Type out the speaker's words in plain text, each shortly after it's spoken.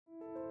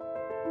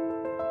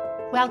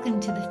Welcome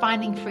to the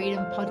Finding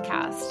Freedom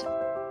podcast.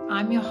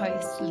 I'm your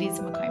host, Liz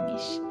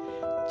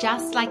McComish.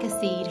 Just like a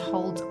seed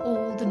holds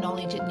all the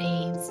knowledge it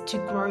needs to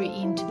grow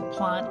into the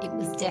plant it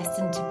was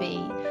destined to be,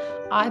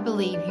 I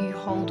believe you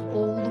hold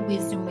all the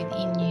wisdom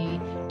within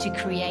you to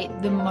create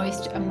the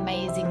most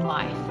amazing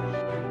life.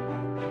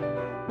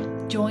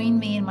 Join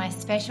me and my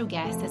special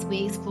guests as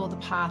we explore the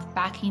path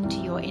back into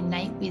your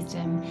innate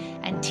wisdom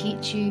and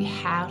teach you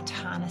how to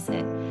harness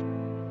it.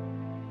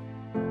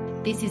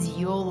 This is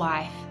your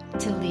life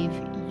to live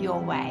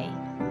your way.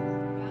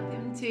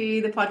 Welcome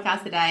to the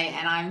podcast today,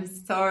 and I'm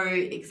so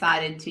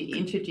excited to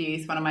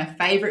introduce one of my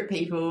favourite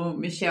people,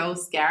 Michelle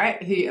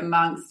Scarott, who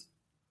amongst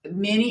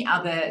many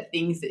other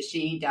things that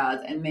she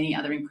does and many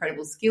other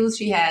incredible skills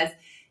she has,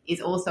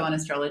 is also an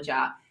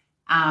astrologer.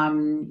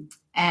 And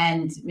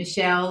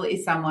Michelle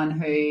is someone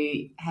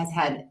who has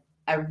had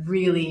a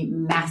really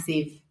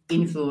massive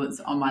influence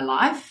on my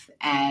life,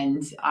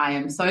 and I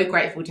am so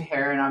grateful to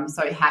her, and I'm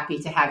so happy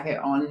to have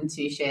her on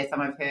to share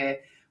some of her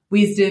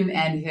wisdom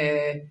and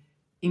her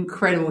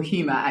incredible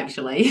humour,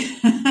 actually.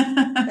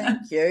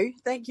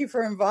 Thank you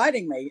for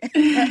inviting me.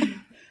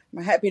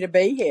 I'm happy to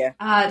be here.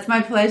 It's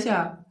my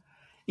pleasure.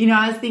 You know,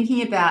 I was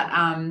thinking about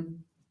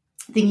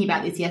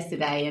this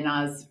yesterday, and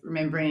I was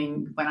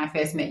remembering when I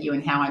first met you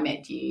and how I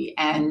met you,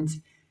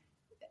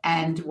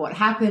 and what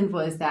happened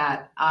was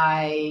that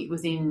I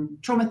was in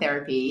trauma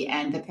therapy,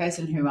 and the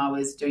person who I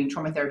was doing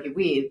trauma therapy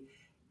with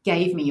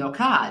gave me your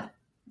card.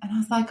 And I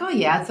was like, oh,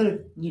 yeah, I sort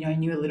of,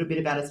 knew a little bit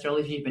about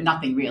astrology, but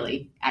nothing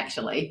really,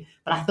 actually.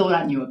 But I thought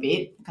I knew a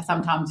bit because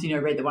sometimes,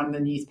 read the one in the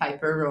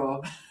newspaper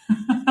or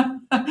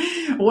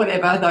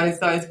whatever,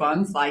 those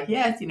ones. Like,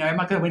 yes, am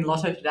I going to win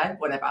lotto today?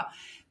 Whatever.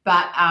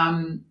 But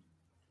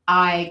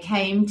I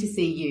came to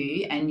see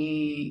you, and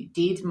you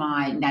did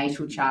my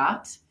natal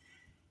chart,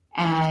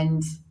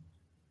 and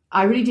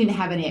I really didn't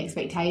have any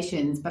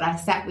expectations, but I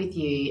sat with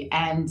you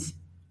and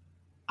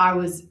I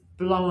was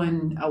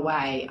blown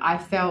away. I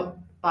felt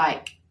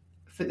like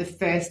for the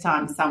first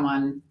time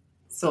someone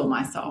saw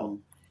my soul,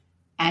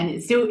 and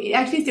it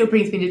actually still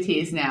brings me to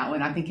tears now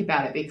when I think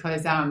about it,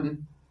 because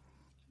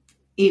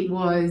it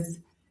was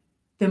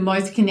the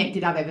most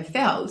connected I've ever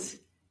felt,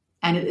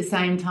 and at the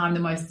same time the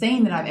most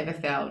seen that I've ever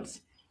felt.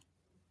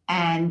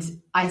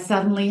 And I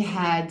suddenly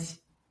felt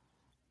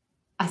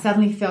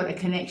a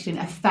connection,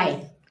 a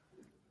faith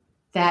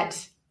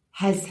that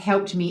has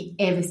helped me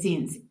ever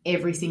since,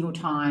 every single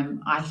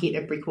time I hit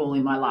a brick wall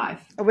in my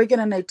life. Are we going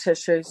to need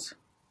tissues?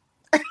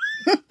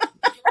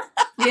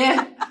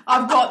 Yeah,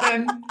 I've got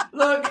them.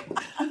 Look,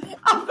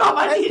 I've got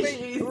my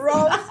tissues.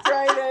 Roll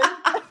straight in.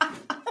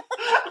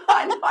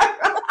 I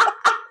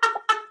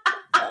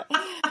know.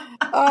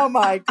 Oh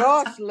my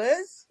gosh,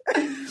 Liz.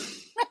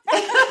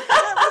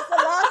 That was the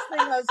last thing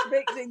I was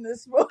expecting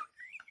this morning.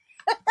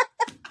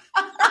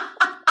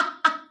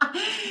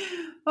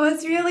 Well,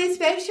 it's really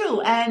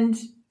special, and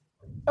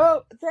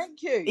oh,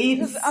 thank you.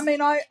 I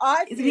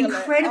it's feel an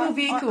incredible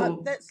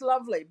vehicle. That's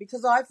lovely,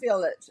 because I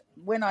feel it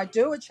when I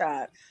do a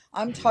chart.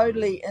 I'm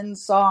totally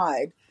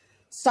inside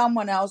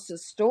someone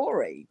else's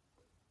story,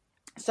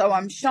 so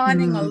I'm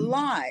shining a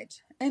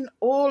light in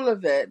all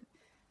of it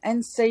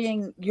and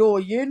seeing your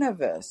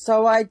universe.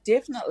 So I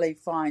definitely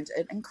find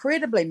it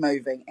incredibly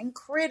moving,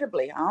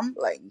 incredibly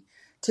humbling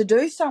to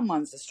do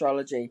someone's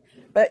astrology.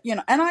 But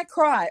and I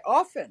cry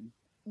often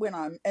when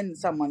I'm in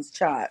someone's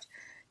chart,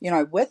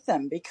 with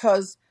them,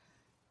 because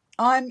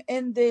I'm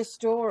in their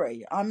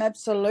story. I'm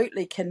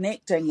absolutely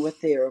connecting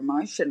with their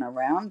emotion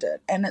around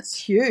it, and it's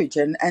huge.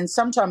 And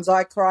sometimes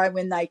I cry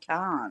when they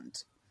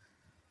can't,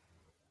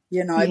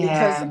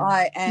 because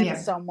I am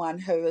someone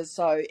who is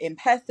so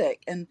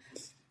empathic, and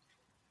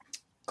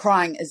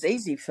crying is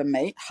easy for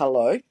me.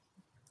 Hello.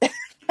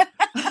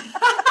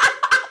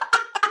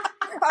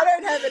 I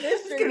don't have an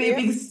issue there.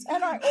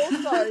 And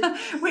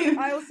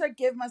I also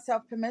give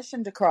myself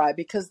permission to cry,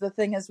 because the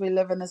thing is, we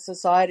live in a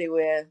society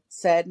where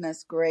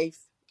sadness, grief,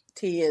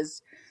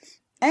 tears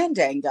and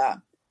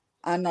anger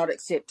are not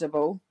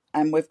acceptable,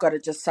 and we've got to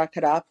just suck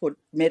it up or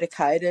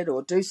medicate it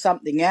or do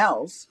something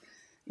else,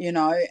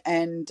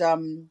 and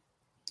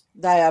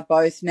they are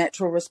both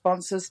natural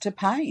responses to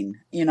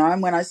pain,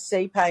 and when I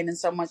see pain in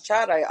someone's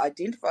chart, I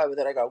identify with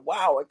it. I go,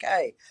 wow,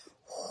 okay,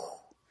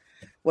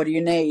 what do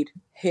you need?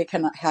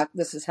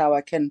 This is how I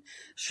can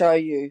show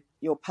you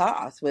your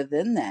path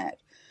within that,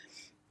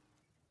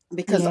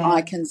 because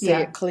I can see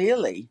it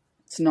clearly.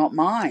 It's not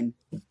mine.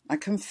 I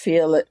can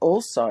feel it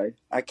also.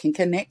 I can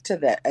connect to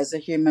that as a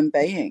human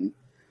being.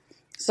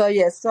 So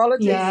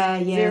astrology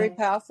is very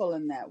powerful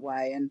in that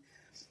way,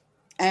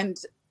 and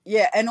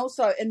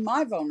also in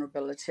my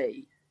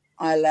vulnerability,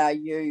 I allow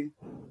you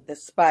the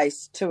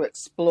space to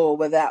explore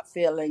without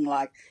feeling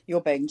like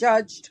you're being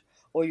judged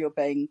or you're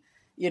being,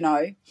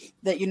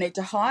 that you need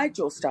to hide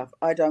your stuff.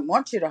 I don't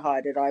want you to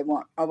hide it. I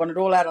want it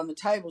all out on the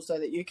table so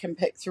that you can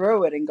pick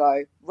through it and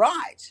go,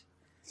 right,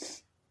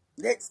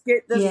 let's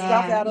get this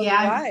stuff out of the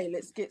way.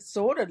 Let's get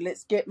sorted.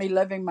 Let's get me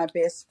living my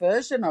best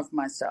version of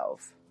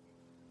myself.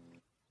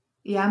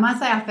 Yeah, I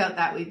must say I felt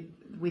that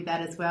with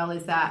that as well,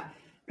 is that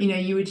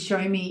you would show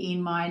me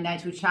in my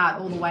natal chart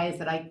all the ways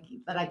that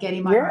I get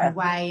in my own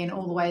way, and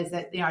all the ways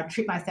that, I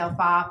trip myself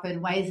up,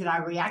 and ways that I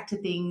react to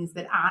things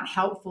that aren't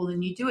helpful.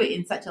 And you do it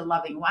in such a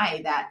loving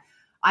way that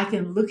I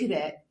can look at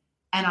it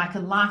and I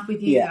can laugh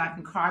with you and I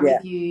can cry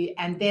with you,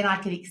 and then I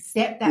can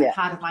accept that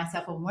part of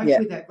myself and work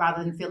with it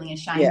rather than feeling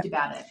ashamed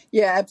about it.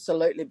 Yeah,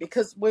 absolutely,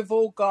 because we've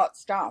all got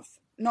stuff.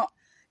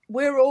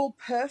 We're all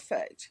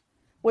perfect.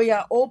 We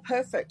are all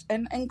perfect,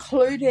 and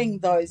including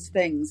those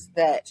things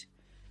that,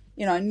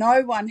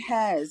 no one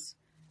has,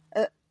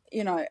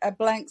 a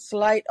blank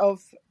slate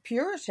of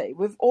purity.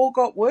 We've all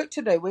got work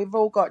to do. We've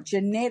all got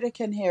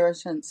genetic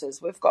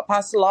inheritances. We've got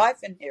past life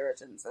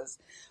inheritances.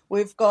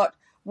 We've got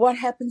what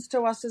happens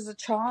to us as a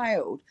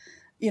child,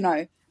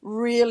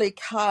 really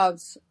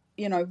carves,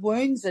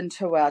 wounds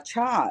into our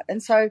chart.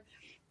 And so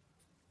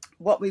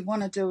what we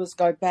want to do is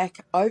go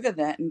back over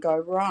that and go,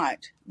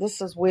 right,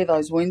 this is where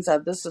those wounds are.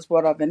 This is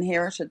what I've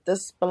inherited.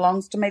 This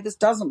belongs to me. This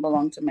doesn't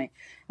belong to me.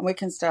 And we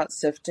can start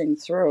sifting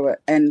through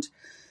it and,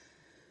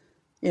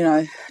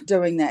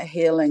 doing that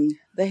healing,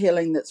 the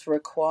healing that's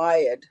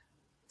required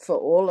for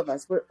all of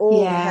us. We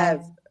all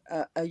have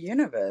a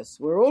universe.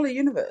 We're all a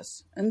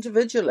universe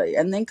individually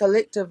and then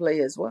collectively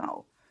as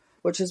well,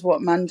 which is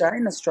what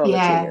mundane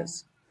astrology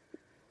is.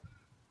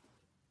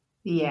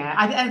 Yeah,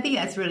 I think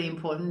that's really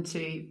important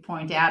to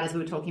point out, as we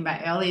were talking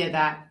about earlier,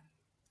 that,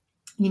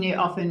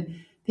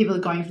 often people are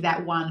going for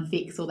that one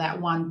fix or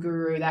that one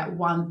guru, that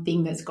one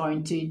thing that's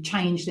going to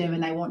change them,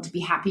 and they want to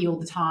be happy all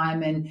the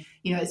time. And,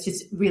 it's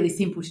just really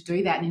simple to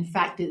do that. And in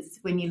fact, it's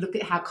when you look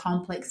at how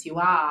complex you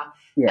are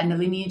and the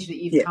lineage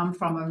that you've come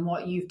from and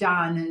what you've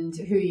done and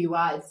who you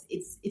are,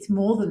 it's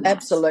more than that.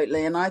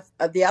 Absolutely. And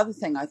the other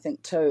thing I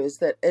think too is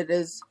that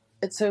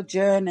it's a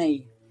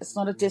journey. It's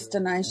not a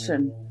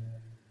destination.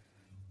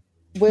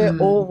 We're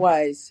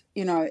always,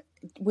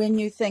 when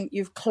you think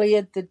you've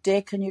cleared the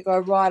deck and you go,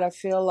 right, I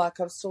feel like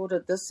I've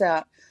sorted this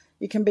out,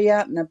 you can be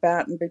out and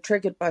about and be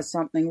triggered by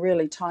something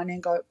really tiny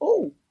and go,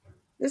 oh,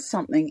 there's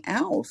something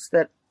else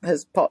that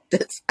has popped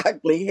its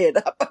ugly head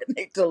up I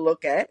need to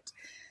look at.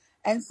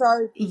 And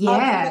so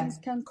other things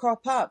can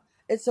crop up.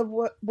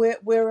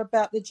 We're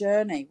about the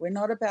journey. We're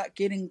not about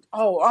getting,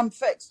 I'm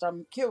fixed,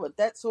 I'm cured.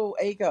 That's all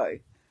ego.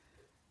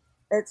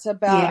 It's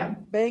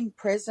about being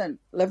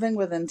present, living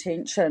with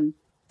intention,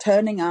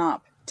 turning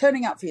up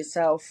for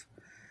yourself,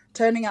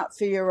 turning up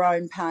for your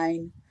own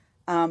pain.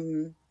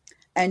 And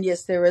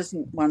yes, there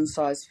isn't one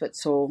size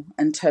fits all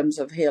in terms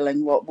of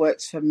healing. What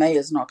works for me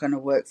is not going to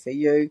work for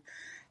you.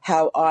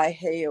 How I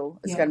heal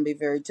is going to be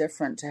very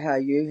different to how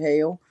you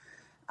heal,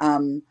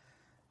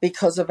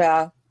 because of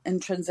our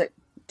intrinsic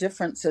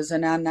differences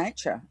in our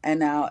nature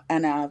and our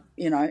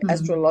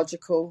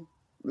astrological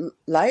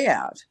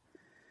layout.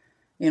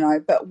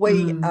 But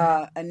we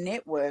are a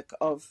network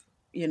of,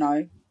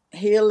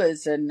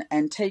 healers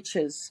and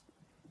teachers,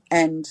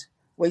 and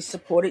we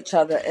support each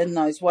other in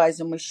those ways,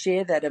 and we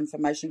share that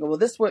information. Go, well,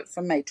 this worked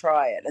for me,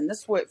 try it, and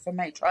this worked for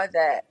me, try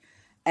that.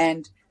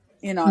 And,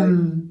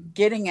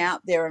 getting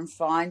out there and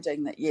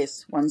finding that,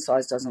 yes, one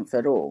size doesn't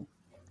fit all.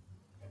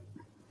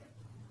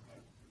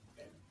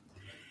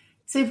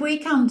 So if we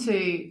come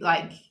to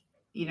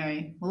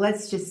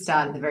let's just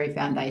start at the very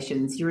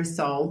foundations. You're a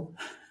soul.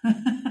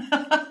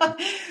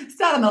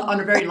 Start on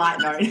a very light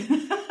note.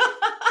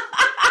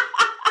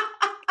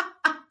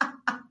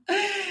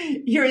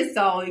 You're a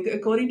soul.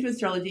 According to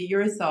astrology,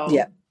 you're a soul.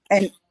 Yeah.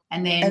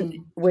 And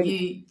then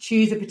you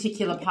choose a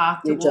particular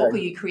path to walk, or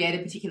you create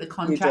a particular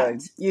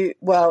contract.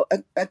 Well,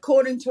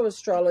 according to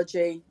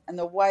astrology, and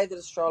the way that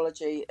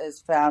astrology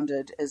is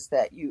founded is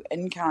that you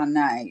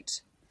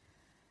incarnate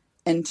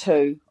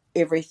into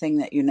everything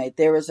that you need.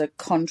 There is a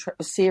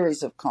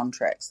series of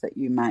contracts that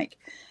you make,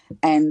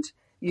 and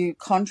you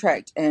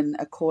contract in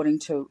according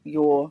to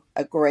your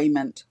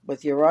agreement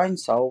with your own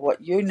soul,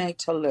 what you need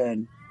to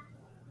learn,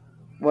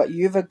 what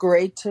you've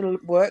agreed to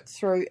work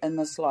through in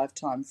this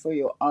lifetime for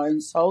your own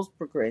soul's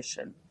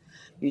progression.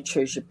 You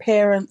choose your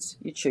parents,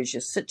 you choose your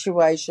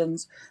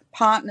situations,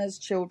 partners,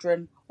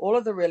 children, all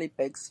of the really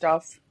big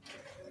stuff,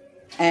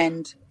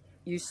 and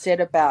you set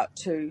about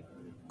to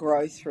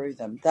grow through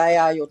them. They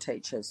are your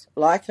teachers.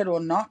 Like it or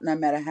not, no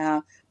matter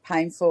how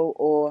painful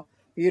or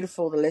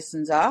beautiful the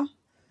lessons are,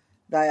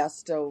 they're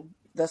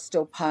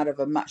still part of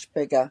a much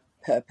bigger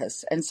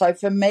purpose. And so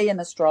for me in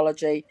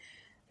astrology,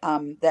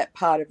 that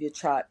part of your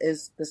chart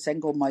is the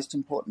single most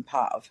important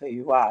part of who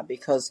you are,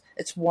 because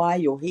it's why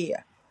you're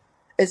here.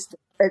 It's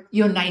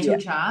your natal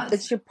chart.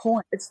 It's your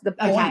point. It's the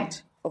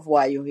point of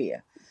why you're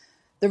here.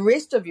 The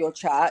rest of your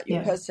chart,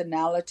 your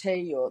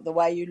personality, the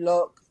way you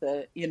look,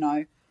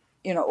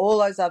 all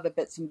those other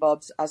bits and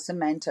bobs are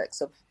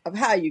semantics of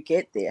how you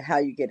get there, how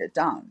you get it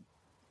done.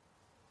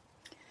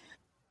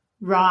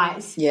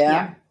 Right.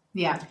 Yeah.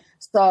 Yeah.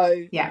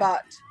 So,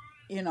 but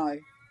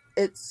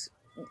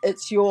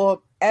it's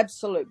your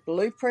absolute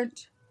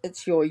blueprint.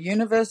 It's your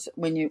universe.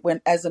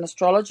 When as an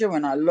astrologer,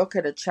 when I look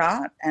at a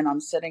chart and I'm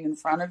sitting in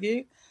front of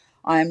you,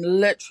 I am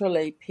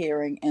literally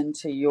peering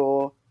into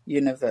your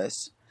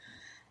universe,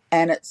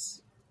 and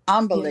it's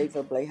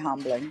unbelievably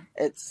humbling.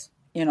 It's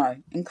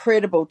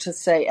incredible to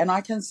see. And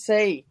I can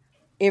see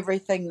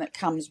everything that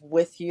comes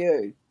with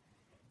you.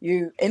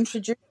 You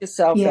introduce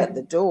yourself at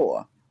the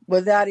door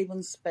without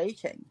even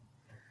speaking.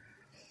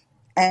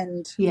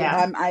 And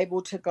I'm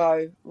able to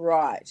go,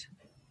 right,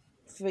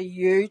 for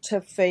you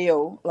to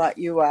feel like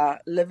you are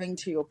living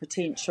to your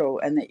potential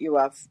and that you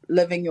are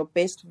living your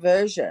best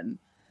version,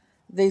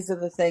 these are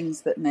the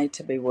things that need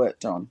to be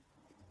worked on.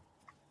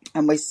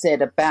 And we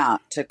set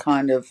about to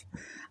kind of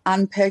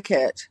unpick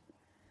it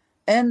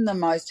in the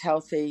most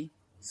healthy,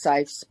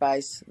 safe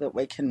space that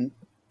we can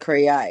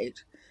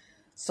create,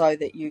 so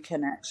that you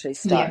can actually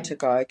start to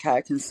go, okay,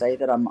 I can see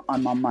that I'm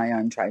on my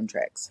own train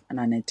tracks and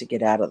I need to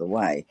get out of the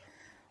way.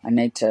 I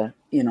need to,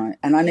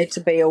 and I need to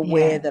be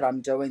aware that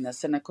I'm doing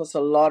this. And, of course, a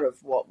lot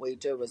of what we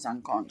do is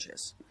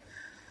unconscious.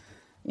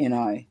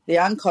 The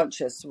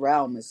unconscious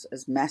realm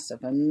is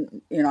massive.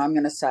 And, I'm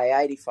going to say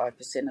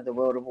 85% of the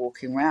world are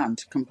walking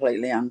around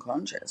completely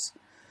unconscious,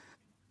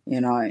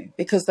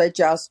 because they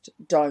just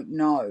don't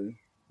know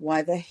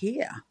why they're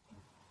here.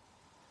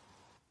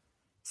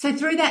 So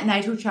through that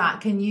natal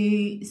chart, can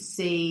you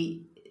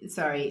see, is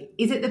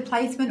it the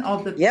placement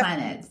of the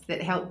planets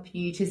that help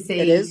you to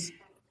see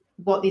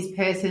what this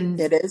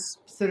person's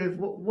sort of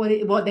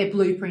what their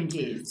blueprint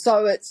is?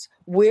 So it's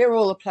where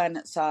all the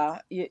planets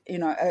are.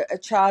 A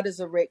chart is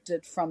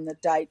erected from the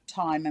date,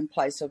 time and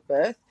place of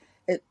birth.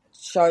 It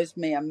shows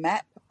me a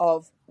map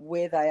of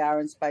where they are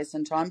in space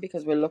and time,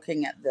 because we're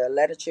looking at the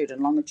latitude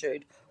and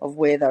longitude of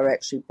where they're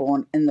actually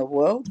born in the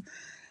world.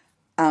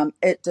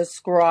 It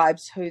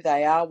describes who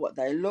they are, what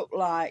they look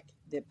like,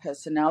 their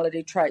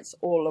personality traits,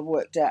 all are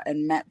worked out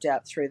and mapped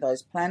out through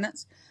those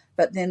planets.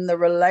 But then the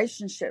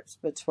relationships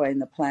between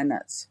the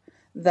planets,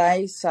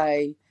 they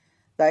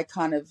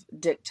kind of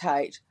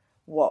dictate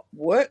what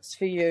works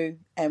for you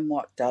and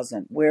what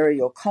doesn't. Where are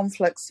your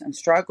conflicts and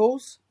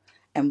struggles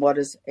and what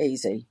is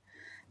easy?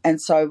 And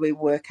so we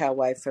work our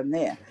way from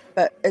there.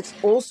 But it's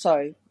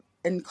also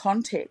in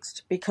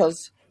context,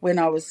 because when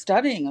I was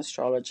studying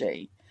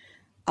astrology,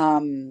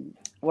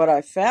 what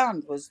I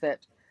found was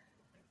that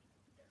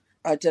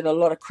I did a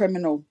lot of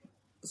criminal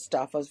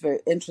stuff. I was very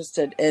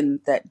interested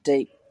in that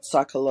deep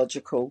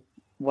psychological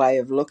way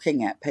of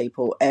looking at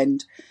people.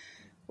 And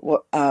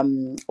what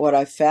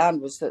I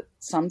found was that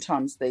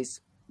sometimes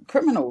these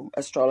criminal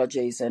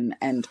astrologies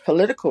and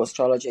political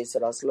astrologies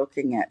that I was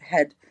looking at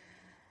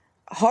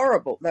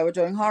they were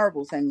doing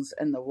horrible things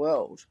in the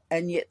world,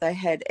 and yet they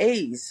had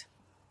ease.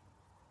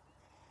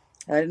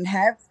 They didn't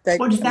have.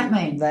 What does that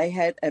mean?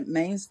 It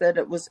means that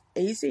it was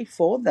easy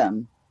for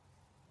them.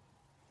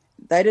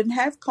 They didn't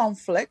have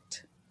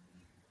conflict.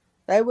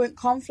 They weren't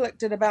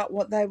conflicted about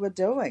what they were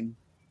doing.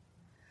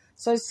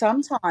 So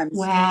sometimes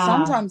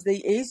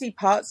the easy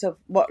parts of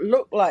what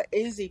look like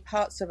easy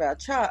parts of our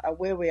chart are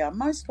where we are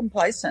most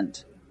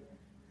complacent,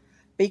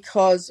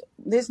 because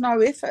there's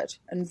no effort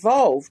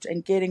involved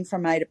in getting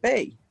from A to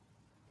B.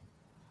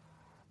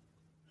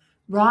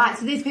 Right,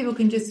 so these people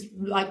could just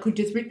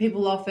rip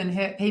people off and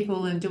hurt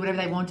people and do whatever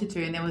they wanted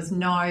to, and there was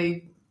no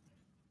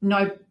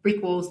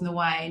brick walls in the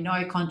way,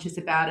 no conscious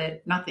about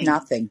it,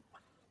 nothing.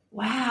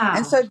 Wow.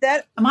 And so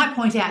that I might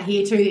point out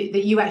here too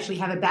that you actually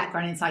have a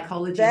background in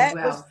psychology as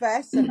well. That was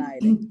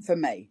fascinating for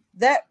me.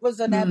 That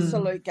was an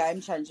absolute game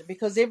changer,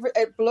 because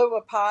it blew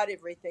apart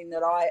everything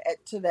that I,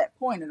 to that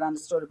point, had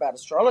understood about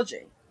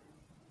astrology.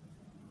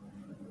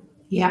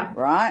 Yeah.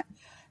 Right?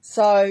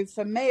 So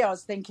for me, I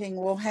was thinking,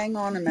 well, hang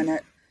on a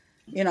minute.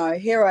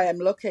 Here I am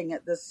looking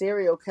at the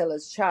serial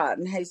killer's chart,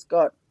 and he's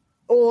got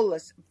all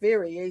this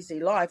very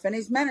easy life, and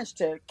he's managed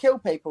to kill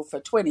people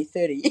for 20,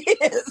 30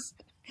 years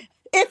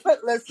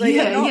effortlessly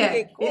and not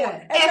get caught.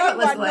 And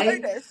effortlessly. No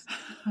one noticed.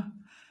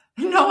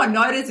 No one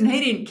noticed, and he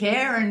didn't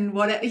care, and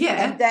whatever.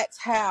 Yeah. And that's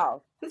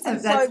how.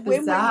 That's so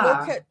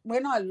bizarre.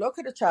 when I look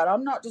at a chart,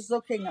 I'm not just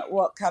looking at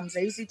what comes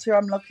easy to you.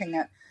 I'm looking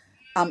at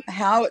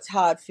how it's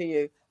hard for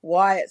you,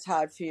 why it's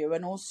hard for you,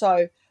 and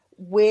also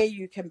where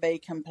you can be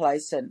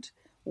complacent,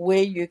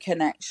 where you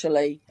can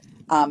actually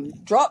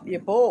drop your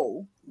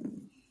ball.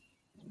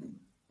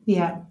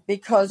 Yeah.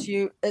 Because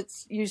you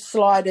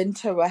slide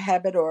into a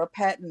habit or a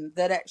pattern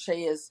that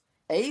actually is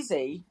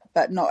easy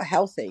but not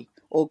healthy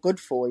or good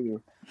for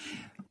you.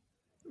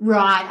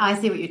 Right, I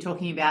see what you're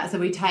talking about. So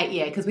we take,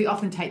 because we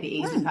often take the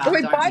easy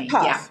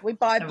path, we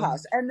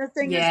bypass. And the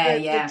thing is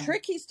the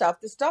tricky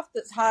stuff, the stuff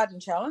that's hard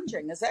and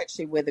challenging, is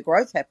actually where the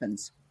growth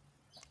happens.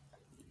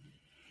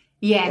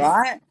 Yes.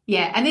 Right?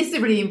 Yeah, and this is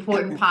a really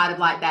important part of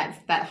like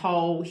that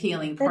whole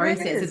healing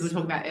process, as we were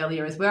talking about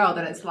earlier as well,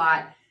 that it's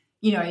like,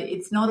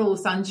 it's not all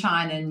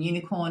sunshine and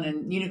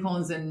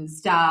unicorns and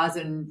stars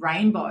and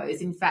rainbows.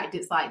 In fact,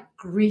 it's like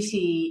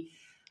gritty,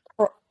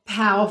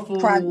 powerful,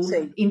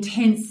 crunchy,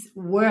 intense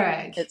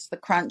work. It's the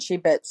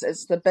crunchy bits.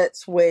 It's the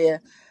bits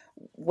where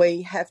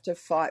we have to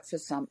fight for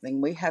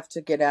something. We have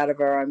to get out of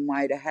our own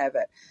way to have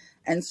it.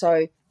 And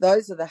so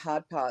those are the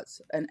hard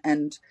parts.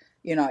 And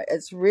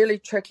it's really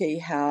tricky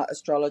how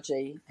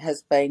astrology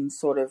has been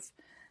sort of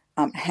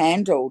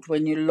handled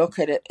when you look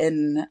at it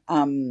in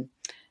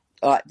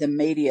like the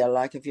media.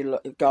 Like if you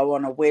go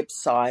on a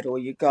website or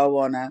you go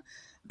on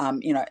on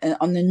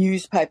the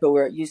newspaper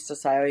where it used to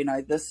say,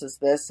 oh, this is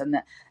this and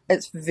that.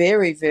 It's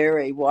very,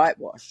 very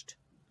whitewashed.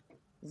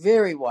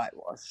 Very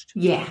whitewashed.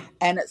 Yeah.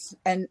 And it's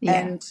and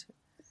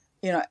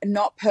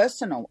not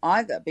personal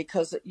either,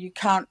 because you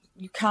can't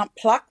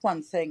pluck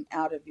one thing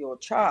out of your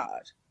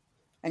chart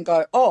and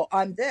go, oh,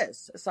 I'm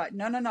this. It's like,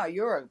 no,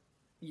 you're a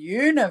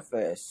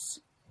universe.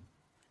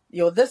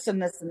 You're this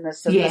and this and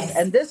this and this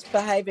and this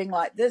behaving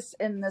like this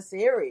in this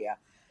area.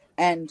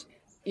 And,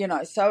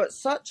 so it's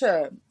such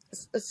a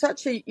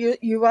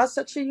you are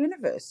such a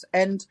universe.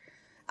 And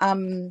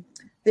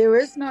there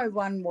is no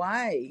one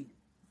way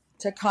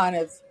to kind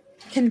of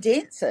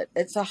condense it.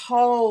 It's a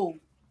whole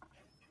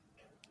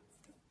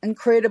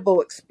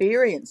incredible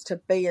experience to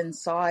be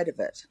inside of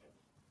it.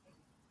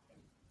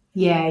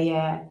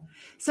 Yeah.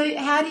 So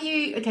how do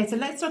you, so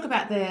let's talk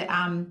about the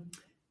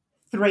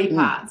 3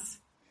 parts.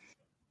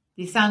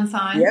 The sun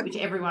sign, which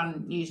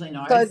everyone usually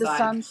knows. So the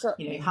sun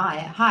sign.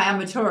 Hi, I'm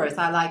a Taurus.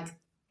 I like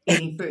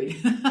eating food.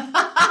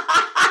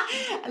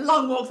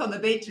 Long walks on the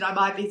beach and I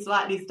might be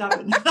slightly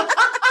stubborn.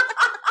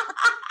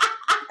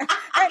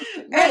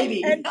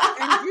 Maybe. And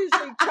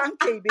usually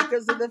chunky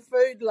because of the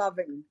food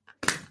loving.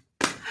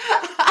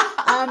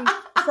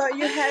 So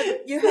you have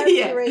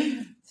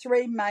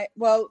three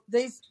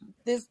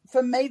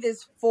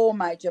there's 4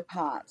 major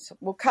parts.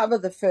 We'll cover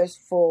the first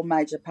 4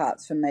 major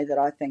parts for me that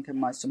I think are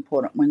most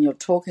important when you're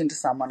talking to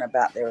someone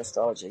about their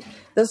astrology.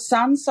 The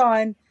sun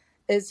sign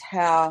is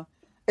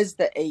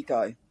the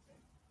ego.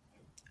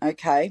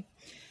 Okay.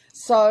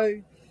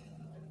 So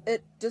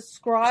it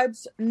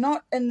describes,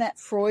 not in that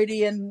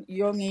Freudian,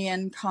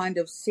 Jungian kind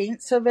of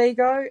sense of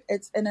ego.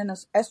 It's in an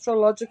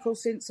astrological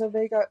sense of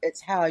ego.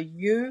 It's how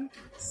you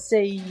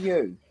see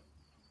you.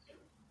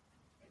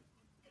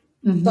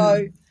 Mm-hmm.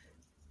 So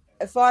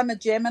if I'm a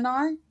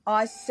Gemini,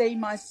 I see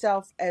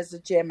myself as a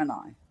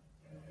Gemini.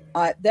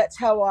 That's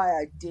how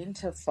I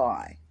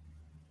identify,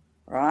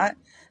 right?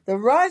 The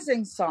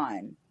rising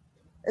sign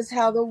is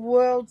how the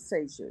world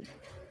sees you.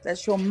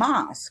 That's your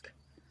mask.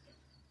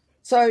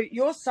 So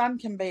your sun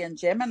can be in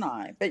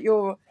Gemini, but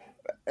your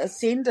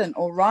ascendant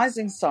or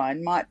rising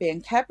sign might be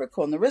in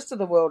Capricorn. The rest of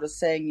the world is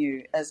seeing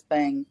you as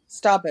being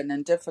stubborn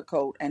and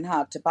difficult and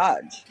hard to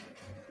budge.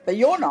 But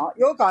you're not.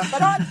 You're going,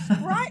 but I'm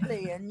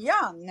sprightly and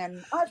young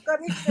and I've got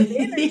heaps of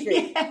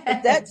energy.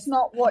 But that's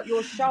not what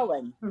you're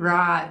showing.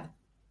 Right.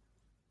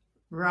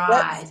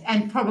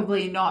 And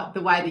probably not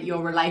the way that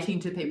you're relating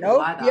to people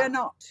either. You're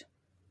not.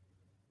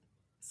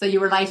 So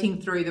you're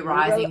relating through the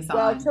rising sign.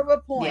 Well, to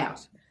a point. Yeah.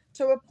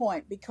 To a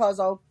point,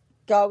 because I'll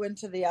go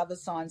into the other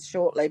signs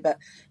shortly. But,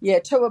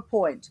 to a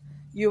point.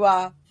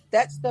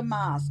 That's the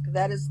mask.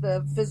 That is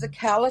the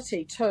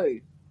physicality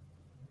too.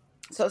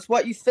 So it's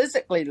what you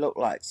physically look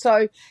like.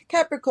 So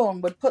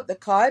Capricorn would put the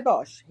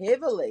kibosh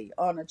heavily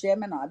on a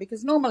Gemini,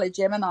 because normally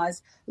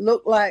Geminis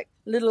look like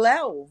little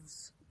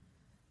elves.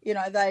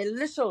 They're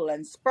little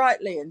and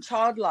sprightly and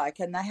childlike,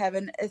 and they have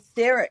an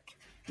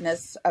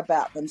ethericness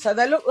about them. So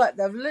they look like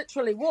they've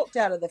literally walked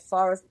out of the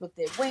forest with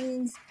their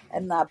wings,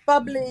 and they're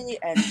bubbly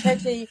and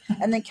chatty.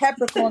 And then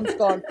Capricorn's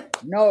gone,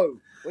 no,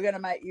 we're going to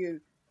make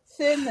you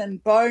thin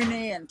and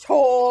bony and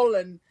tall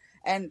and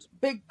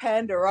big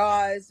panda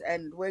eyes,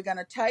 and we're going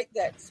to take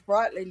that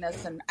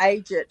sprightliness and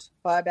age it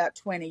by about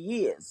 20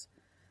 years,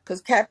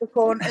 because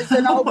Capricorn is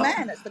an old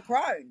man. It's the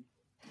crone.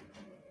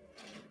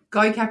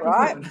 Go Capricorn.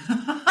 Right?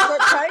 So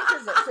it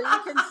changes it. So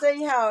you can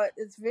see how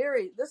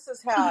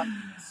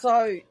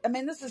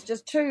this is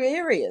just 2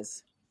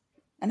 areas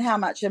and how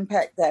much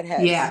impact that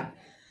has. Yeah.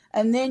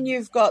 And then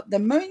you've got the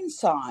moon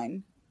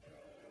sign,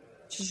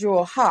 which is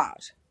your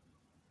heart.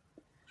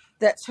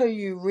 That's who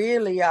you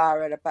really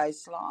are at a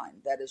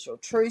baseline. That is your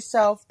true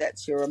self.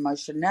 That's your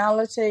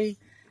emotionality.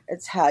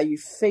 It's how you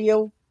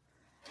feel.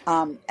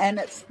 And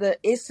it's the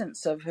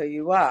essence of who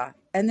you are.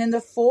 And then the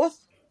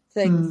 4th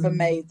thing for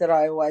me that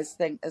I always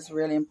think is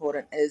really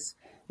important is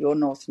your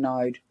North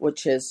Node,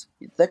 which is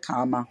the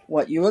karma,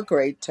 what you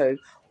agreed to,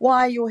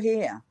 why you're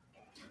here.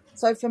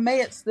 So for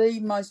me, it's the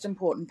most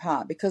important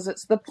part, because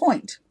it's the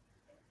point.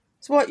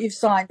 It's what you've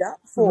signed up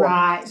for.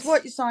 Right. It's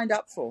what you signed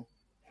up for.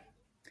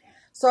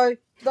 So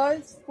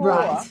those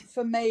 4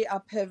 for me are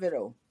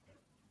pivotal.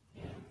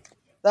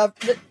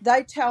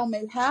 They tell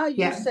me how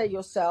you see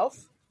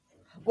yourself,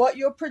 what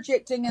you're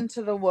projecting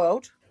into the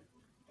world,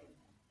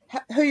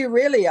 who you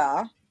really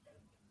are,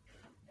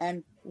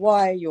 and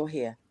why you're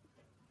here.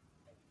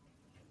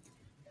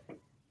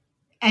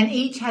 And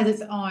each has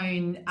its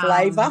own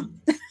flavor,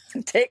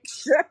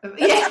 texture.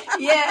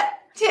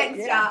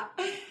 Texture.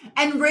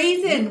 And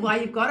reason why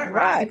you've got it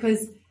right.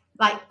 Because,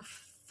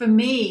 for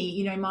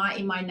me, in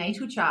my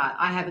natal chart,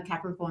 I have a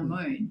Capricorn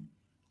moon.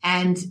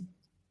 And,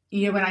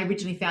 when I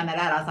originally found that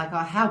out, I was like, oh,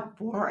 how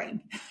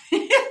boring.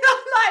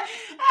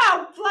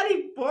 How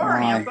bloody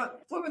boring. I've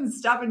got flipping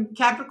stubborn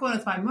Capricorn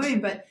as my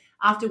moon. But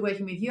after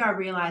working with you, I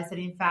realised that,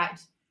 in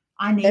fact,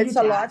 I needed it's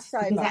a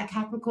lifesaver. Because that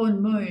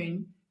Capricorn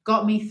moon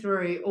got me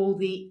through all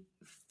the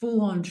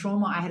full-on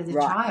trauma I had as a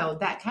child.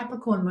 That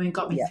Capricorn moon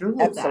got me through all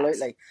that.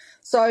 Absolutely.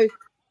 So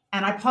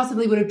and I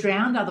possibly would have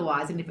drowned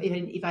otherwise. And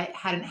if I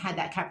hadn't had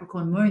that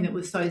Capricorn moon that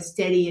was so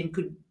steady and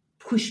could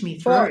push me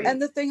through. Well,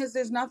 and the thing is,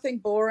 there's nothing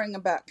boring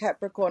about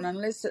Capricorn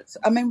unless it's,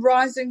 I mean,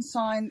 rising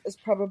sign is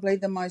probably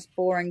the most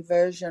boring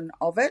version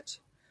of it.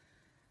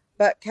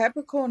 But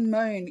Capricorn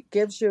moon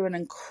gives you an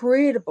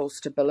incredible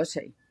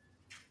stability.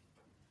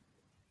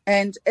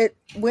 And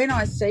when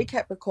I see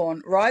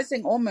Capricorn,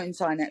 rising or moon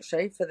sign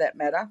actually, for that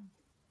matter,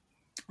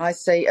 I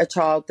see a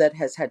child that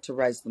has had to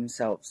raise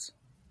themselves,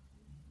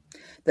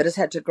 that has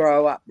had to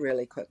grow up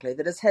really quickly,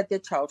 that has had their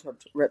childhood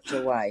ripped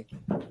away.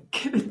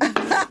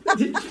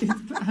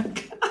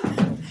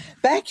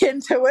 Back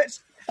into it.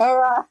 All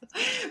right.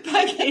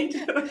 Back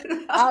into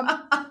it.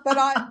 But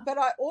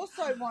I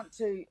also want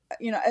to,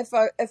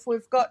 if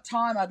we've got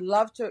time, I'd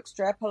love to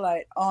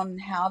extrapolate on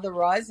how the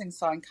rising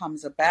sign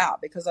comes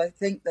about, because I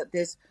think that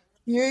there's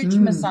huge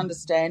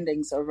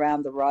misunderstandings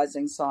around the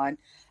rising sign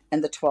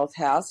and the 12th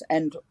house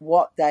and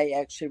what they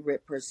actually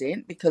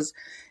represent, because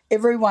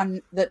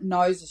everyone that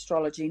knows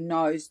astrology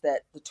knows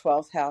that the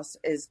 12th house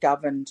is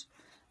governs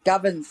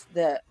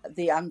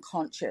the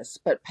unconscious,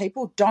 but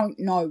people don't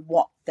know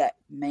what that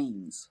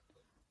means.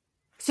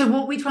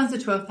 So which one's the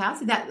 12th house?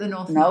 Is that the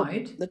North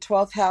Node? The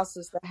 12th house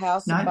is the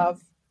house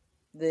above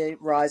the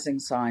rising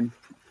sign.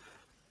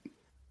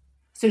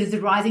 So does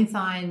the rising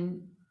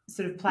sign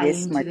sort of play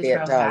into the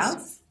 12th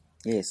house?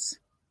 Yes.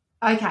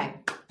 Okay.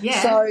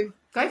 Yeah. So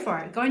go for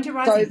it. Go into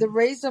rising. So the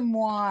reason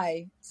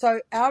why,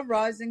 our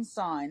rising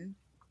sign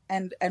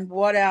and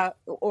what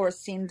or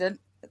ascendant,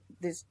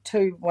 there's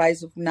two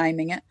ways of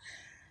naming it,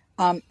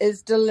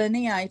 is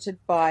delineated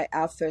by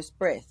our first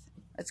breath.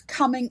 It's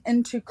coming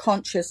into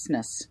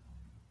consciousness.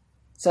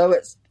 So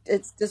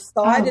it's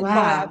decided by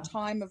our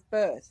time of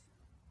birth.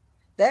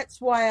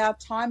 That's why our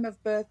time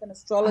of birth in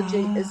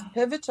astrology is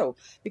pivotal,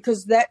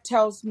 because that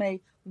tells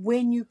me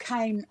when you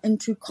came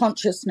into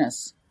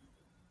consciousness.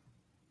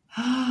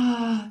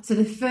 So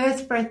the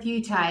first breath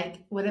you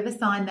take, whatever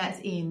sign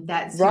that's in,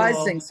 that's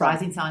rising your sign.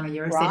 Rising sign or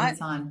your ascendant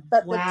sign.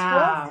 But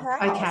wow.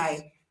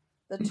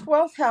 The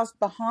 12th house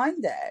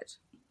behind that,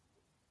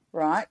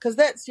 right? Because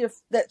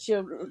that's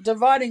your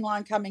dividing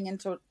line coming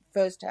into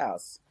first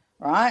house,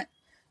 right?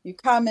 You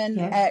come in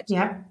at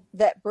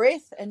that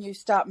breath and you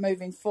start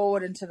moving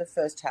forward into the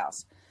first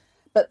house.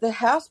 But the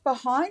house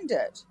behind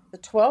it, the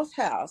 12th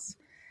house,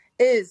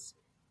 is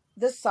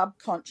the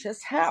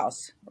subconscious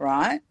house,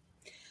 right?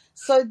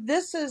 So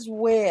this is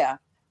where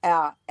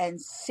our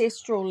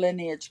ancestral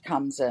lineage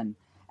comes in,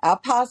 our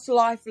past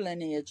life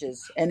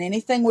lineages, and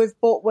anything we've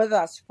brought with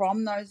us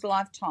from those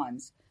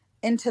lifetimes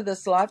into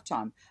this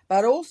lifetime.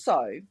 But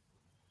also,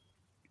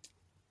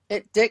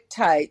 it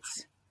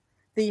dictates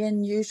the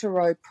in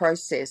utero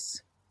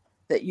process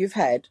that you've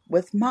had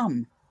with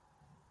mum.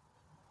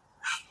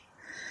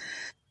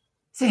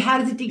 So how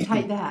does it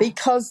dictate that?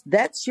 Because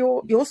that's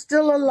you're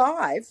still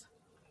alive.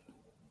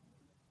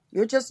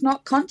 You're just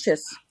not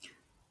conscious.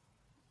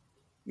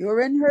 You're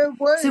in her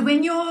womb. So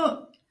when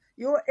you're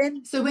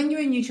in. So when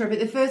you're in utero, but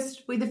the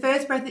first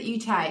breath that you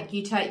take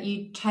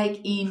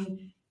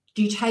in.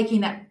 Do you take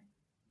in that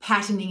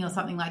patterning or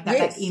something like that?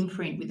 Yes. That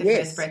imprint with the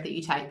first breath that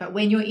you take. But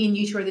when you're in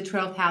utero, the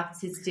 12th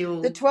house is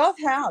still the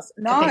 12th house.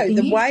 No,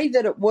 the way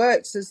that it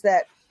works is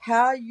that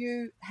how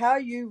you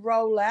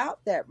roll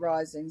out that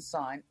rising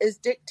sign is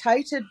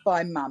dictated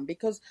by mum,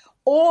 because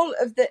all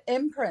of the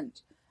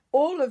imprint,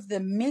 all of the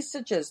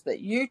messages that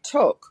you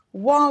took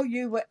while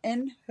you were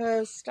in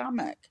her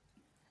stomach,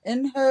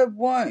 in her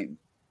womb,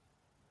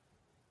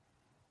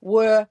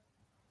 were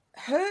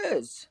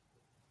hers.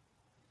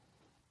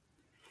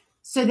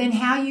 So then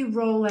how you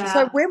roll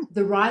out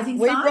the rising sign?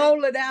 We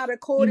roll it out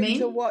according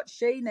to what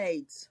she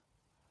needs.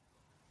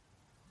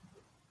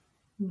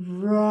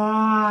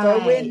 Right.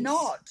 So we're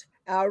not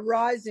our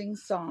rising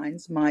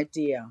signs, my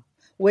dear.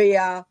 We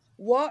are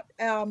what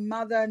our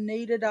mother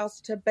needed us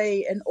to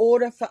be in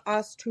order for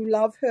us to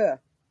love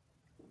her.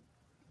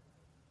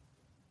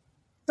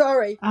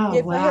 For her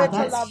to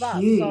love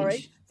us.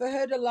 Sorry, for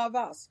her to love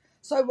us.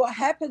 So what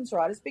happens,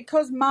 right, is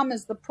because mum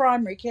is the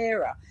primary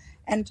carer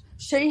and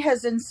she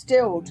has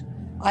instilled,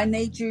 I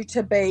need you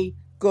to be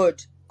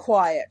good,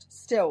 quiet,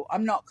 still,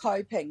 I'm not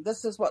coping,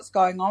 this is what's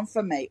going on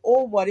for me,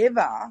 or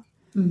whatever.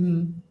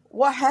 Mm-hmm.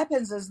 What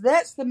happens is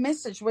that's the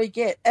message we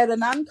get at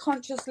an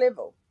unconscious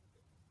level,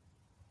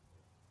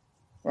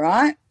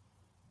 right?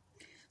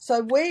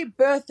 So we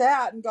birth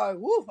out and go,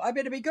 woo, I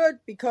better be good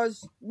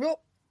because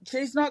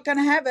she's not going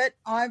to have it.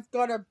 I've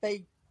got to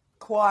be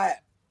quiet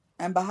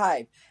and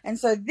behave. And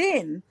so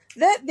then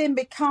that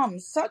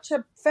becomes such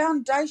a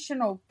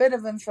foundational bit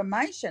of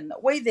information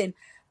that we then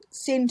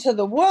send to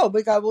the world.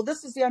 We go, well,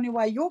 this is the only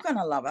way you're going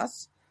to love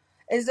us,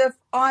 is if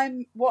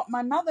I'm what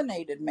my mother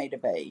needed me to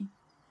be.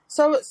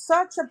 So it's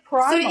such a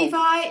primal.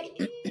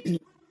 So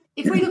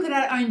if we look at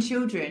our own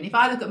children, if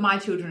I look at my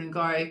children and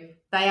go,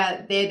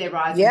 they're their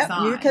rising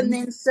signs, you can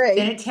then see.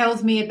 Then it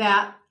tells me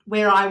about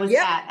where I was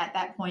at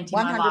that point in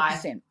 100%. my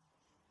life.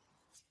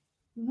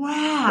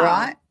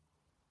 Wow.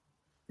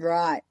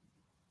 Right.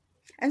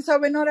 And so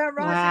we're not our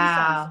rising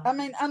signs. I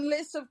mean,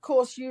 unless, of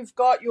course, you've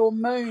got your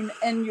moon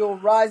in your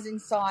rising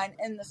sign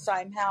in the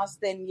same house,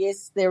 then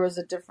yes, there is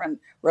a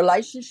different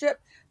relationship.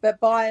 But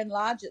by and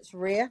large, it's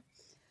rare.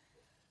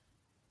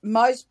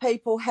 Most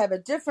people have a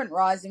different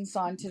rising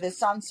sign to their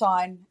sun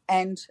sign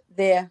and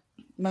their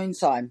moon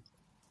sign.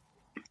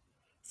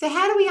 So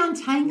how do we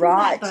untangle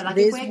that, though? Like,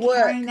 if we're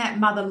carrying that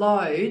mother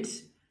load,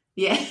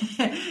 yeah.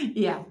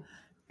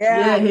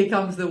 Yeah, here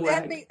comes the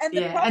work.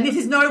 And this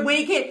is no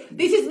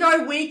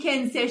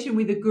weekend session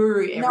with a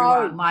guru,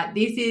 everyone. No. Like,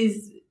 this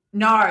is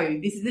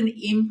an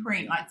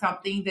imprint, like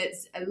something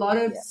that's a lot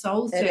of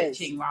soul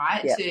searching,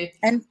 right? To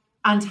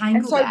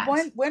untangle that. And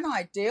so when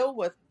I deal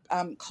with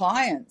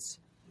clients,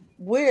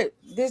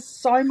 there's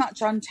so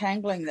much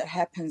untangling that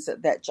happens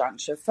at that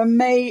juncture. For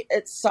me,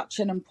 it's such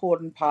an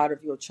important part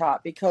of your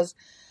chart, because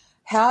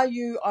how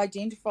you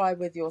identify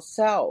with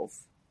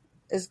yourself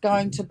is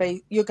going to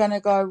be, you're going to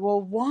go,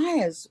 well,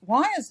 why is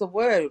the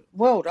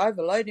world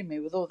overloading me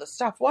with all this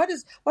stuff? Why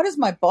does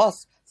my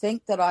boss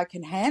think that I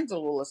can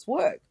handle all this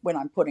work when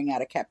I'm putting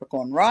out a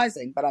Capricorn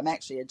rising, but I'm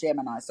actually a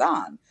Gemini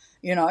sun,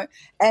 you know?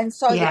 And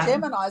so the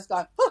Gemini's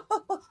going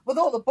with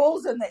all the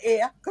balls in the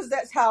air, because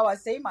that's how I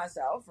see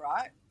myself,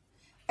 right?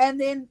 And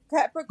then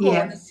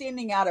Capricorn is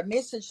sending out a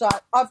message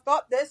like, I've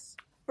got this,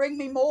 bring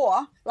me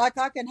more, like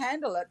I can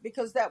handle it,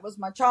 because that was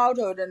my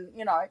childhood, and,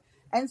 you know.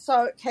 And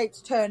so it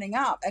keeps turning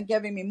up and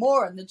giving me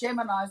more. And the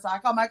Gemini's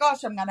like, oh my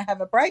gosh, I'm going to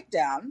have a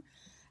breakdown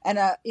and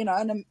a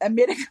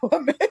medical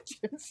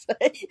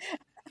emergency.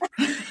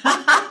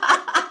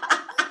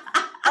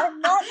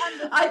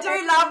 I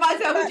do love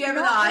myself a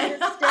Gemini.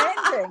 Not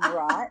understanding,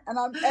 right?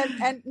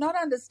 And not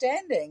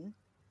understanding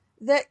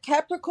that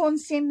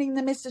Capricorn's sending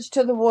the message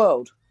to the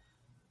world.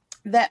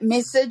 That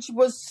message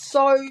was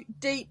so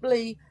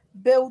deeply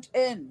built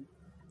in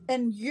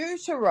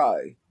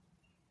utero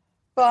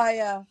by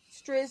a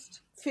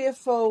stressed,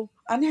 fearful,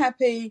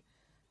 unhappy,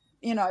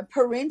 you know,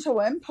 parental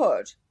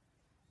input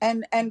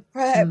and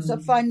perhaps a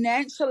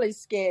financially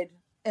scared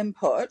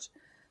input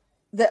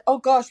that, oh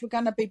gosh, we're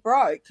going to be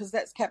broke, because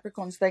that's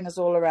Capricorn's thing, is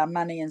all around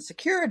money and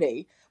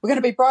security. We're going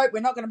to be broke.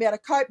 We're not going to be able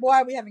to cope.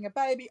 Why are we having a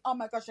baby? Oh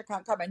my gosh, I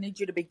can't cope. I need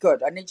you to be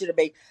good. I need you to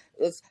be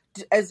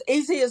as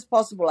easy as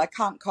possible. I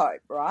can't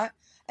cope, right?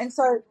 And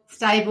so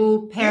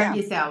stable, parent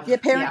yourself. Yeah,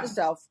 parent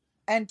yourself,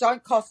 and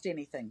don't cost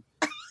anything.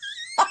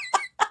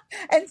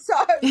 And so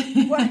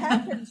what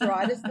happens,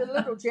 right, is the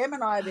little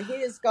Gemini over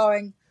here is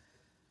going,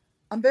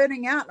 I'm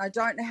burning out and I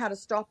don't know how to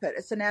stop it.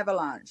 It's an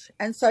avalanche.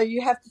 And so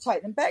you have to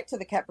take them back to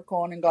the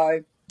Capricorn and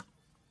go,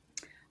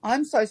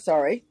 I'm so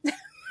sorry.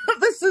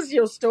 This is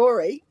your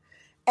story.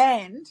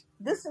 And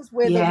this is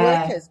where the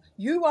work is.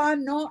 You are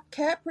not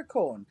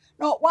Capricorn.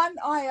 Not one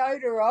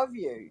iota of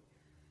you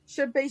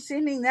should be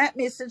sending that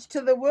message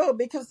to the world,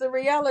 because the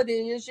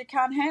reality is you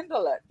can't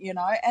handle it, you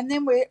know. And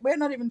then we're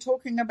not even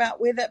talking about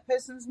where that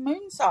person's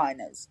moon sign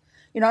is.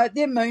 You know,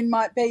 their moon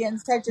might be in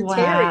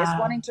Sagittarius,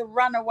 wanting to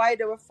run away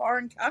to a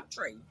foreign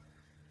country.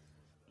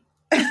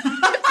 Do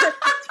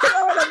you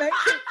know what I mean?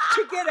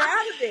 To get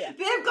out of there.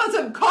 They've got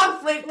some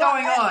conflict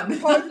going on.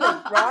 Totally,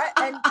 right?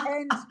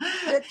 And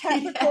the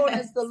Capricorn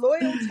is the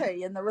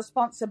loyalty and the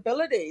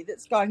responsibility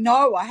that's going,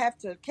 no, I have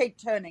to keep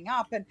turning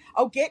up and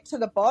I'll get to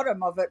the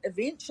bottom of it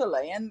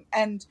eventually.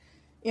 And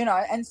you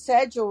know, and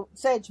Sag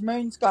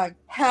Moon's going,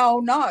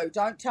 hell no,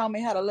 don't tell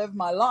me how to live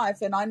my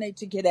life, and I need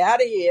to get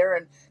out of here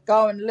and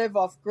go and live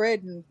off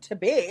grid in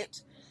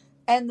Tibet.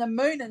 And the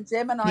Moon in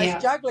Gemini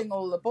is juggling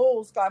all the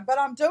balls, going, but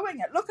I'm doing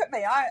it. Look at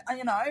me.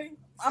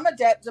 I'm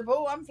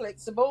adaptable. I'm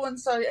flexible. And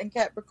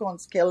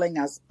Capricorn's killing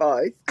us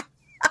both.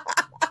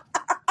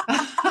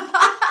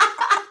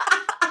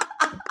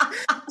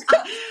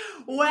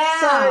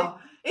 Wow.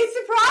 It's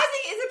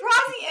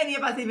surprising any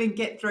of us even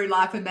get through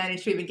life and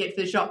manage to even get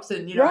to the shops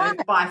and, you know,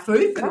 buy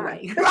food for the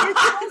week.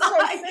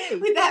 Right?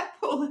 With that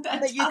pull and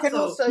that But you can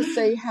also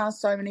see how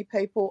so many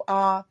people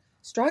are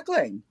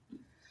struggling.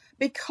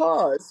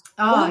 Because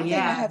one thing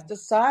I have to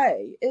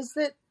say is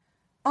that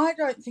I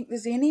don't think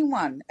there's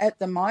anyone at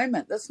the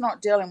moment that's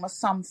not dealing with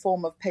some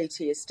form of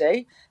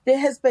PTSD. There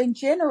has been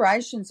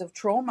generations of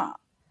trauma.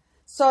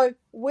 So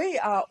we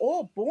are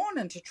all born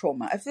into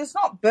trauma. If there's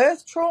not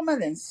birth trauma,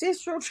 then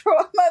ancestral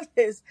trauma.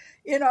 There's,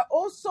 you know,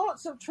 all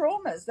sorts of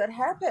traumas that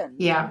happen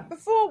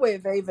before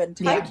we've even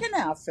taken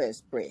our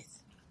first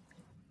breath.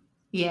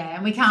 Yeah,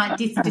 and we can't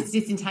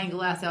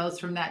disentangle ourselves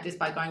from that just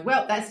by going,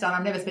 well, that's done.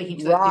 I'm never speaking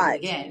to those people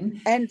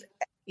again. And,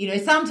 you know,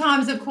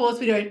 sometimes, of course,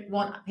 we don't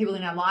want people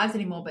in our lives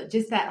anymore, but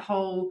just that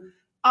whole,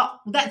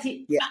 that's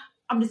it. Yeah.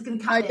 I'm just going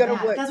to cut that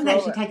out. It doesn't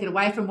actually take it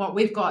away from what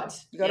we've got.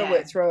 You've got to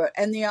work through it.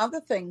 And the other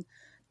thing,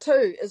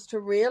 too, is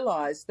to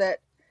realise that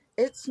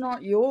it's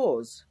not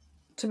yours.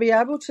 To be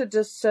able to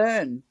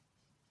discern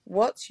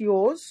what's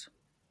yours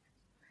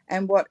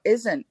and what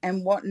isn't,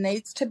 and what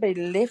needs to be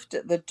left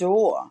at the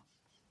door,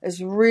 is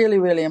really,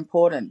 really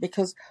important,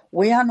 because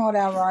we are not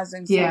our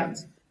rising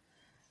signs.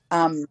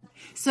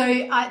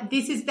 So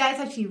that's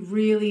actually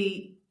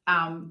really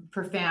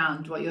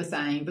profound what you're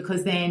saying,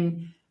 because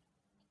then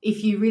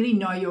if you really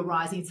know your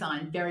rising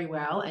sign very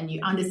well and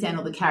you understand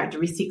all the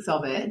characteristics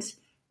of it,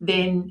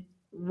 then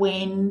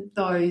when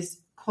those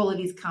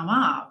qualities come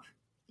up,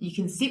 you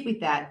can sit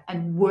with that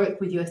and work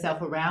with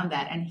yourself around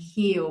that and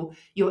heal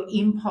your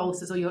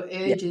impulses or your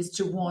urges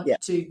to want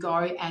to go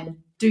and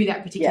do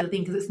that particular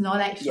thing, because it's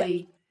not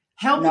actually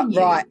helping you.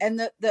 Right.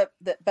 And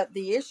but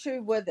the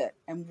issue with it,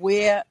 and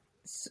where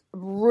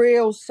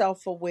real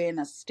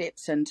self-awareness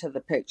steps into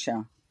the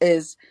picture,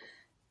 is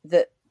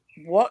that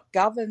what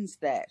governs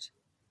that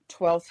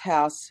 12th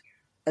house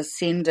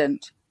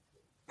ascendant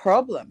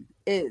problem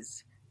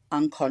is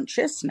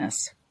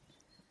unconsciousness.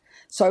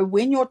 So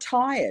when you're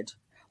tired,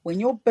 when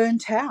you're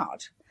burnt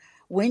out,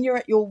 when you're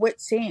at your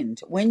wit's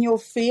end, when you're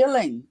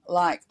feeling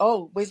like,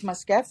 oh, where's my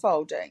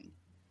scaffolding?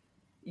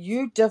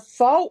 You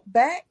default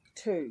back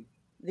to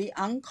the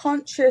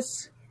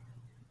unconscious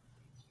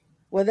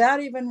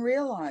without even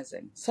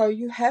realizing. So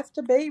you have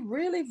to be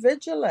really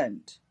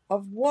vigilant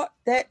of what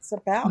that's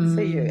about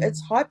for you.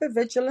 It's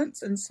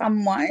hypervigilance in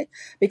some way,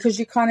 because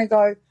you kind of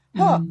go,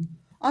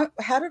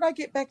 how did I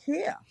get back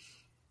here?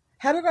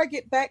 How did I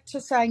get back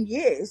to saying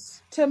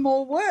yes to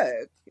more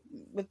work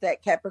with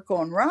that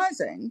Capricorn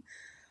rising,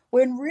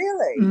 when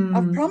really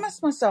I've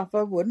promised myself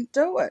I wouldn't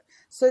do it?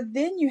 So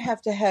then you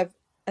have to have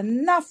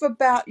enough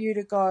about you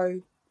to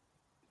go,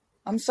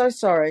 I'm so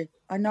sorry.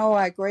 I know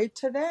I agreed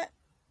to that,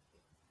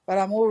 but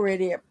I'm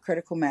already at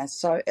critical mass,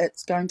 so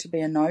it's going to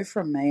be a no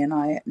from me, and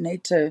I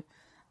need to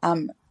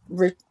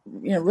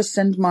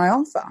rescind my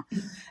offer.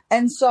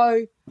 And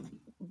so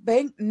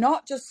being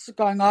not just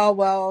going, oh,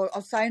 well,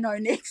 I'll say no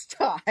next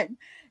time,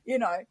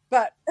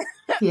 but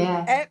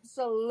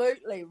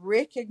absolutely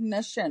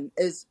recognition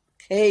is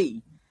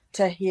key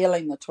to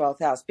healing the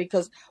 12th house,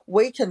 because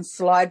we can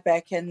slide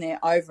back in there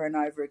over and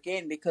over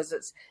again, because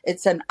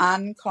it's an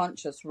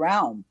unconscious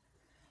realm.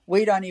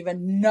 We don't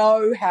even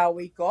know how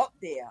we got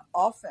there.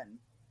 Often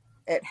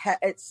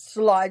it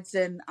slides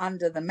in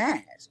under the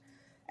mat.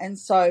 And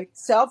so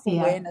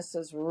self-awareness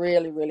is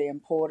really, really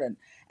important.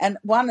 And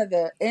one of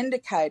the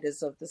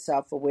indicators of the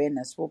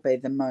self-awareness will be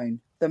the moon.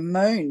 The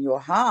moon,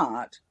 your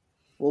heart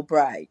will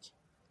break.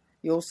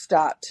 You'll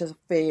start to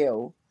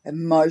feel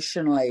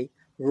emotionally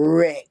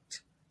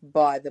wrecked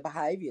by the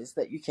behaviors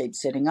that you keep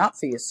setting up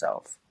for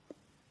yourself.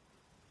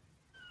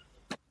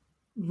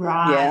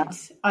 Right.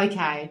 Yeah.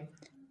 Okay.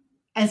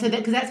 And so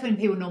because that's when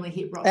people normally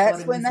hit rock bottom.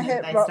 That's when they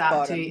hit rock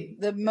bottom.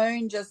 The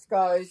moon just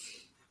goes,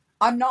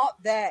 I'm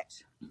not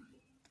that.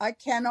 I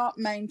cannot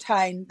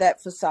maintain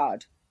that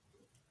facade.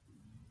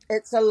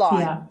 It's a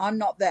lie. Yeah. I'm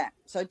not that.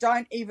 So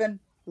don't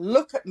even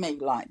look at me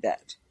like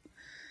that.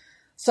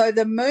 So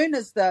the moon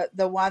is the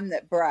one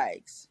that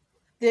breaks.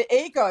 The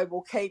ego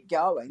will keep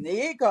going.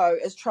 The ego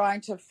is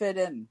trying to fit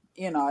in,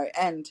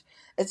 and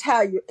it's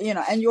how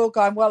and you're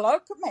going, well,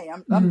 look at me.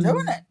 I'm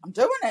doing it. I'm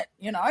doing it.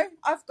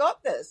 I've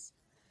got this.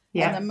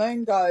 Yeah. And the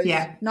moon goes,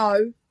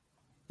 no,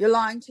 you're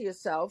lying to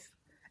yourself,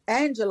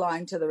 and you're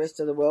lying to the rest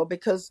of the world,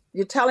 because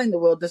you're telling the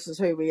world this is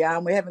who we are,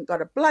 and we haven't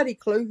got a bloody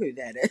clue who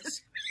that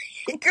is.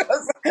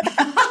 Because that's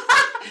a hitchhiker.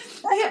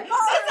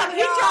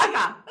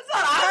 That's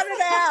not us. Cut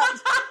it out.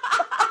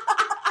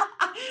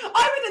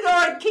 Open the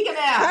door and kick it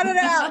out. Cut it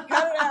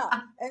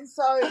out. And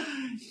so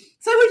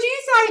would you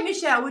say,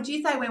 Michelle,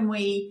 when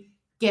we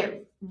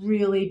get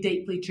really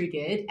deeply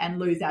triggered and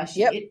lose our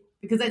shit,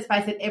 because let's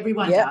face it,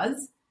 everyone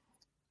does.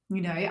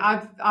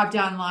 I've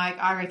done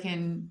I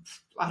reckon,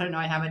 I don't know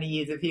how many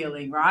years of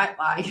healing, right?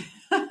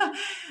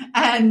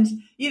 And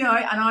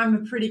I'm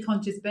a pretty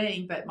conscious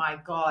being, but my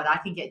God, I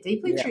can get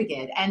deeply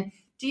triggered. And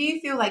do you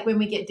feel like when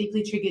we get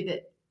deeply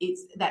triggered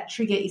that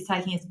trigger is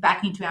taking us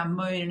back into our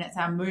moon, and it's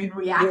our moon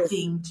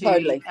reacting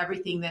to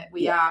everything that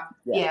we are?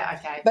 Yeah,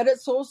 okay. But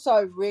it's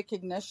also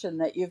recognition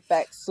that you've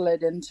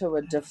backslid into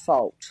a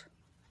default.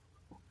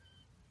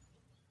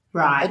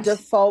 Right. A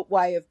default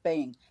way of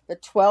being. The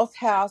 12th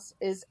house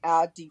is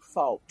our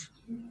default,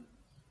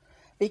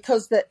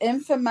 because the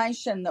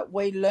information that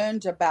we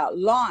learned about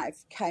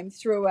life came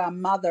through our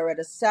mother at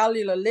a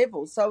cellular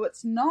level. So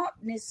it's not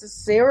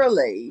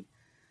necessarily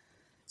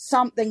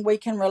something we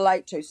can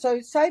relate to. So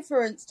say,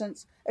 for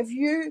instance, if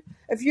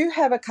you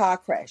have a car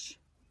crash,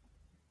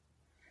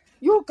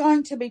 you're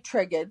going to be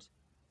triggered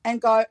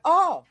and go,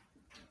 oh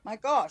my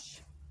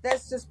gosh,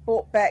 that's just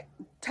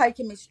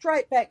taken me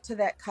straight back to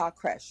that car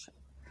crash.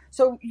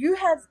 So you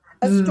have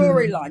a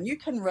storyline. You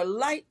can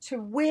relate to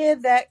where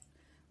that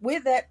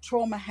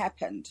trauma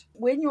happened.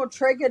 When you're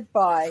triggered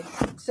by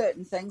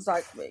certain things,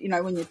 like,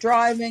 when you're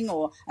driving,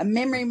 or a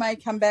memory may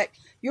come back,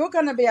 you're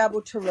going to be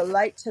able to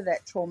relate to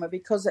that trauma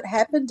because it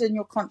happened in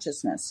your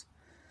consciousness.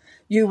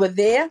 You were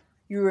there,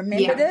 you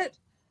remembered it,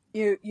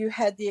 you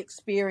had the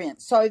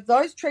experience. So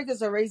those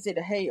triggers are easy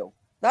to heal.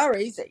 They're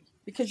easy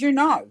because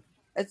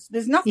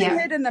there's nothing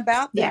hidden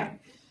about them. Yeah.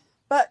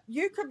 But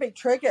you could be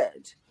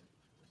triggered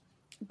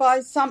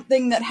by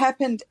something that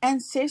happened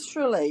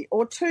ancestrally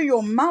or to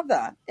your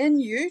mother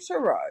in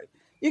utero.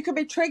 You could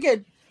be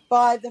triggered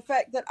by the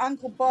fact that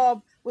Uncle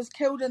Bob was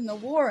killed in the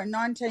war in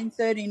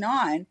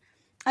 1939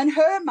 and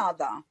her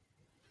mother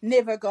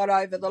never got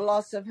over the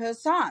loss of her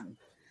son.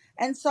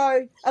 And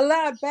so a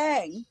loud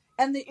bang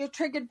and that you're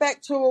triggered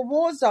back to a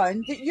war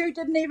zone that you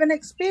didn't even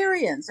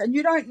experience, and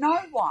you don't know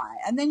why.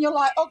 And then you're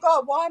like, oh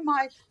God, why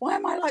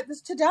am I like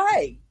this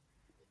today?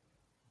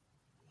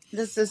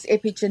 This is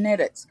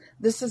epigenetics.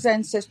 This is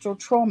ancestral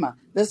trauma.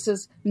 This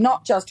is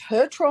not just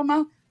her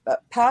trauma,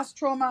 but past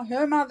trauma,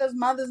 her mother's,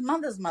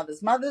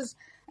 mothers.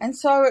 And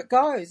so it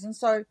goes. And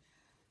so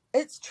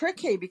it's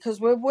tricky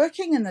because we're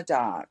working in the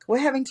dark. We're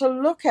having to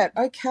look at,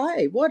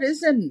 okay, what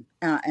is in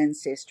our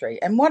ancestry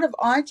and what have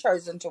I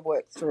chosen to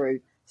work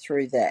through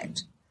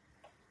that?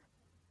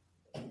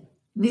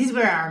 This is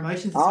where our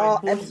emotions are so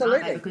important, absolutely.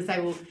 Aren't they? Because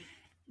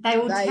they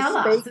will tell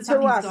us that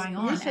something's going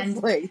on.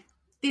 Beautifully. And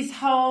this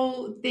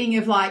whole thing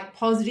of like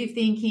positive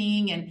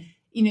thinking, and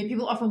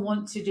people often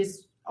want to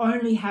just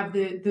only have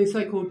the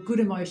so-called good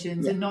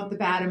emotions and not the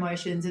bad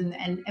emotions,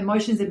 and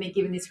emotions have been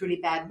given this really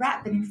bad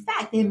rap, but in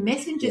fact they're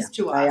messengers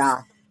to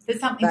us that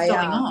something's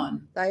going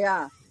on. They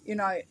are,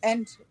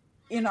 and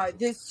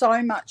there's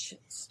so much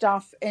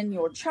stuff in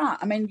your chart.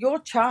 I mean, your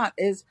chart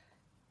is,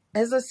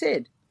 as I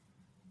said,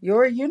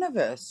 you're a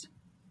universe.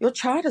 Your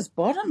chart is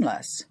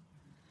bottomless.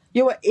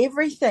 You are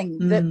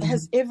everything that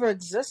has ever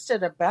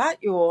existed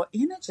about your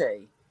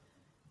energy.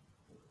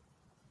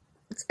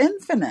 It's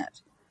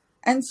infinite.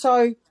 And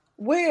so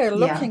we're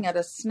looking at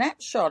a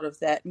snapshot of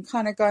that and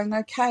kind of going,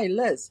 okay,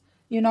 Liz,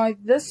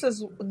 this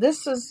is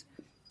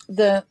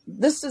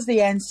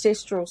the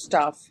ancestral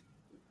stuff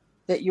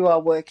that you are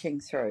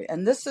working through.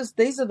 And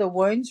these are the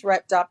wounds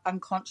wrapped up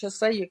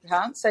unconsciously. You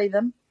can't see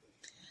them.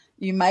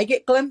 You may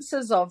get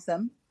glimpses of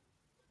them,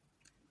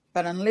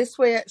 but unless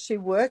we actually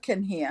work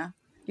in here,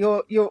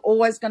 you're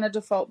always going to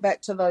default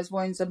back to those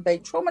wounds and be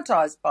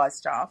traumatized by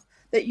stuff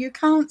that you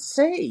can't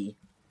see.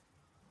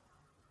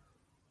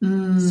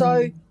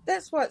 So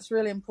that's why it's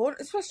really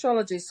important. It's why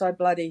astrology is so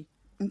bloody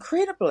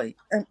incredibly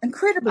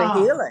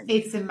healing.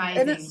 It's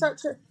amazing. And it's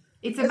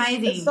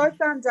amazing. It's so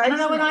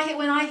foundational. And I know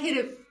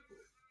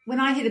when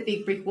I hit a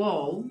big brick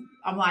wall,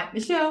 I'm like,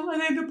 Michelle, I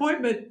need an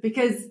appointment,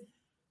 because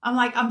I'm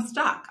like, I'm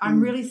stuck.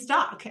 I'm really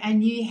stuck.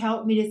 And you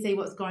help me to see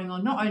what's going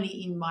on, not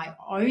only in my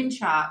own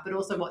chart, but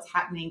also what's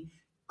happening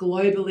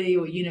globally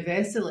or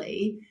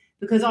universally,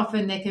 because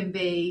often there can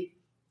be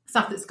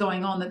stuff that's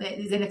going on that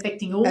is then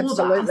affecting all of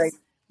us.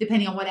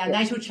 Depending on what our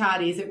natal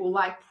chart is, it will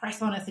like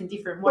press on us in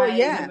different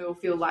ways, and we'll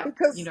feel like,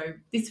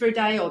 this for a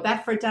day or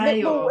that for a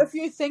day. Well, if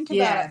you think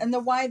about it, and the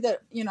way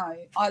that,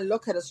 I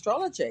look at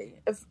astrology,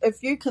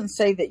 if you can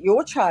see that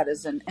your chart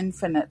is an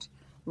infinite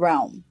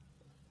realm,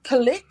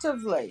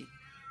 collectively,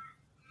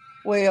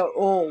 we are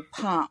all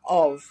part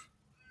of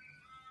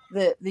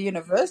the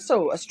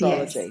universal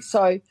astrology. Yes.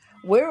 So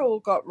we're all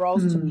got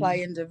roles to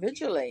play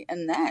individually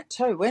in that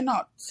too. We're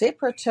not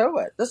separate to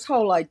it. This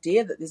whole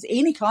idea that there's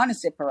any kind of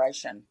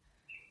separation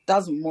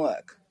doesn't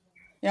work.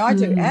 I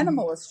do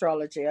animal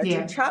astrology. I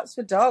do charts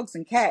for dogs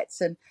and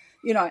cats, and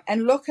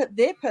and look at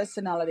their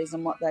personalities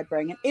and what they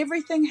bring. And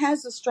everything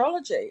has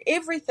astrology.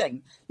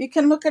 Everything. You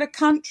can look at a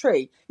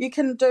country. You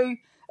can do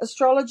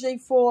astrology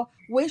for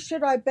where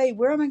should I be?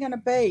 Where am I going to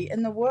be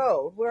in the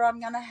world? Where I'm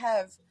going to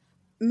have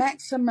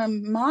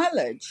maximum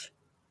mileage.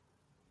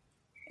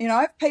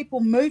 I have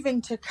people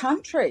moving to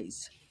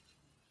countries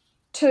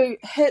to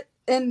hit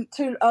and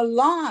to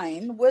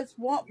align with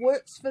what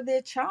works for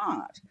their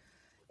chart.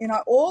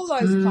 All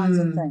those kinds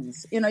of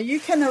things. You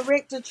can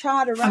erect a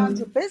chart around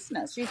your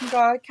business. You can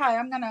go, okay,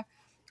 I'm going to,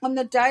 on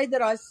the day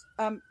that I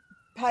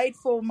paid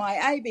for my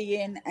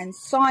ABN and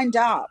signed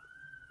up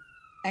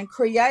and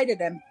created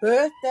and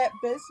birthed that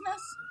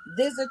business,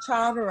 there's a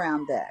chart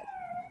around that.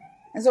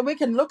 And so we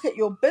can look at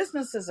your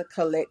business as a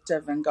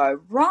collective and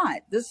go,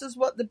 right, this is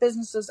what the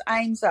business's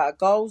aims are,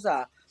 goals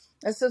are.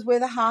 This is where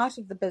the heart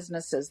of the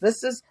business is.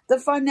 This is the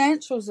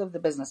financials of the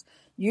business.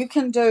 You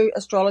can do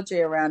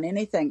astrology around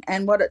anything.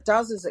 And what it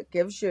does is it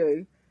gives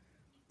you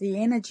the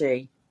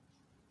energy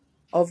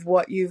of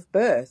what you've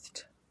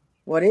birthed,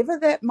 whatever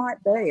that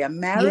might be, a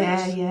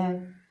marriage,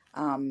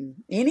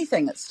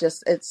 anything. It's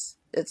just,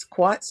 it's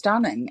quite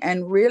stunning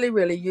and really,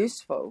 really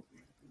useful.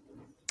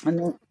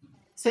 And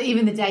so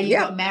even the day you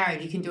got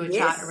married, you can do a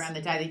chart around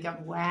the day that you go,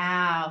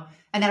 wow.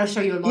 And that'll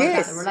show you a lot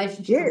about the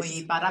relationship and where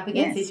you butt up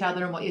against each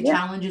other and what your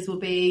challenges will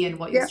be and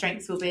what your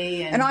strengths will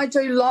be. And I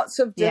do lots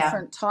of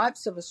different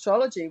types of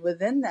astrology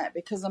within that,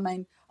 because,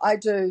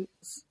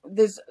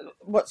 there's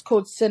what's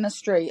called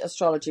synastry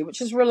astrology,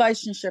 which is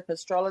relationship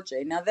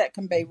astrology. Now, that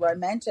can be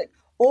romantic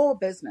or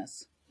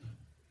business,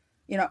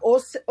 or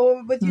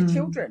with your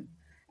children.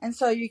 And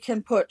so you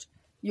can put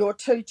your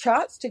two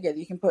charts together.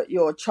 You can put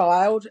your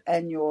child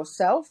and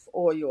yourself,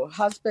 or your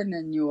husband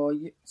and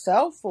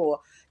yourself, or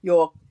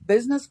your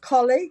business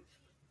colleague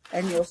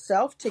and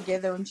yourself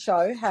together and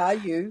show how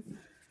you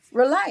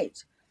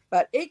relate.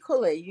 But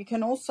equally, you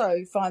can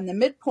also find the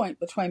midpoint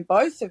between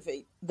both of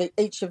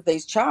each of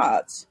these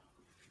charts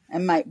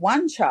and make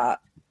one chart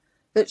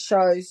that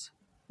shows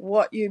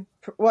what you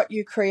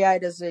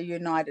create as a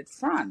united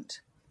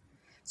front.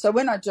 So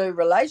when I do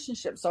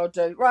relationships, I'll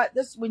do,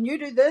 when you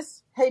do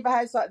this, he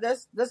behaves like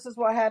this, this is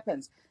what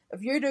happens.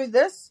 If you do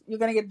this, you're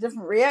going to get a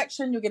different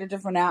reaction, you'll get a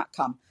different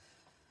outcome.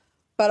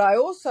 But I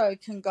also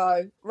can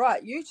go,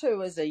 right, you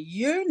two as a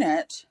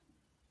unit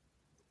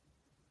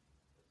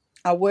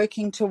are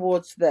working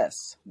towards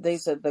this.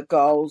 These are the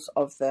goals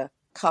of the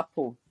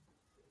couple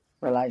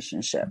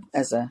relationship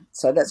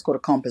so that's called a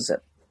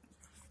composite.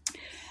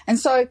 And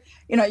so,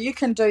 you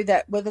can do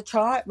that with a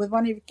child, with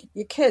one of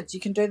your kids.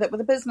 You can do that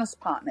with a business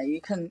partner.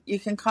 You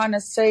can kind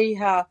of see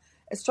how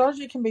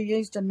astrology can be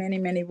used in many,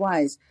 many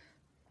ways,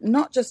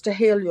 not just to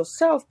heal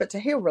yourself, but to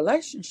heal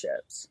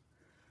relationships.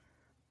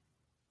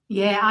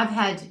 Yeah, I've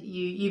had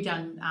you've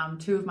done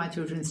 2 of my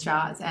children's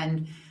charts,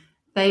 and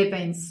they've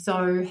been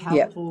so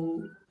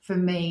helpful for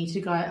me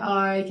to go,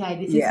 oh, okay,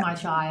 this is my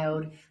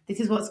child. This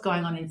is what's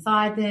going on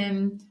inside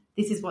them.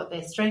 This is what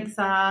their strengths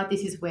are.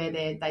 This is where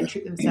they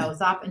trip themselves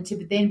up, and to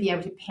then be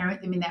able to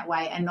parent them in that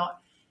way and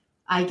not,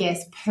 I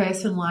guess,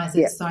 personalize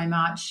it so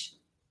much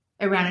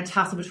around a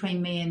tussle between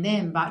me and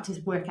them, but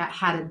just work out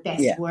how to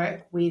best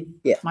work with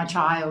my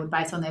child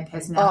based on their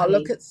personality. Oh,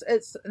 look,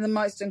 it's the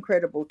most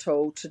incredible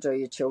tool to do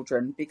your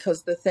children,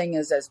 because the thing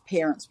is, as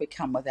parents, we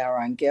come with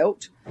our own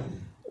guilt.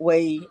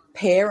 We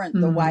parent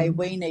the way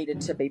we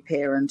needed to be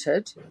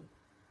parented,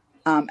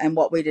 and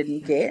what we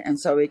didn't get, and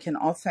so we can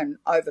often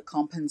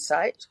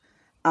overcompensate.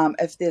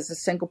 If there's a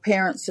single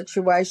parent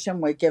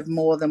situation, we give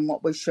more than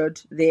what we should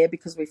there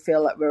because we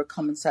feel like we're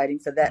compensating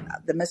for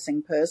that, the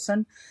missing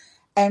person.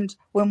 And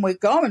when we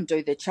go and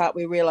do the chart,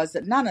 we realise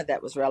that none of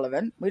that was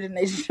relevant. We didn't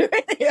need to do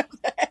any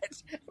of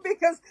that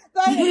because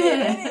they haven't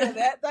got any of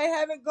that. They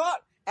haven't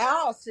got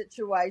our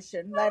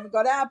situation. They haven't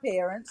got our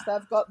parents.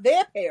 They've got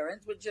their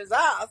parents, which is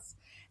us,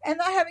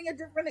 and they're having a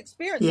different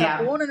experience.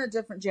 They're born in a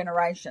different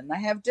generation. They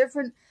have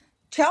different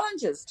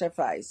challenges to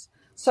face.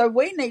 So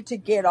we need to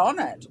get on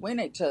it. We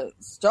need to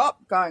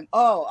stop going,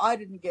 oh, I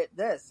didn't get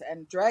this,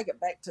 and drag it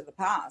back to the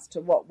past,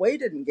 to what we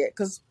didn't get,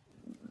 because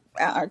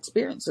our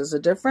experiences are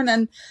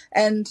different,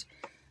 and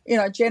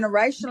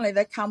generationally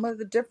they come with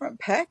a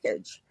different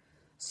package.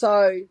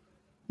 So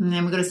and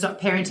then we've got to stop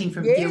parenting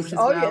from guilt as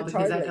well,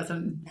 because totally. that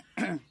doesn't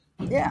and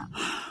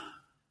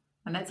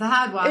that's a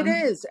hard one. It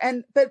is.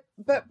 And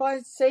but by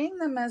seeing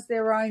them as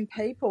their own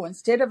people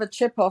instead of a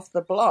chip off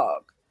the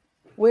block,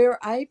 we're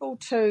able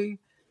to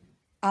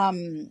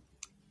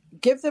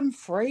give them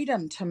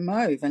freedom to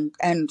move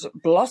and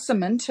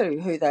blossom into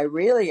who they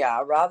really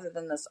are, rather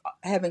than this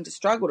having to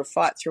struggle to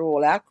fight through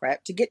all our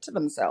crap to get to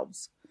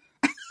themselves.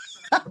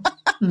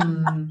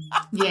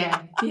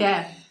 Yeah.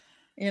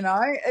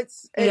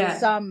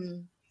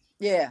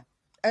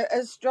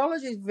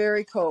 Astrology is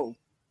very cool.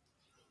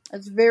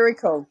 It's very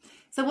cool.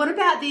 So what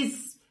about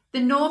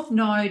the North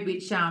Node,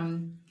 which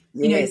I'm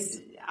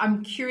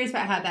curious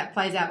about how that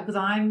plays out, because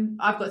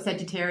I've got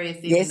Sagittarius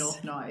in the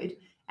North Node,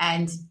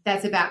 and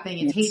that's about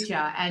being a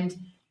teacher. And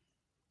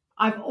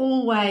I've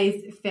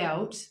always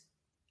felt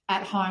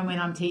at home when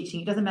I'm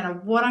teaching, it doesn't matter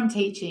what I'm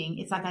teaching,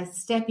 it's like I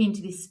step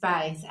into this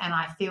space and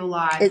I feel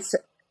like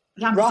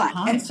I'm right. At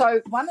home. And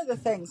so one of the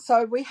things,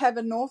 so we have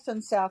a North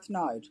and South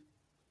Node,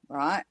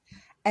 right?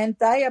 And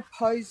they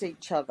oppose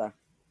each other.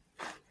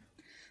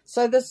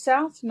 So the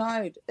South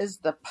Node is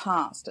the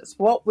past. It's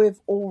what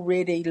we've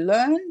already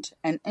learned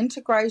and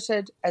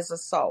integrated as a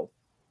soul,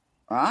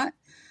 right?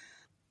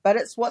 But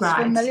it's what's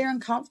familiar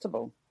and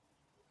comfortable.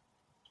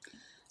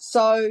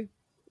 So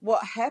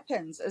what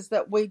happens is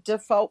that we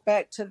default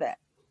back to that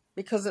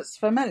because it's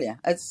familiar.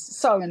 It's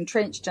so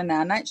entrenched in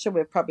our nature.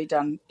 We've probably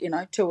done,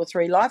 2 or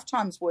 3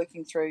 lifetimes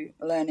working through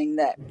learning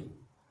that.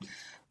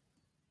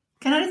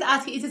 Can I just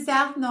ask you, is the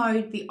South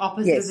Node the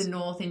opposite of the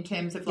North in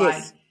terms of the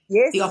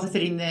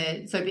opposite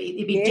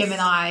it'd be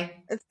Gemini?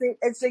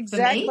 It's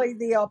exactly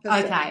the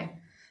opposite. Okay.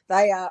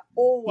 They are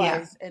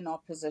always in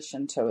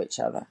opposition to each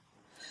other.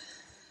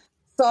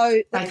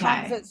 So the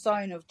comfort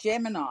zone of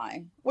Gemini,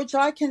 which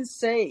I can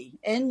see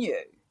in you,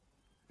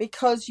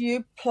 because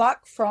you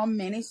pluck from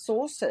many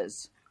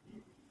sources.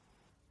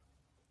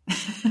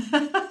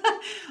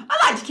 I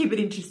like to keep it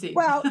interesting.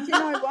 Well, you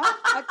know what?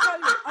 I tell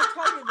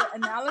you the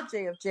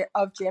analogy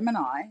of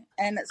Gemini,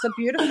 and it's a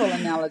beautiful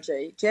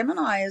analogy.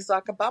 Gemini is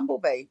like a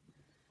bumblebee,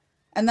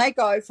 and they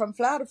go from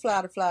flower to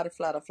flower to flower to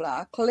flower to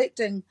flower,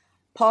 collecting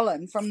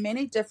pollen from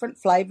many different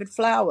flavoured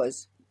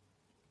flowers,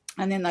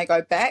 and then they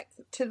go back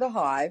to the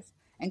hive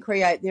and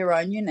create their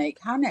own unique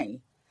honey.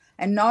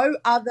 And no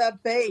other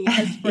bee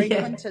has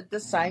frequented the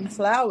same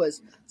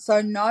flowers,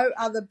 so no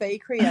other bee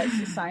creates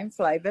the same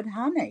flavoured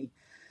honey.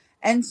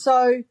 And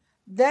so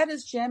that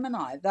is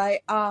Gemini.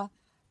 They are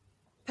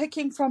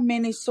picking from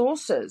many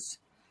sources.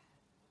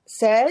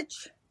 Sag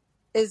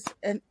is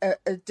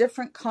a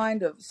different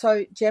kind of...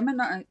 So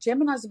Gemini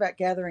is about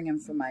gathering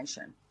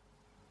information.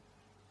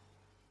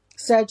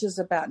 Sag is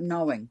about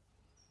knowing.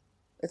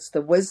 It's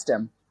the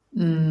wisdom.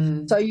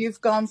 So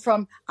you've gone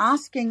from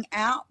asking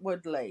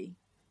outwardly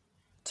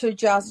to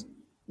just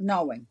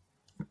knowing.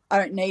 I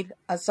don't need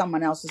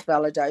someone else's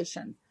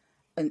validation.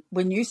 And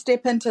when you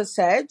step into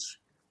Sag,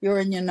 you're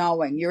in your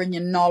knowing, you're in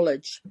your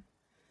knowledge.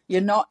 You're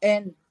not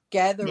in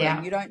gathering.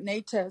 Yeah. You don't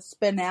need to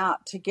spin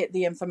out to get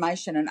the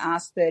information and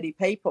ask 30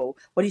 people,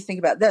 what do you think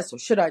about this? Or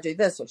should I do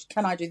this? Or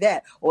can I do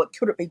that? Or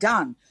could it be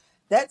done?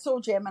 That's all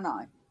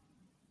Gemini.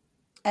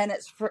 and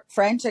it's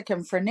frantic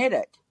and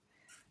frenetic.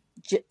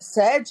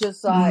 Sag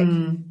is like,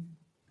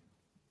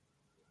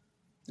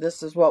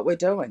 this is what we're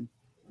doing.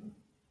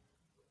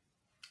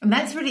 And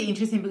that's really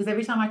interesting because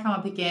every time I come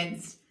up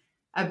against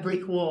a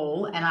brick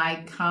wall and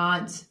I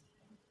can't,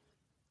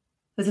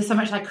 there's so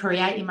much I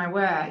create in my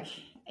work,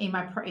 in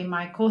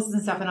my courses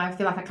and stuff, and I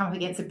feel like I come up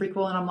against a brick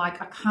wall and I'm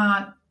like, I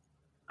can't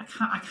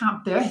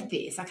birth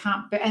this. I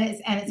can't,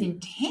 and it's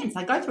intense.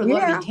 I go through a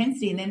lot of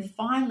intensity, and then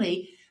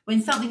finally,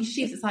 when something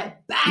shifts, it's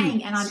like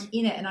bang, and I'm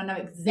in it, and I know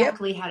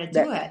exactly how to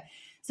do it.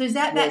 So is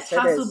that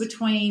tussle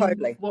between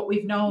what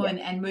we've known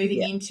and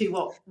moving into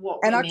what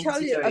and we're meant to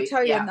do? I'll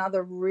tell you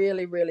another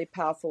really, really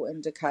powerful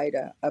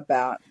indicator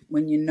about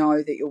when you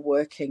know that you're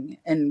working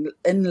in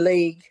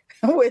league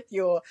with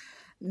your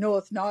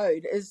North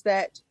Node is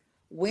that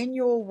when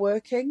you're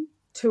working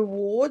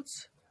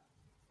towards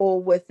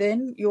or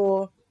within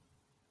your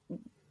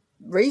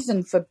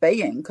reason for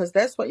being, because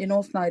that's what your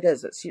North Node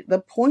is, it's the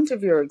point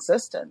of your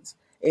existence,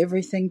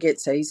 everything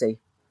gets easy.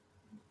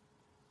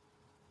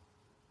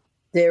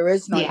 There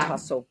is no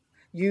tussle.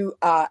 You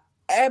are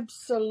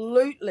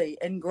absolutely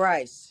in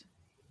grace.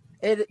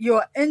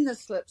 You're in the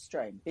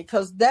slipstream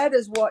because that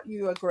is what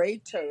you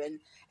agreed to.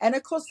 And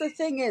of course, the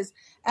thing is,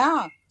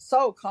 our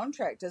soul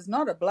contract is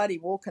not a bloody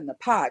walk in the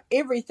park.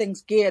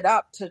 Everything's geared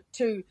up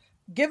to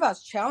give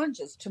us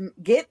challenges to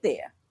get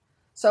there.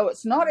 So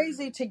it's not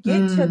easy to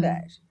get to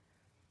that.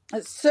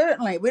 It's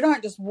certainly, we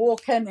don't just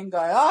walk in and go,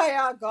 oh,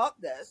 yeah, I got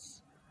this.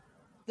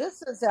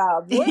 This is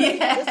our work.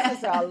 This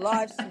is our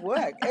life's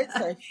work. It's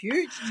a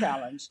huge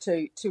challenge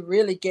to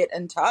really get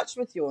in touch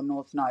with your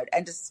North Node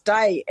and to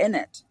stay in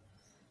it,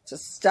 to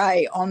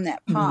stay on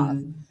that path.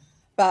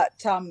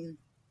 But,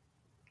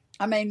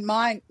 I mean,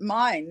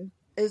 mine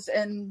is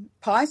in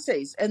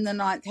Pisces in the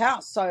 9th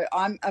house. So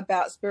I'm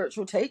about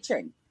spiritual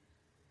teaching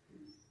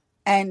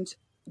and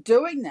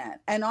doing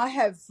that. And I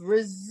have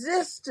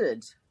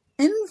resisted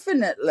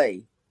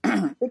infinitely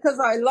because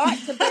I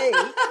like to be,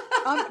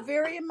 I'm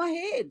very in my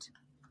head.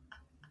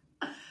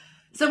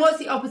 So what's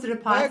the opposite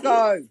of Pisces?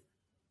 Virgo.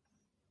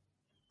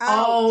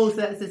 Oh, so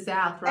that's the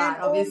south, right?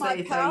 And obviously. all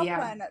my power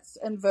planets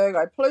in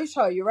Virgo,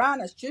 Pluto,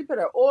 Uranus,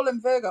 Jupiter, all in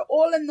Virgo,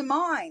 all in the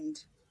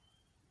mind.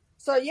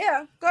 So,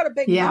 got a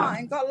big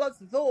mind, got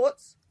lots of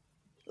thoughts,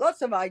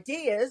 lots of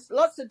ideas,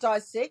 lots of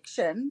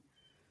dissection,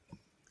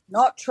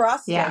 not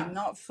trusting,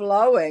 not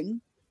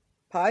flowing.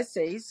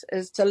 Pisces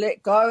is to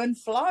let go and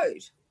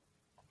float.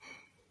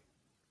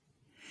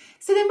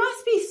 So there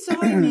must be so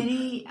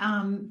many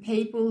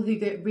people who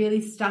get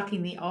really stuck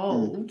in the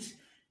old,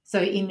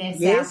 so in their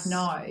south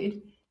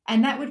node,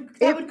 and that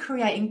would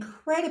create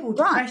incredible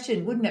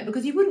depression, wouldn't it?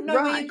 Because you wouldn't know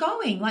where you're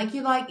going. Like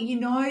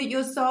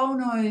your soul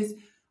knows,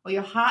 or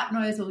your heart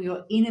knows, or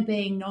your inner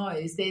being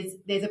knows.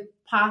 There's a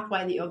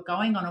pathway that you're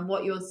going on, and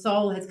what your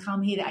soul has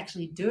come here to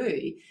actually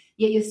do.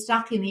 Yet you're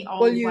stuck in the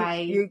old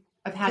way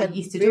of how you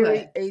used to do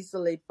it. Very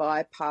easily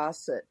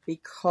bypass it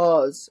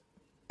because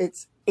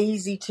it's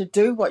easy to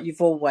do what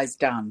you've always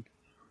done,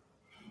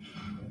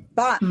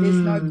 but there's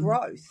no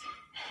growth.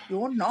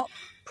 You're not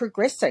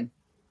progressing.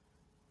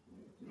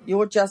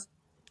 You're just,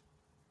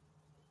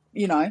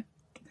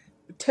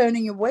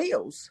 turning your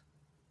wheels,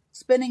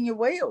 spinning your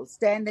wheels,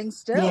 standing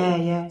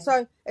still.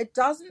 So it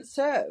doesn't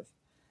serve.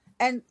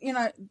 And,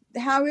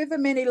 however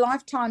many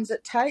lifetimes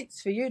it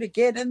takes for you to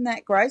get in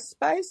that grace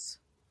space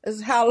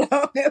is how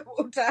long it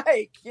will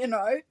take,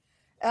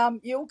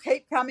 You'll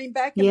keep coming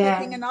back and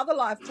picking another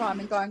lifetime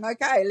and going,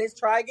 okay, let's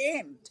try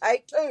again.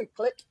 Take 2,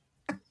 click.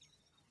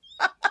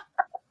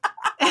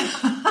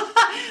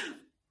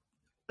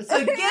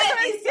 So get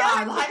it this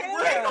time. Like,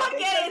 work on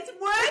it. It's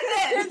worth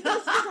it. This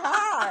is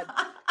hard.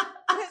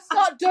 Let's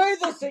not do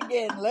this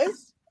again,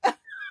 Liz.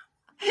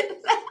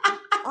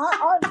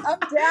 I'm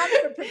down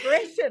for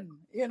progression,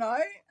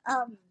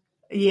 And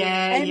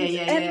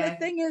the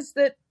thing is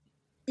that,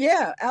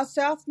 our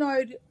South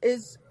Node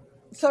is,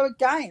 so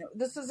again,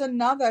 this is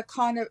another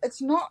kind of,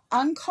 it's not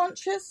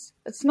unconscious.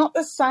 It's not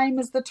the same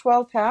as the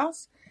 12th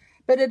house,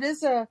 but it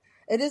is a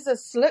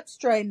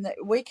slipstream that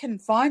we can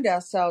find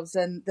ourselves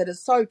in that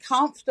is so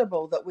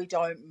comfortable that we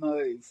don't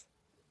move.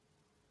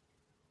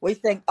 We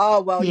think,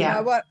 oh, well, you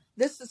know what?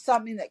 This is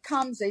something that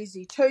comes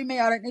easy to me.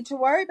 I don't need to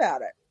worry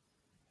about it.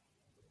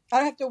 I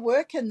don't have to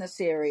work in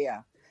this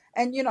area.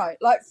 And,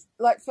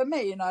 like for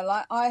me,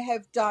 I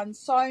have done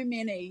so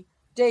many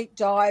deep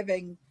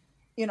diving,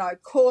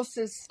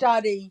 courses,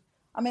 study.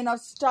 I mean,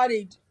 I've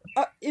studied,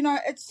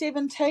 at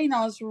 17,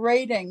 I was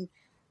reading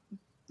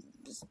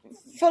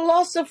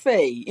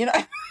philosophy,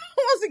 I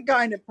wasn't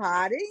going to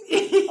parties.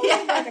 I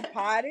wasn't going to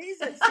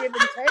parties at 17.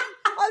 I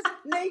was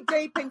knee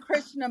deep in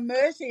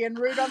Krishnamurti and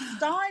Rudolf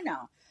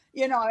Steiner,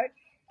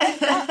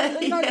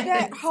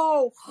 that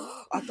whole,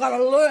 I got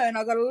to learn,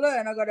 I got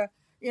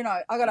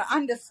to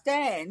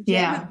understand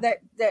that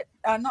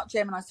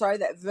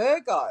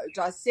Virgo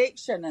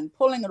dissection and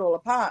pulling it all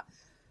apart.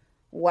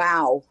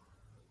 Wow.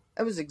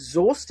 It was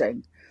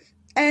exhausting.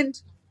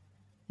 And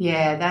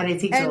that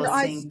is exhausting. And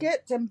I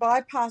skipped and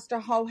bypassed a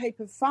whole heap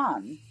of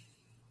fun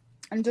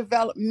and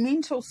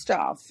developmental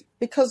stuff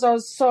because I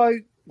was so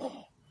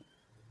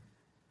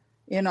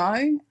you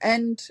know,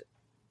 and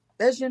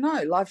as you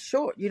know, life's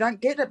short. You don't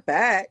get it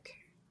back.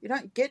 You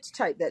don't get to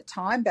take that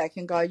time back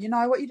and go, you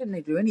know what, you didn't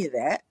need to do any of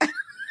that.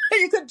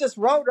 You could just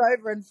rolled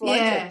over and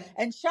floated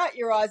and shut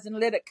your eyes and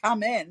let it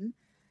come in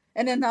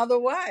another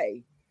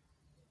way.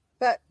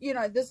 But, you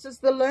know, this is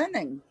the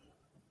learning.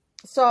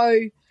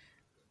 So,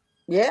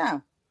 yeah.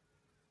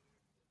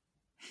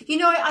 You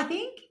know, I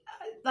think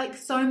like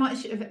so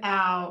much of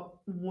our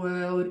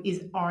world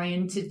is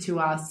oriented to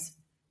us,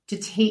 to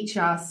teach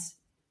us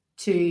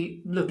to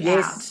look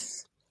out.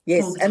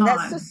 Yes, and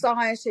that's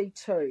society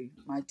too,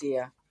 my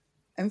dear.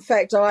 In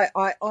fact,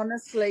 I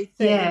honestly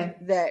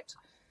think that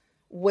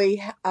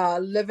we are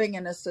living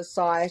in a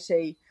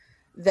society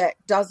that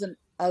doesn't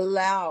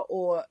allow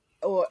or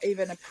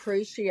even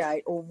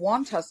appreciate or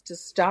want us to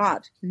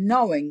start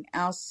knowing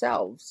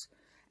ourselves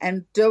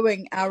and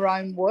doing our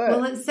own work.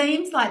 Well, it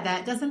seems like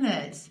that, doesn't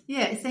it?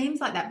 Yeah, it seems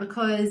like that,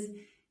 because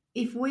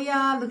if we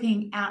are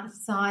looking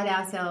outside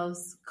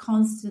ourselves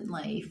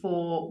constantly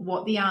for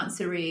what the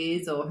answer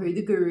is or who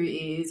the guru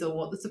is or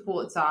what the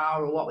supports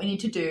are or what we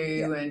need to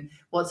do and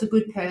what's a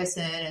good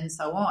person and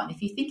so on,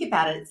 if you think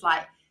about it, it's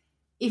like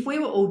if we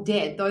were all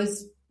dead,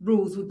 those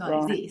rules would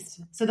not exist.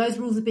 So those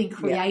rules have been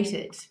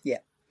created. Yeah.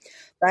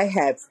 They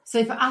have.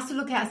 So for us to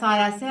look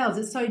outside ourselves,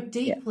 it's so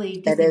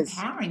deeply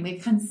disempowering.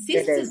 We're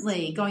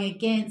consistently going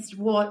against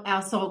what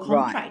our soul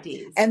contract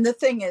is. And the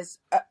thing is,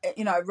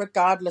 you know,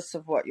 regardless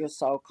of what your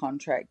soul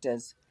contract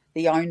is,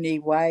 the only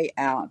way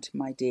out,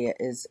 my dear,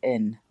 is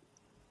in.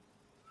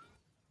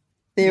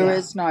 There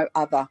is no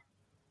other.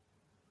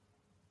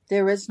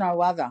 There is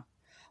no other.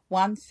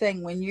 One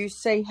thing, when you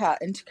see how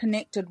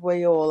interconnected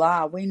we all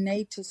are, we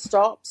need to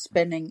stop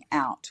spinning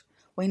out.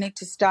 We need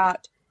to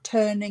start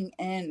turning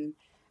in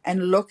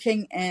and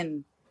looking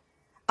in.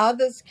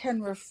 Others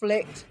can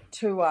reflect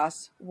to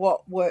us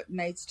what work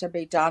needs to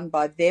be done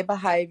by their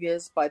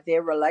behaviours, by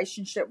their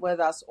relationship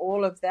with us,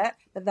 all of that,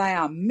 but they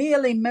are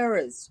merely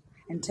mirrors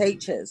and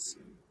teachers.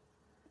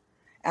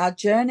 Our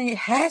journey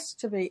has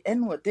to be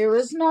inward. There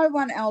is no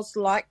one else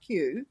like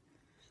you.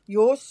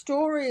 Your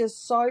story is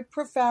so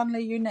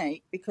profoundly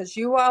unique because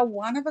you are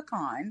one of a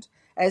kind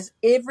as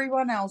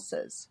everyone else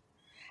is.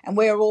 And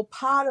we're all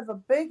part of a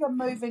bigger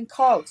moving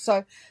cog.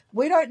 So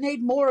we don't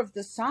need more of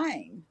the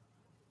same.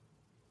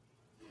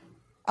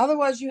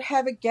 Otherwise, you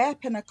have a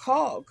gap in a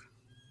cog.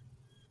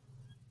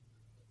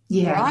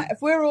 Yeah. Right?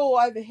 If we're all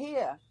over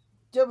here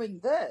doing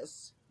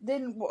this,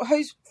 then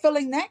who's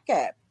filling that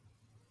gap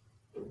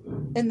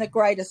in the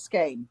greater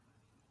scheme?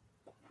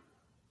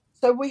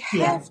 So we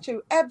have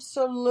to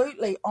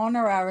absolutely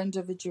honour our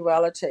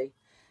individuality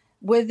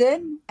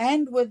within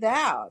and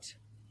without.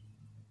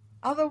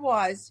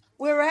 Otherwise,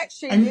 we're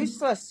actually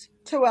useless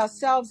to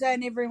ourselves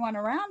and everyone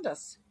around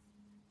us.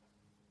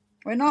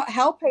 We're not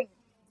helping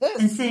this.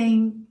 And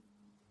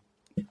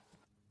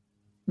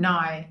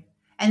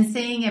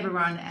seeing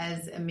everyone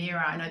as a mirror,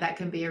 I know that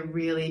can be a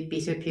really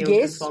bitter pill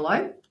to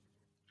swallow.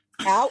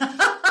 Ouch.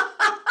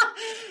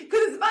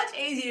 Because it's much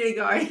easier to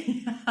go,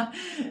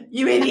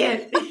 you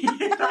idiot.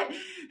 Like,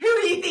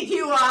 who do you think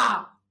you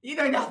are? You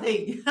know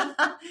nothing.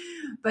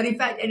 But in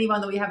fact,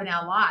 anyone that we have in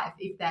our life,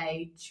 if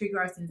they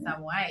trigger us in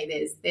some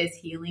way, there's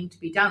healing to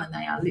be done, and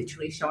they are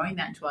literally showing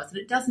that to us. And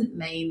it doesn't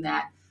mean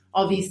that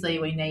obviously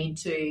we need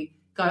to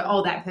go,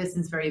 oh, that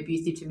person's very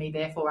abusive to me,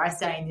 therefore I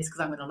stay in this because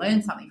I'm going to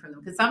learn something from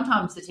them. Because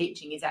sometimes the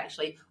teaching is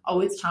actually, oh,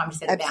 it's time to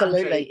set a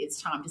boundary.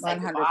 It's time to say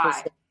 100%.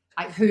 Goodbye.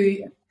 Like who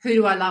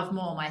do I love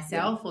more,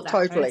 myself or that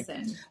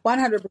person?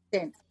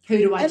 100%. Who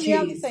do I choose? And the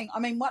other thing, I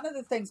mean, one of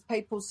the things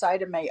people say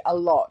to me a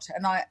lot,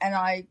 and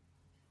I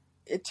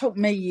it took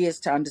me years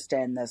to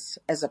understand this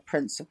as a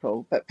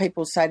principle, but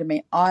people say to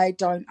me, I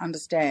don't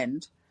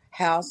understand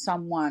how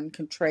someone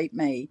can treat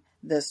me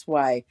this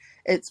way.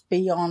 It's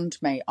beyond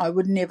me. I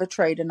would never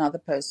treat another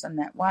person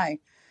that way.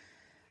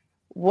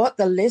 What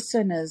the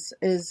lesson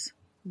is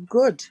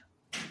good.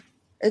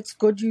 It's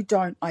good you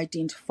don't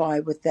identify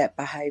with that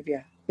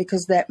behaviour,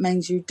 because that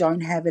means you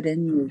don't have it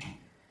in you.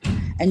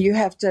 And you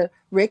have to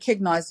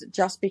recognise that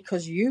just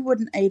because you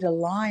wouldn't eat a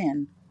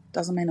lion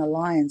doesn't mean a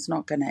lion's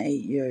not going to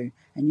eat you,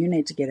 and you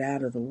need to get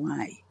out of the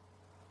way.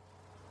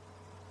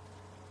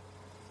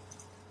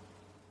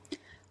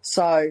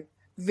 So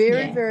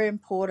very, very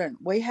important.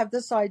 We have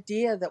this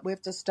idea that we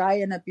have to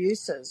stay in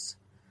abuses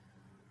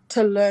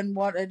to learn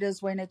what it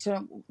is we need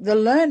to. The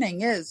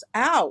learning is,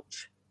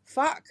 ouch,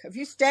 fuck, if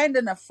you stand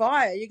in a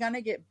fire, you're going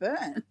to get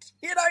burnt.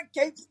 You don't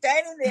keep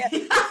standing there.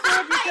 You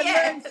can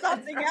learn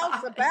something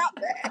else about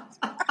that.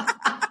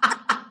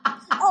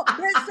 Oh,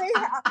 let's see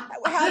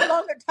how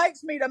long it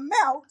takes me to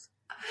melt.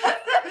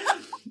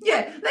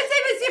 Yeah, let's see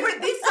if it's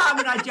different this time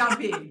when I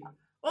jump in.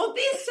 Or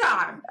this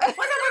time. What's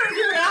I going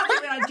to do out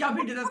when I jump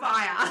into the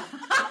fire?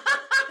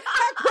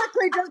 How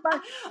quickly does my...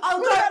 I'll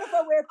go if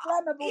I wear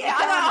flammable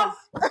pajamas.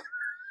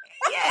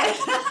 Yeah.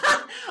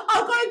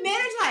 I'll go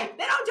meditate.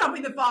 Then I'll jump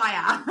in the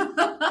fire.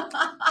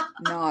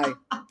 No.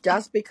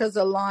 Just because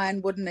a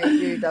lion wouldn't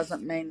eat you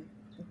doesn't mean...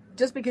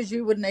 Just because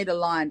you wouldn't eat a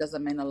lion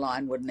doesn't mean a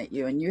lion wouldn't eat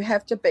you. And you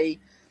have to be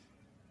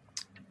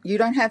You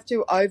don't have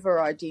to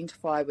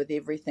over-identify with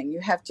everything.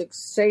 You have to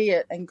see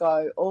it and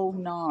go, oh,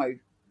 no,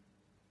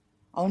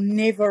 I'll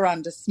never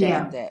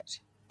understand that.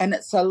 And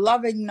it's a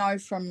loving no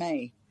from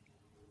me.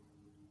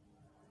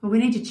 Well, we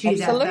need to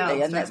choose Absolutely,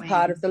 ourselves, and that's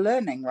part of the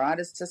learning, right,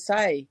 is to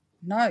say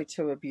no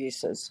to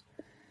abuses.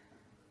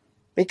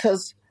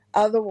 Because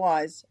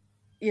otherwise,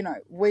 you know,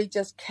 we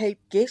just keep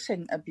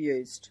getting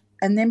abused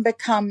and then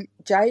become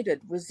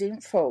jaded,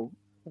 resentful,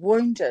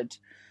 wounded.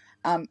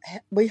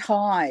 We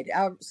hide.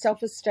 Our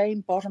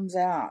self-esteem bottoms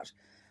out.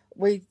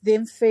 We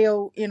then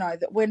feel, you know,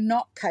 that we're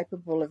not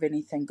capable of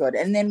anything good.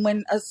 And then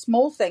when a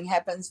small thing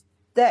happens,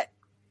 that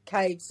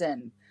caves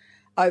in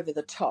over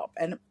the top.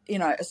 And, you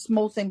know, a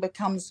small thing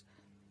becomes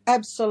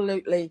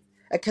absolutely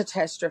a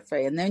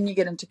catastrophe. And then you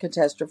get into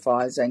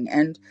catastrophizing.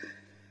 And,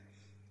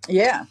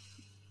 yeah,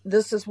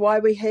 this is why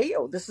we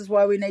heal. This is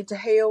why we need to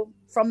heal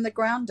from the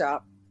ground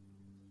up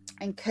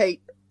and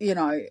keep, you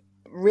know,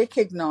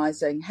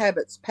 recognizing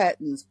habits,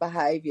 patterns,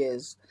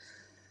 behaviors,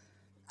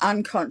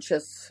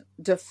 unconscious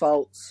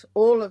defaults,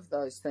 all of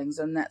those things.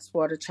 And that's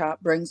what a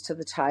chart brings to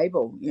the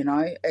table. You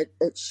know,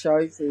 it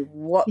shows you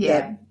what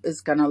that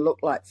is going to look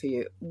like for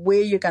you,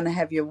 where you're going to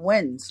have your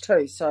wins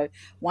too. So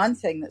one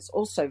thing that's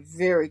also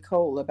very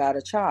cool about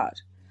a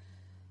chart,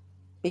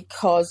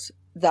 because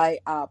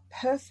they are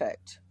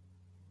perfect,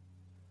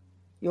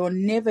 you're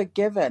never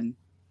given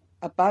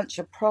a bunch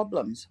of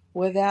problems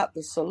without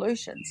the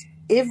solutions.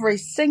 Every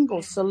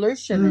single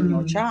solution in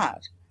your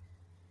chart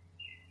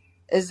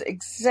is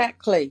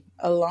exactly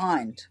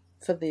aligned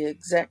for the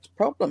exact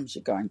problems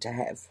you're going to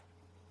have.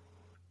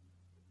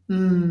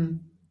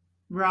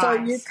 Right. So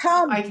you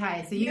come.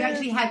 Okay, so you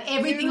actually have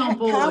everything on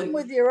board. Come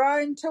with your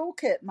own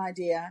toolkit, my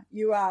dear.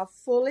 You are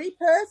fully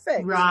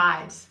perfect.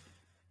 Right.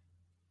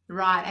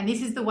 Right. And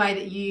this is the way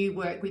that you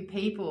work with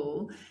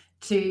people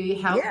to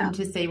help them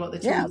to see what the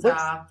tools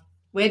are,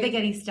 where they're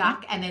getting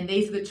stuck, and then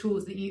these are the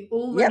tools that you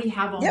already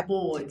have on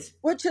board.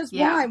 Which is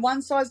why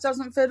one size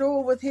doesn't fit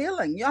all with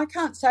healing. I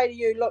can't say to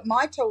you, look,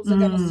 my tools are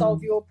going to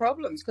solve your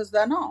problems, because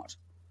they're not.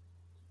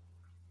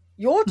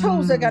 Your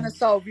tools are going to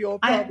solve your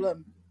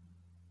problem.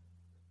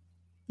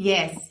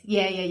 Yes.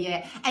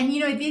 Yeah. And, you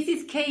know, this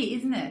is key,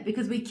 isn't it?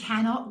 Because we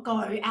cannot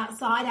go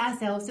outside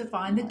ourselves to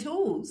find the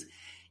tools.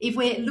 If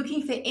we're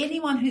looking for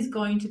anyone who's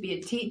going to be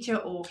a teacher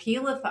or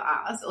healer for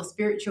us or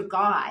spiritual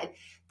guide,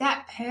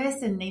 that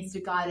person needs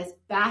to guide us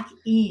back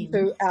in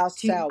to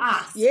ourselves. To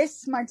us.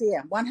 Yes, my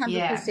dear, 100%.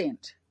 Yeah.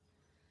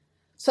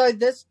 So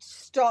this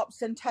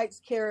stops and takes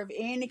care of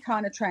any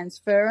kind of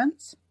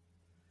transference.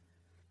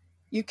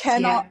 You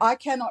cannot, I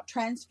cannot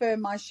transfer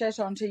my shit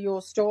onto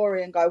your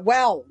story and go,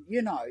 well,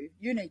 you know,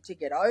 you need to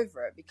get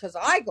over it because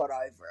I got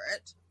over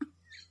it.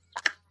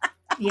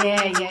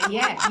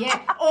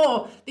 Yeah.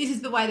 Or this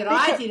is the way that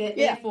I did it,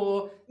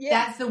 therefore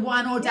that's the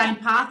one ordained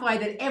pathway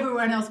that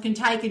everyone else can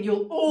take and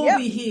you'll all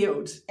be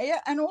healed. Yeah,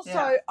 and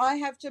also I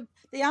have to,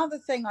 the other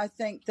thing I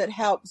think that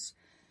helps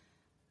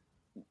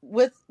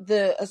with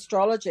the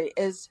astrology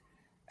is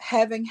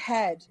having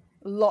had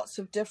lots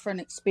of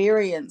different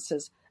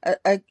experiences.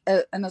 An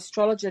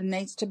astrologer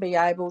needs to be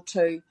able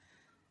to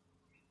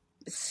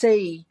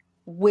see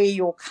where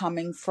you're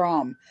coming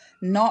from,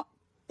 not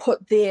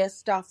put their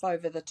stuff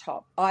over the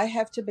top. I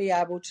have to be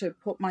able to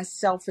put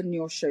myself in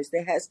your shoes.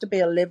 There has to be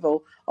a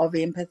level of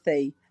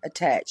empathy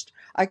attached.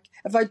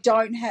 If I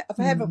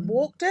haven't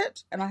walked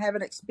it and I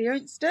haven't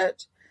experienced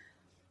it,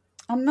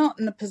 I'm not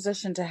in a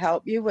position to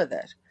help you with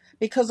it,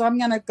 because I'm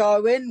going to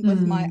go in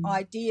with my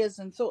ideas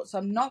and thoughts.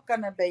 I'm not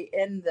going to be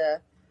in the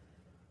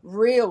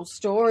real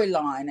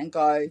storyline and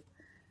go,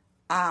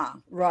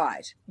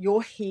 right,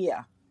 you're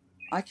here.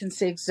 I can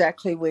see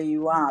exactly where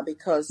you are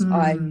because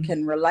I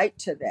can relate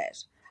to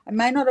that. I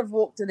may not have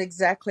walked it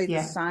exactly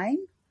the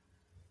same,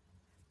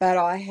 but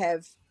I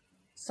have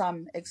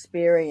some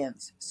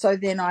experience. So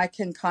then I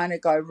can kind of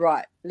go,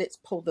 right, let's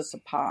pull this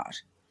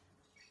apart.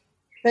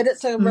 But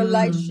it's a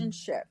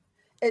relationship.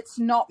 It's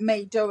not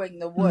me doing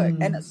the work,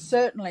 and it's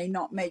certainly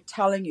not me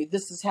telling you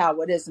this is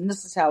how it is and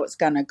this is how it's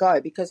going to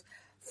go, because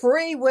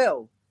free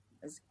will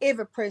is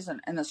ever present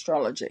in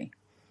astrology.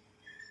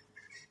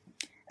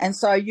 And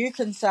so you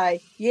can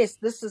say, yes,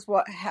 this is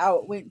how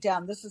it went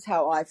down. This is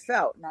how I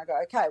felt. And I go,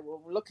 okay,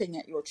 well, looking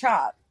at your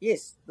chart,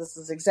 yes, this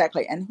is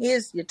exactly. And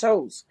here's your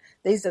tools.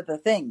 These are the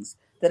things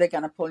that are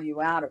going to pull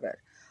you out of it.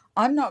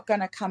 I'm not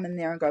going to come in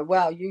there and go,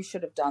 well, you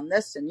should have done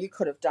this and you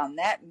could have done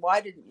that. And why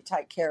didn't you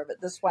take care of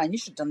it this way? And you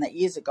should have done that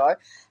years ago. I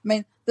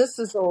mean, this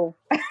is all.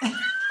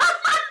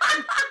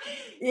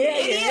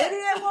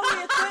 Yeah. What were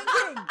you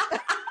thinking?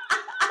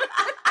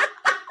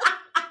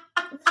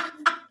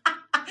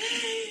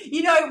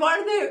 You know, one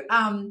of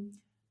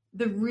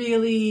the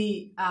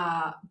really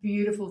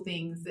beautiful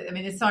things,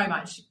 there's so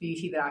much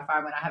beauty that I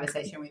find when I have a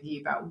session with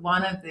you, but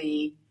one of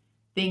the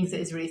things that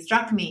has really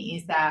struck me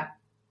is that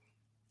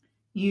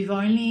we've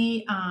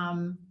only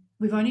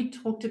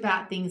talked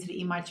about things that are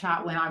in my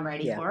chart when I'm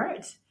ready for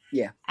it.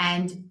 Yeah.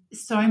 And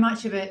so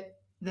much of it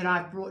that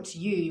I've brought to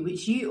you,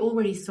 which you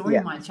already saw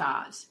in my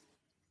chart,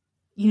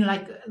 you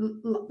know,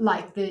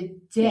 like the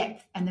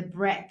depth and the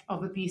breadth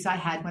of abuse I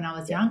had when I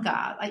was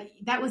younger. Like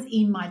that was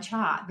in my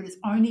chart, but it's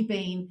only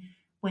been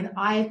when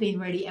I've been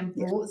ready and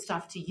brought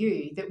stuff to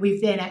you that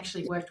we've then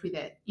actually worked with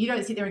it. You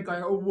don't sit there and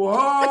go, oh,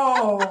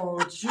 whoa,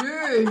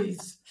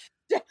 jeez.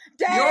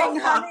 Dang,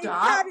 honey,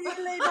 how do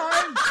you leave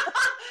home?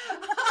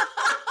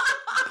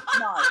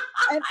 No.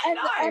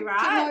 And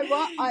right? You know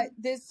what?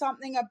 There's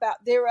something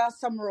about, there are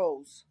some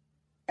rules.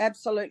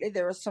 Absolutely,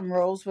 there are some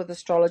rules with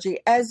astrology,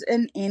 as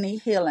in any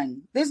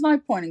healing. There's no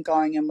point in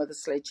going in with a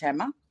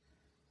sledgehammer.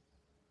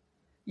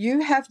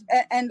 You have,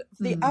 and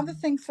the other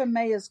thing for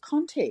me is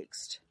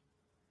context.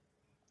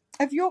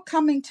 If you're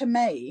coming to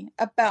me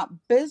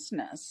about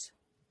business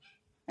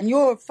and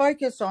you're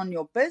focused on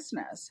your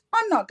business,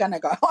 I'm not going to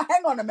go, oh,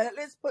 hang on a minute,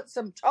 let's put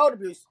some child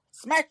abuse,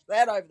 smash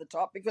that over the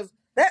top, because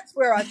that's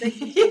where I think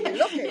you should be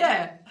looking.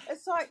 Yeah.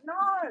 It's like, no.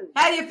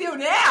 How do you feel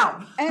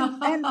now?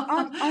 and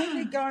I'm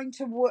only going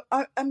to work,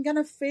 I'm going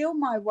to feel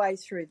my way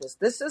through this.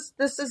 This is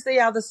the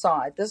other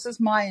side. This is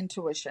my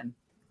intuition.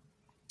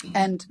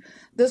 And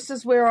this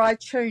is where I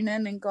tune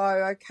in and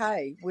go,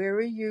 okay, where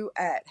are you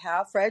at?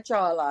 How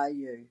fragile are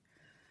you?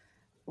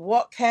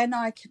 What can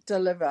I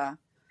deliver?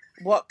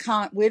 What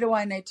can't? Where do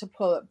I need to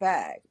pull it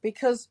back?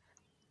 Because,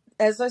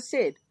 as I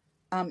said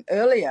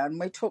earlier, and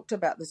we talked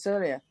about this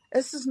earlier,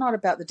 this is not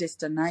about the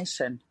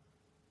destination.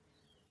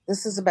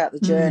 This is about the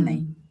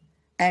journey.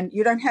 And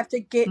you don't have to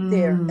get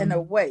there in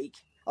a week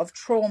of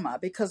trauma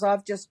because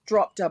I've just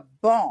dropped a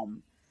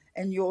bomb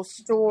in your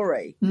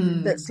story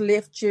that's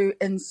left you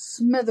in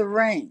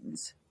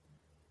smithereens.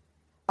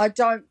 I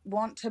don't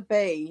want to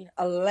be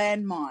a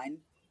landmine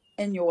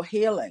in your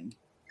healing.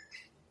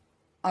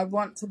 I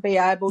want to be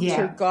able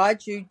to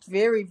guide you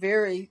very,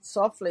 very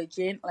softly,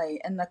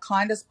 gently, in the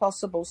kindest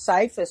possible,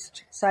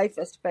 safest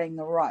being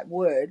the right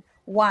word,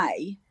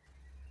 way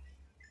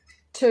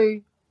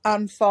to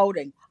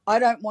unfolding. I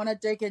don't want to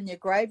dig in your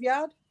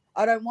graveyard.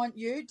 I don't want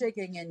you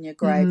digging in your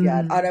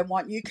graveyard. I don't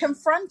want you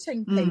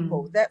confronting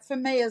people. That for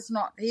me is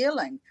not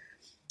healing.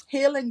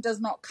 Healing does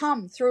not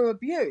come through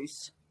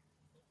abuse.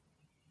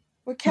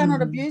 We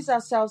cannot abuse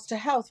ourselves to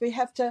health. We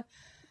have to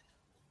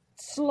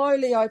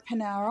slowly open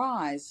our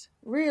eyes,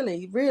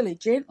 really, really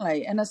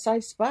gently in a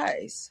safe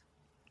space.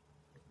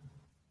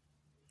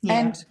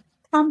 And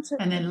come to,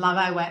 and then love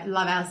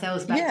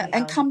ourselves back. Yeah,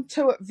 and come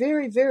to it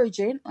very, very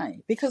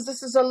gently, because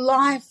this is a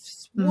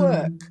life's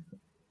work.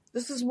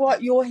 This is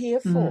what you're here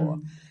for.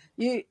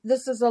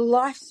 This is a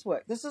life's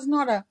work. This is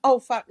not a, oh,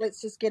 fuck,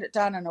 let's just get it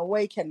done in a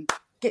week and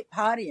get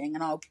partying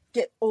and I'll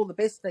get all the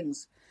best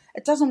things.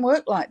 It doesn't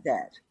work like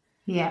that.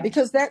 Yeah.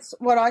 Because that's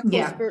what I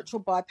call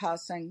spiritual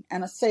bypassing,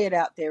 and I see it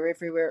out there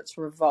everywhere. It's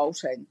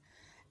revolting.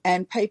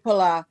 And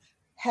people are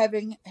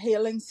having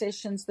healing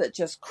sessions that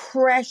just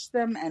crash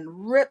them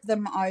and rip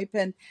them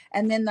open,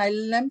 and then they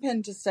limp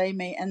in to see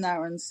me and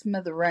they're in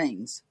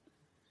smithereens.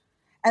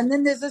 And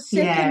then there's a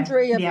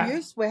secondary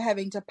abuse we're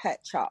having to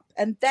patch up,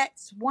 and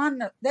that's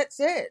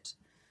it.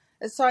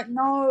 It's like,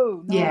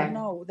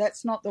 no,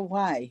 that's not the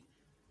way.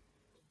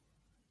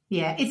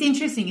 Yeah, it's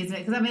interesting, isn't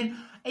it? Because, I mean,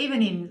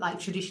 even in, like,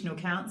 traditional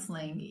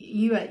counselling,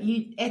 you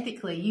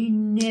ethically, you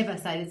never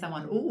say to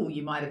someone, oh,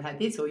 you might have had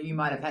this or you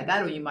might have had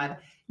that or you might have...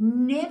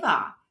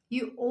 Never.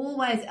 You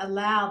always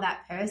allow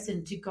that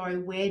person to go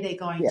where they're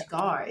going to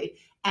go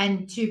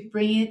and to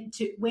bring it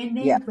to... When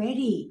they're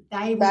ready,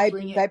 they will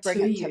bring it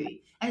to you.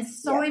 And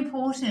it's so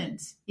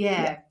important.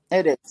 Yeah,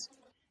 it is.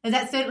 And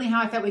that's certainly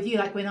how I felt with you.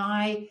 Like, when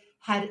I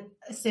had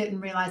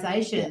certain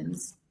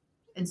realizations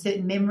and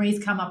certain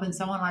memories come up and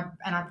so on,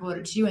 and I brought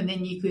it to you, and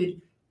then you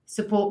could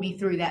support me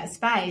through that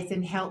space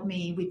and help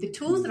me with the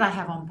tools that I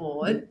have on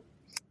board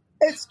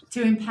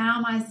to empower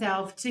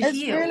myself to heal.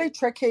 It's really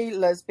tricky,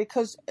 Liz,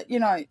 because, you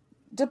know,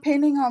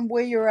 depending on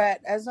where you're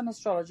at as an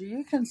astrologer,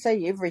 you can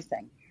see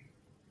everything.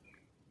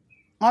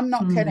 I'm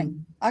not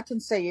kidding. I can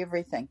see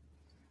everything.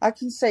 I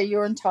can see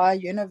your entire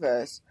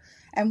universe.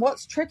 And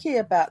what's tricky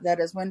about that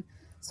is when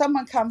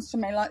someone comes to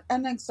me, like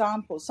an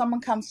example,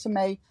 someone comes to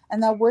me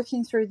and they're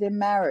working through their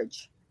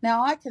marriage.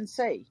 Now, I can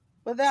see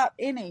without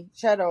any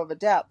shadow of a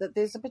doubt that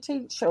there's a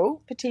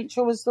potential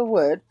is the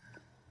word,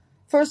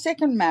 for a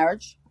second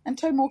marriage and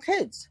 2 more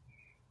kids.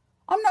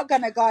 I'm not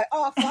going to go,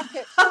 oh, fuck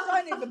it,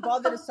 don't even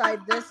bother to say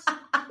this.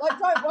 Like,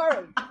 don't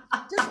worry.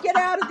 Just get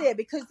out of there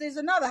because there's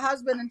another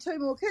husband and 2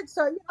 more kids,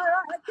 so, you know,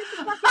 get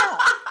the fuck out.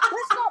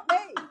 That's not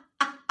me.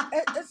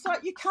 It's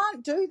like you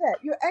can't do that.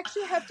 You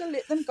actually have to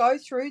let them go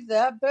through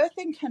the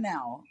birthing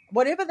canal,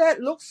 whatever that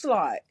looks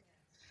like,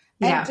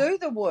 and do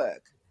the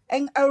work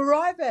and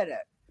arrive at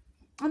it.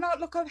 And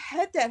I've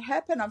had that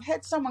happen. I've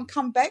had someone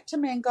come back to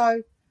me and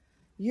go,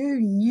 you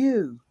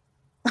knew.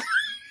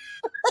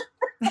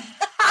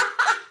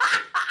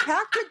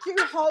 How could you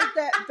hold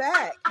that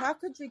back? How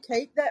could you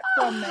keep that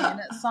from me?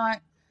 And it's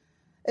like,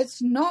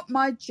 it's not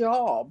my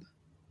job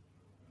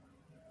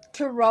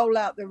to roll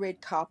out the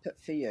red carpet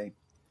for you.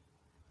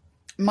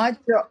 My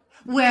job.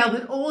 Well,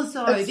 but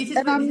also this is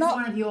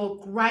one of your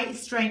great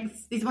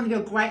strengths. This is one of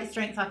your great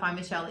strengths, I find,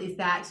 Michelle, is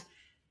that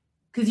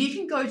because you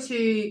can go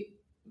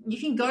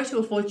to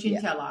a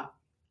fortune teller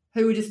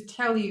who will just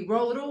tell you,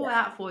 roll it all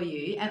out for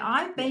you. And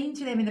I've been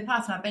to them in the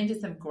past, and I've been to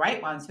some great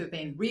ones who have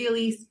been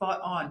really spot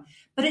on,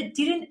 but it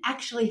didn't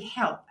actually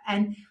help.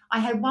 And I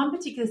had one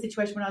particular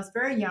situation when I was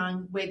very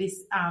young where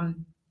this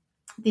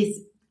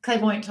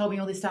clairvoyant told me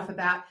all this stuff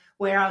about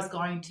where I was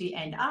going to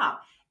end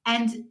up.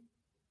 And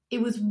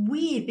it was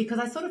weird because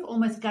I sort of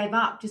almost gave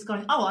up, just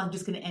going, oh, I'm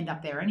just going to end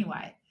up there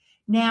anyway.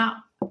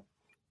 Now,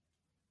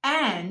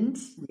 and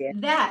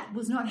that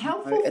was not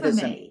helpful for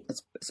me.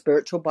 It's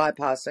spiritual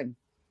bypassing.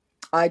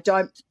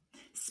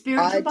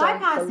 Spiritual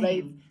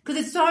bypassing, because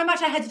there's so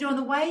much I had to do on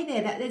the way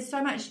there. That there's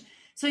so much.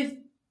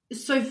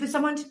 So for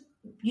someone to,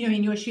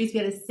 in your shoes, be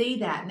able to see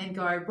that and then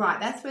go,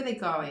 right, that's where they're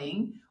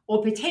going,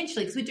 or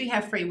potentially, because we do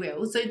have free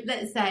will. So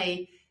let's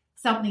say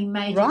something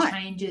major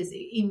changes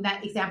in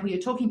that example you're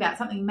talking about.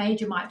 Something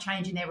major might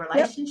change in their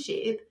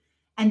relationship,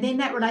 and then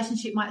that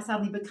relationship might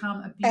suddenly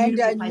become a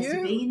beautiful place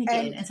to be in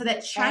again. And so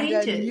that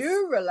changes. And a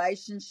new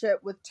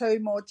relationship with 2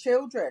 more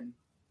children,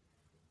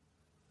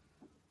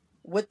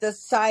 with the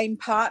same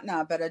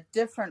partner but a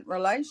different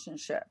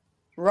relationship.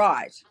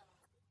 Right.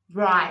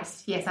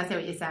 Yes, I see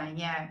what you're saying.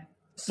 Yeah.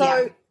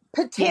 So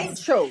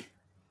potential. Yes.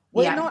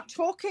 We're not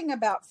talking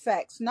about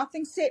facts.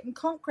 Nothing's set in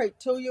concrete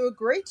till you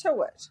agree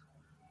to it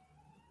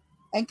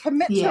and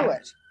commit to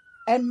it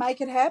and make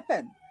it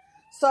happen.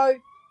 So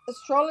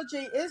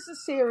astrology is a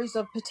series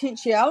of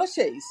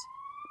potentialities.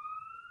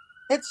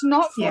 It's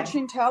not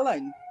fortune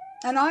telling.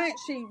 And I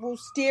actually will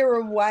steer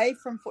away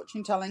from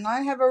fortune telling.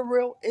 I have a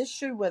real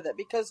issue with it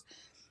because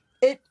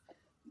it,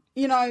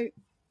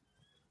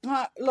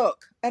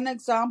 look, an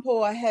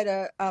example, I had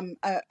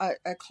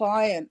a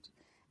client,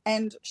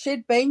 and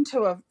she'd been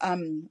to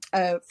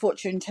a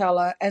fortune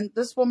teller, and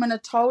this woman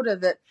had told her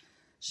that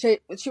she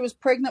was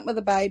pregnant with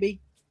a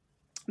baby.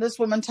 This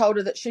woman told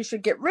her that she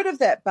should get rid of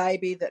that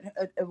baby, that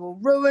it will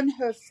ruin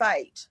her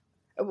fate.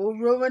 It will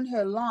ruin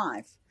her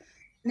life.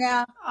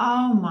 Now,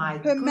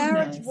 her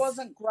marriage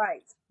wasn't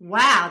great.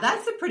 Wow,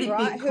 that's a pretty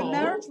big call. Her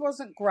marriage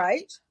wasn't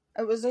great.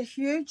 It was a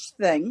huge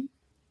thing.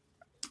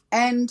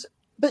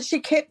 But she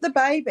kept the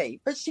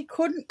baby, but she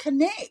couldn't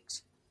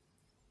connect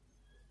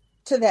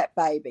to that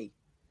baby.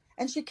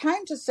 And she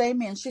came to see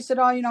me and she said,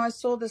 I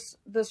saw this.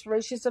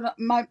 She said,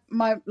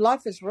 my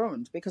life is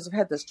ruined because I've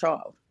had this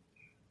child.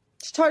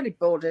 She totally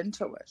bought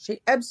into it.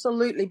 She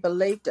absolutely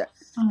believed it.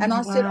 And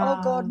I said,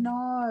 oh, God,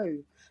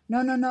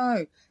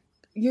 no.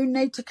 You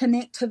need to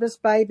connect to this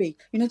baby.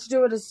 You need to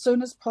do it as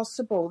soon as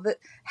possible.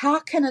 How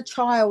can a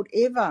child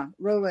ever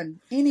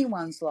ruin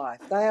anyone's life?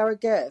 They are a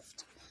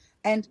gift.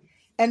 And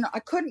I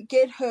couldn't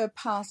get her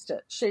past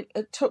it.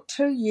 It took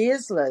 2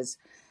 years, Liz.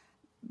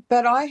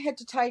 But I had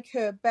to take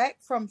her back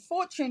from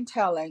fortune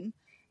telling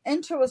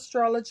into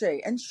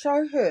astrology and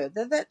show her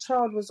that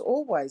child was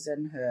always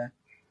in her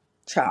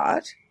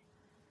chart.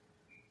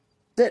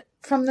 That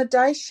from the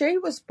day she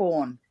was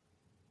born,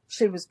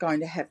 she was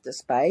going to have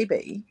this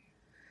baby.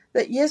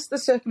 That, yes, the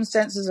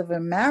circumstances of her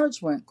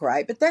marriage weren't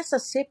great, but that's a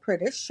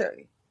separate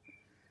issue.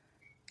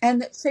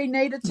 And that she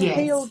needed to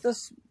heal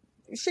this.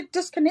 She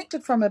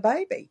disconnected from her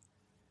baby.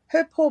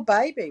 Her poor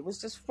baby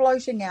was just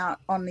floating out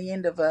on the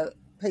end of a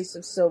piece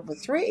of silver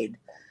thread,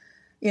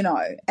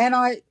 And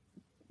I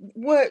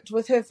worked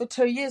with her for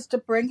 2 years to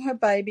bring her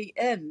baby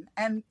in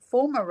and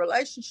form a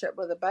relationship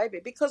with the baby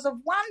because of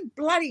one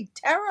bloody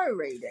tarot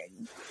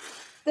reading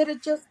that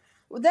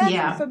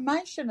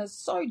information is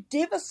so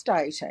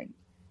devastating.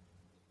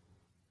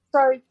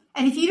 So,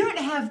 and if you don't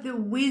have the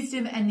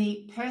wisdom and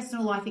the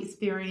personal life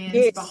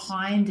experience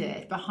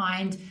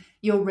behind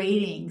your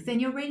readings,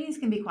 then your readings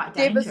can be quite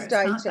dangerous,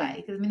 can't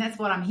they? Because that's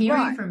what I'm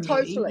hearing from you.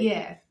 Totally.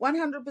 Yeah,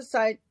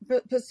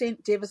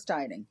 100%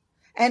 devastating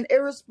and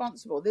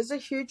irresponsible. There's a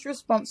huge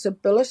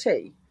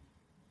responsibility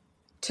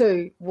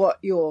to what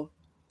you're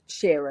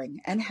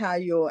sharing and how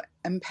you're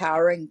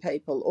empowering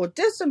people or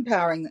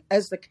disempowering,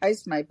 as the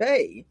case may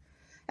be,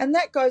 and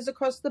that goes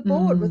across the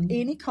board with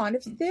any kind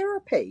of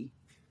therapy.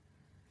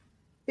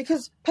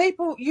 Because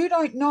people, you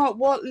don't know at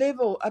what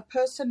level a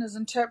person is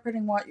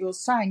interpreting what you're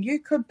saying. You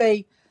could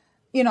be,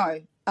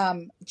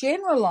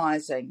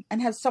 generalizing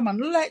and have someone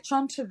latch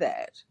onto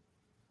that.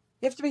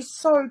 You have to be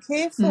so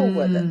careful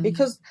with it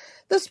because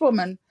this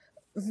woman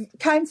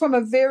came from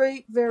a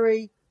very,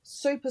 very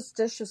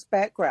superstitious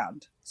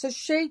background. So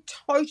she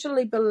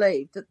totally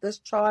believed that this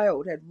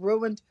child had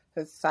ruined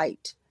her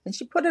fate. And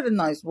she put it in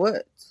those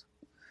words.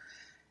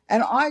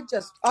 And I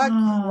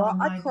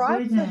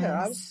cried for her.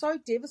 I was so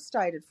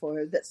devastated for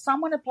her that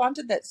someone had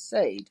planted that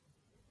seed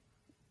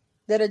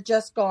that had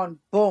just gone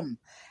boom.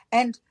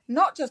 And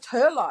not just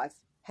her life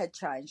had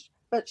changed,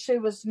 but she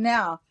was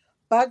now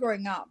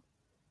buggering up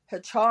her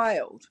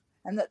child.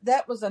 And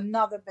that was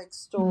another big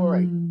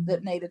story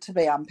that needed to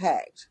be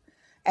unpacked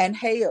and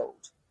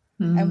healed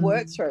and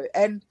worked through.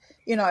 And,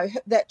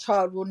 that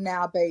child will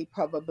now be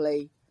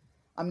probably,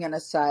 I'm going to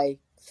say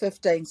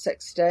 15,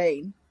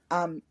 16.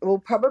 Will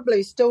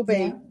probably still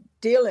be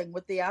dealing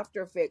with the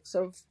after effects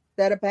of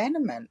that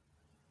abandonment.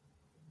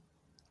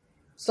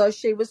 So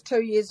she was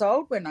 2 years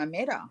old when I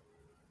met her.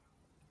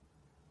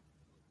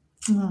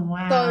 Oh,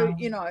 wow. So,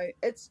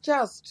 it's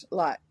just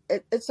like,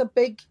 it's a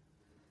big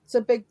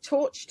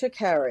torch to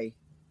carry.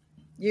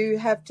 You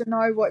have to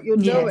know what you're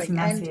doing. It's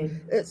massive.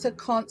 And it's a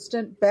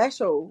constant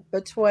battle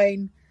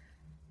between,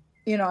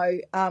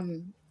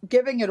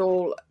 giving it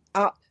all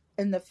up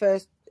in the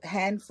first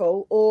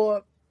handful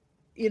or,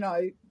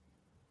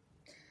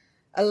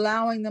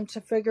 allowing them to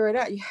figure it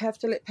out. You have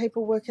to let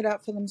people work it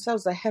out for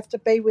themselves. They have to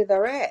be where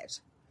they're at.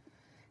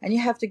 And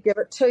you have to give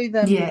it to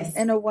them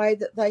in a way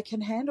that they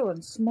can handle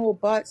in small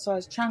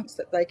bite-sized chunks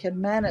that they can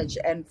manage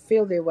and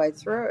feel their way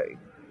through.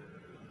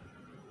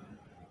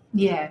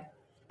 Yeah.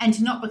 And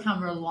to not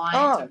become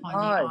reliant upon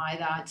you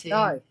either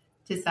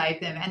to save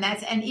them.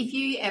 And if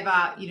you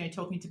ever,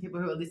 talking to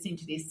people who are listening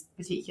to this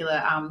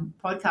particular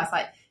podcast,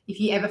 like if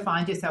you ever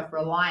find yourself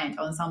reliant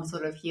on some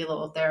sort of healer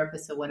or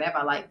therapist or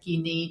whatever, like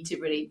you need to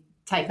really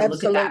take a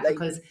look at that,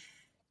 because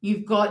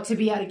you've got to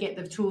be able to get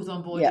the tools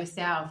on board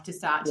yourself to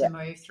start to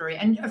move through.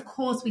 And of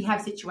course we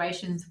have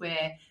situations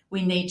where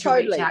we need to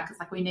reach out, because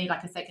like we need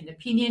like a second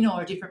opinion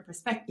or a different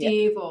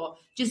perspective or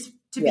just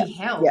to be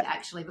held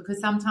actually, because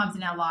sometimes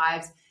in our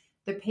lives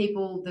the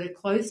people that are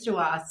close to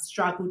us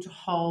struggle to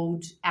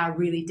hold our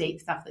really deep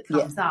stuff that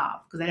comes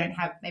up because they don't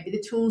have maybe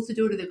the tools to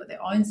do it, or they've got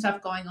their own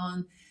stuff going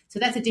on. So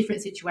that's a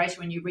different situation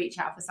when you reach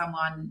out for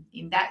someone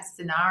in that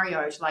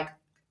scenario to like,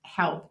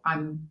 help,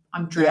 I'm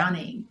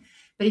drowning.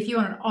 But if you're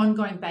on an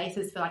ongoing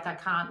basis for like, I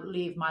can't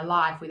live my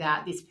life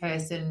without this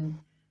person,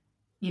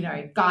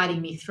 guiding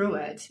me through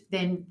it,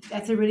 then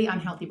that's a really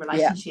unhealthy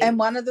relationship. Yeah. And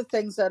one of the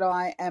things that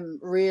I am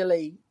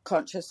really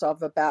conscious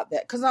of about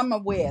that, because I'm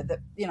aware that,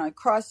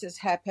 crisis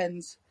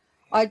happens.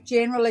 I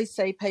generally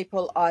see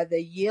people either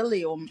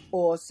yearly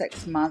or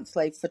 6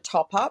 monthly for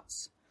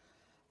top-ups.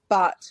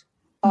 But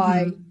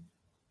I,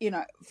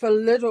 for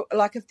little,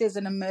 like if there's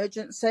an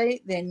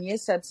emergency, then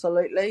yes,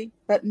 absolutely,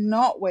 but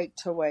not week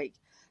to week.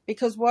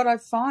 Because what I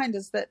find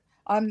is that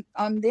I'm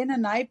then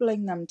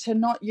enabling them to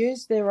not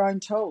use their own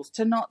tools,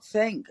 to not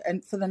think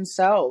and for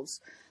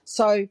themselves.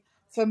 So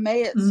for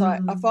me, it's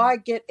like if I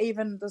get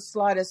even the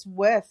slightest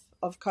whiff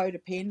of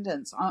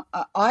codependence,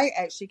 I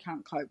actually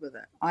can't cope with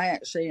it. I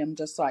actually am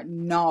just like,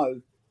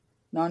 no.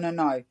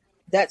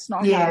 That's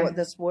not how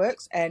this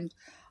works. And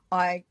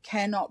I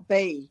cannot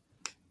be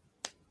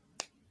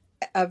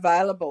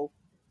available,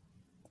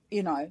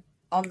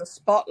 on the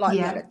spot like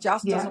that. It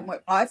just doesn't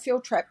work. I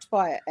feel trapped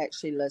by it,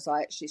 actually, Liz.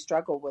 I actually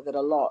struggle with it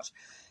a lot.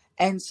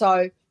 And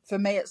so for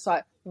me, it's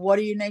like, what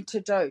do you need to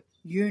do?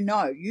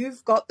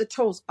 You've got the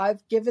tools.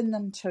 I've given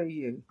them to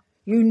you.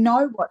 You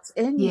know what's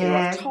in you.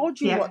 I've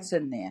told you what's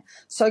in there.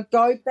 So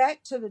go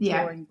back to the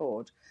drawing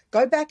board.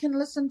 Go back and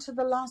listen to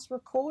the last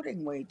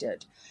recording we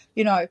did.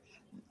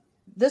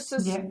 This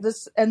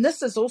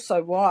is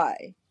also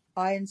why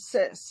I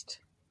insist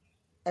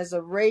as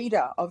a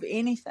reader of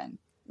anything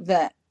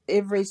that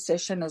every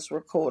session is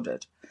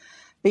recorded,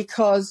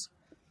 because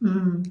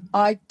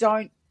I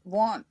don't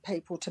want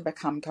people to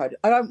become coded.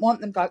 I don't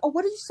want them going, oh,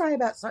 what did you say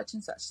about such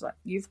and such? Like,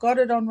 you've got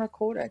it on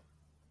recording.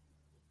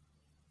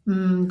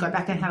 Go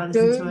back and have a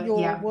listen to it.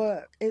 Do your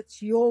work.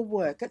 It's your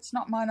work. It's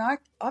not mine.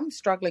 I'm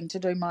struggling to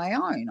do my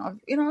own.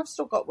 I've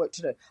still got work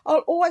to do. I'll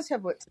always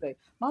have work to do.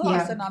 My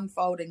life's an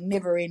unfolding,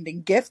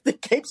 never-ending gift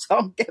that keeps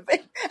on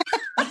giving.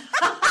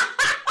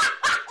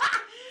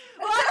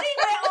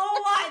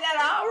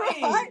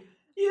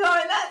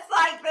 Right? That's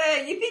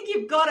like you think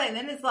you've got it, and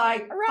then it's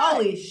like,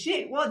 holy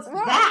shit, what's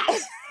that?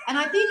 And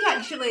I think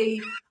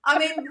actually,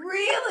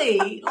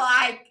 really,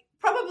 like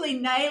probably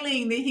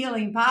nailing the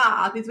healing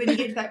path is when you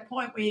get to that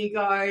point where you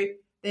go,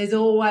 there's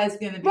always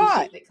going to be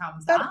shit that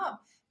comes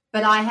up.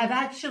 But I have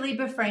actually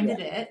befriended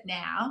it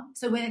now.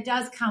 So when it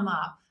does come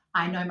up,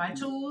 I know my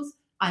tools,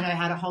 I know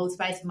how to hold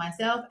space for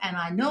myself, and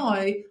I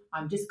know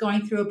I'm just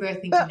going through a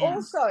birthing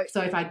canal.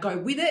 So if I go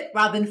with it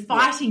rather than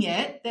fighting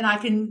it, then I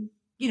can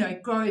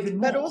grow even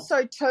more. But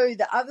also, too,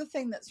 the other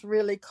thing that's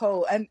really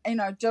cool, and,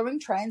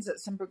 doing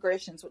transits and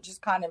progressions, which is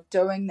kind of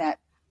doing that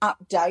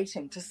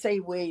updating to see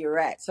where you're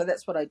at. So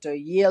that's what I do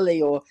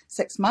yearly or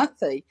 6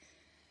 monthly,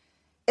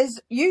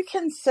 is you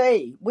can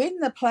see when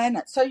the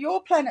planets, so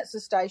your planets are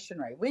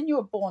stationary. When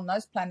you're born,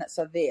 those planets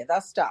are there.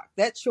 They're stuck.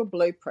 That's your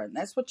blueprint.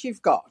 That's what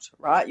you've got,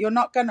 right? You're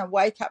not going to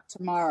wake up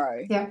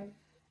tomorrow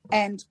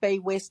and be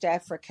West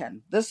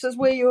African. This is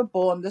where you were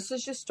born. This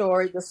is your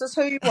story. This is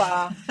who you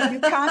are. You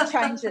can't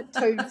change it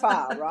too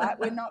far, right?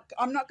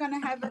 I'm not going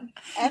to have an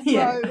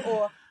afro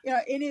or,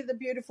 any of the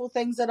beautiful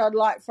things that I'd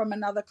like from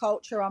another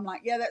culture. I'm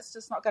like, that's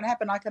just not going to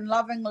happen. I can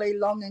lovingly,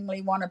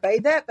 longingly want to be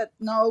that, but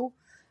no,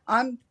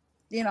 I'm,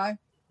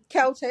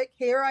 Celtic.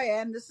 Here I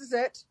am. This is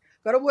it.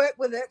 Got to work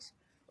with it,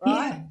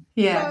 right?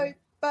 Yeah. So,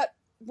 but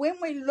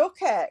when we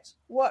look at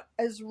what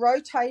is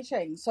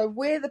rotating, so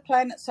where the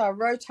planets are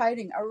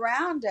rotating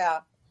around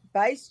our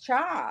base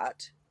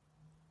chart,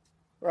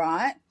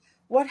 right,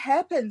 what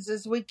happens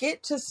is we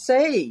get to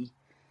see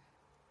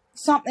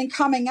something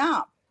coming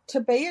up to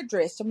be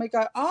addressed, and we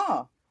go,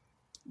 oh,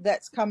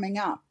 that's coming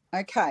up.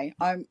 Okay,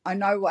 I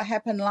know what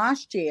happened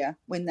last year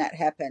when that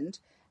happened,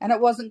 and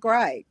it wasn't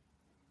great.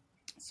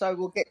 So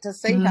we'll get to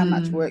see how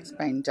much work's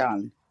been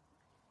done.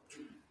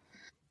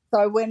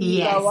 So when you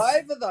Yes. go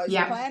over those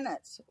Yep.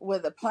 planets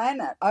with a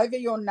planet, over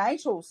your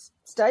natal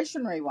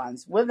stationary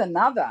ones with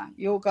another,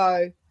 you'll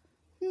go,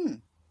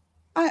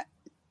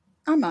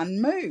 I'm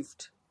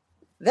unmoved.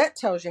 That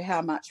tells you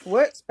how much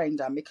work's been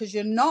done, because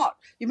you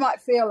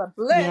might feel a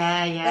blip,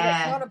 but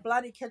it's not a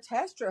bloody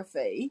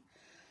catastrophe.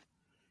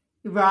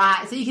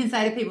 Right. So you can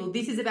say to people,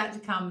 this is about to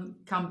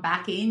come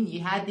back in.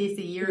 You had this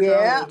a year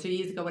ago or 2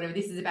 years ago, whatever.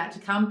 This is about to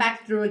come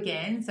back through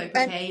again. So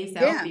prepare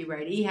yourself, be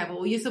ready, have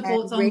all your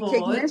supports on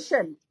board,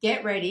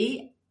 get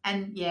ready,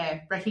 and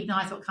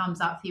recognize what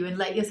comes up for you and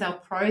let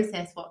yourself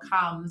process what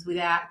comes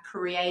without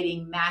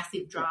creating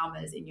massive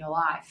dramas in your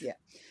life. Yeah.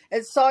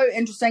 It's so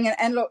interesting.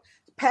 And look,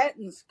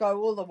 patterns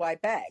go all the way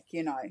back,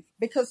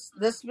 because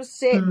this was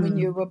set when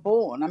you were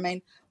born. I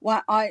mean,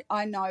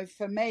 I know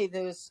for me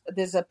there's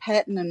a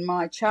pattern in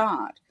my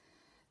chart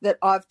that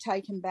I've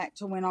taken back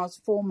to when I was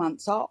 4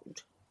 months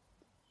old.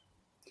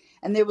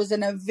 And there was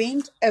an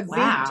event at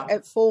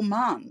 4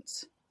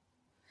 months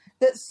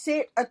that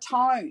set a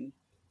tone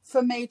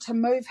for me to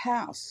move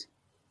house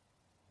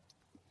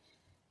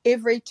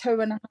every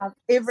two and a half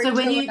years. So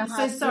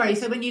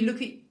when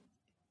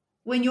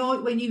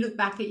you look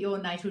back at your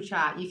natal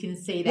chart, you can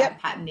see that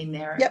pattern in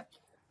there. Yep.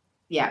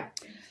 Yeah.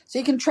 So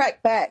you can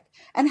track back.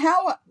 And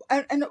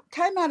it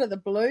came out of the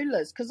blue,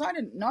 Liz, because I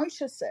didn't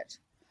notice it.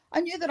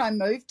 I knew that I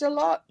moved a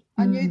lot.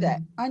 I knew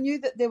that. I knew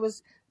that there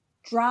was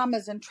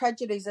dramas and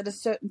tragedies at a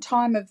certain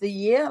time of the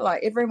year.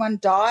 Like everyone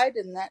died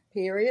in that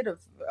period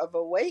of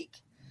a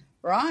week,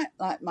 right?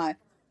 Like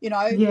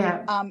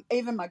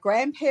even my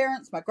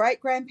grandparents, my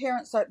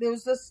great-grandparents. So there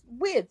was this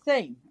weird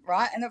thing,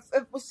 right? And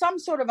it was some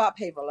sort of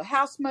upheaval, a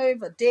house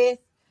move, a death,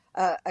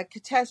 a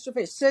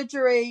catastrophe, a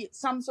surgery,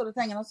 some sort of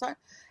thing. And I was like,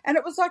 and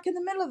it was like in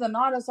the middle of the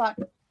night, I was like,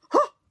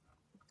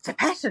 it's a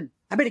pattern.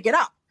 I better get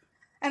up.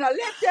 And I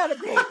leapt out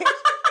of bed.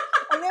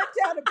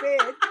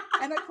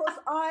 And of course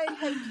I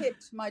had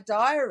kept my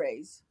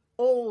diaries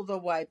all the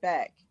way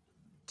back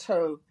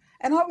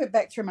and I went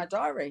back through my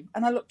diary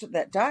and I looked at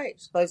that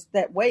date, those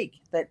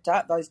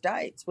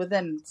dates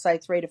within, say,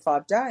 3 to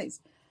 5 days.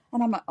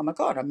 And I'm like, oh my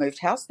God, I moved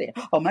house there.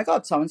 Oh my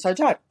God, so-and-so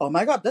died. Oh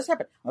my God, this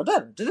happened. And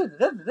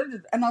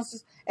I was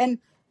just, and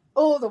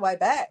all the way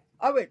back,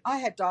 I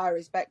had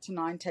diaries back to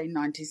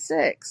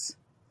 1996.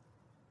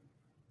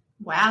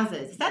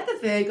 Wowzers. Is that the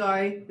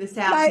Virgo, the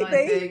South Node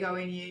Virgo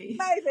in you?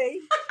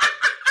 Maybe.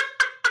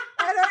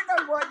 I don't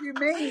know what you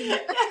mean.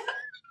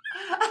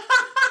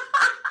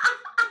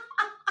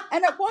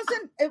 And it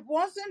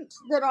wasn't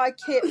that I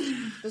kept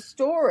the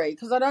story,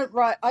 because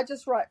I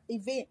just write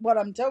what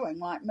I'm doing,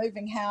 like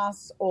moving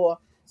house, or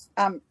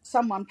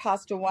someone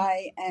passed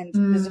away and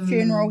there's a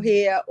funeral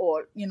here,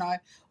 or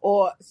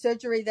or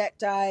surgery that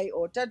day,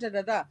 or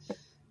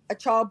a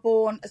child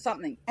born, or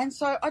something. And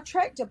so I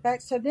tracked it back.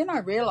 So then I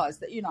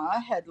realized that I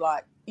had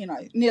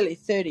nearly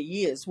 30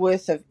 years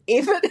worth of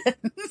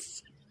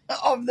evidence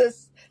of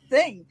this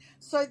thing.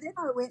 So then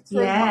I went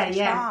through my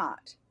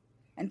chart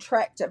and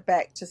tracked it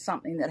back to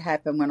something that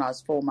happened when I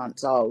was 4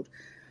 months old.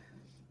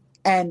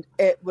 And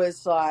it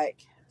was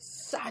like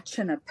such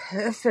an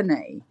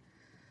epiphany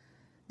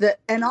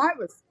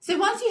So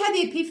once you had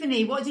the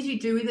epiphany, what did you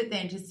do with it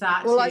then to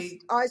start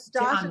I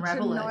started to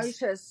unravel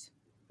notice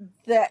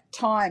that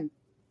time.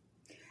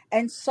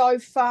 And so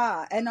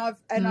far, and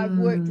I've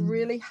worked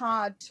really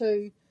hard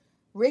to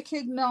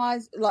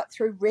recognize, like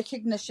through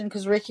recognition,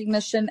 because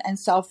recognition and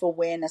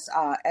self-awareness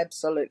are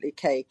absolutely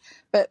key.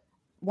 But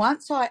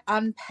once I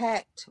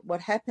unpacked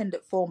what happened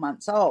at 4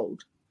 months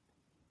old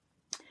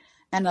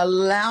and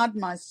allowed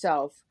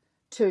myself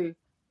to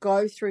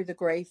go through the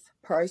grief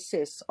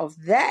process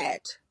of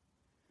that,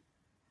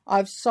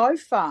 I've so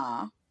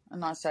far,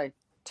 and I say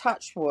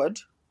touch wood,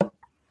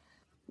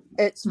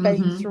 it's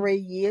been 3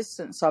 years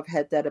since I've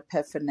had that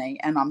epiphany,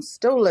 and I'm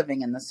still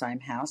living in the same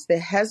house. There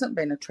hasn't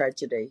been a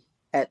tragedy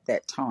at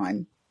that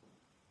time.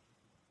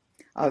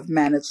 I've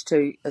managed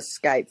to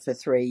escape for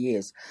 3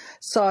 years.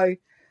 So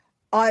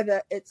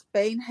either it's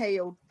been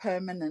healed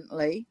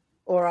permanently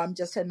or I'm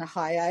just in a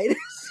hiatus.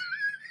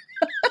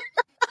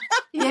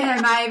 Yeah,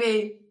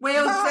 maybe.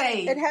 We'll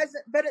see. It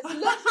hasn't, but it's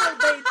literally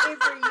been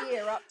every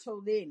year up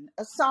till then.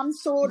 Some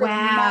sort of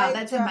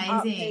major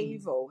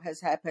upheaval has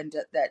happened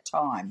at that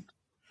time.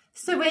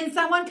 So when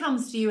someone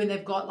comes to you and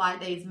they've got like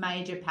these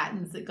major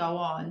patterns that go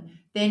on,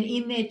 then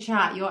in their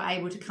chart you're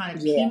able to kind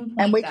of pinpoint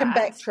and we can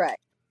backtrack.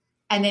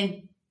 And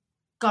then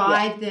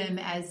guide them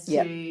as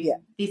to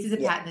this is a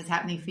pattern that's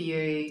happening for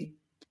you.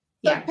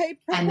 Yeah.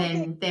 And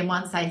then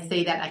once they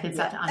see that, they can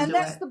start to undo it. And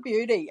that's the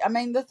beauty. I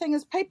mean, the thing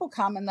is, people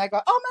come and they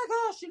go, oh my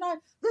gosh,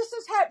 this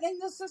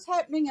is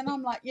happening. And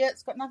I'm like,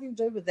 it's got nothing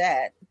to do with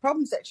that. The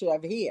problem's actually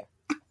over here.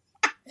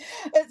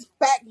 It's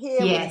back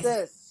here with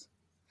this.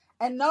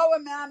 And no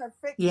amount of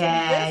fixing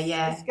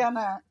this is going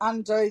to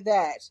undo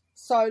that.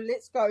 So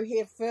let's go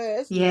here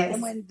first. Yes.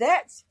 And when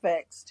that's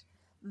fixed,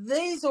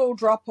 these all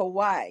drop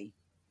away.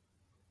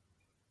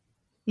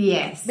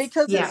 Yes.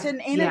 Because it's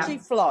an energy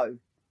flow.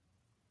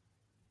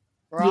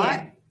 Right?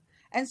 Yeah.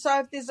 And so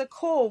if there's a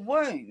core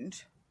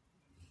wound,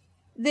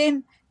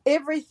 then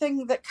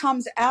everything that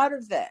comes out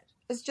of that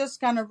is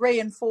just going to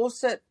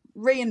reinforce it,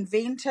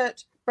 reinvent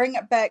it, bring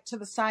it back to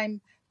the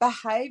same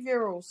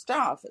behavioural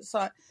stuff. It's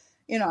like,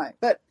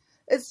 but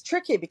it's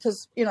tricky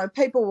because,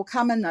 people will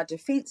come in, they're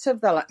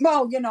defensive. They're like,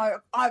 well,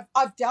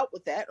 I've dealt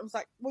with that. I was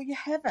like, well, you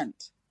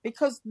haven't,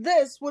 because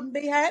this wouldn't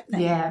be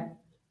happening. Yeah.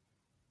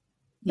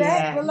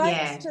 That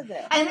relates to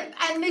that.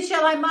 And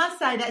Michelle, I must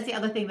say that's the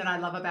other thing that I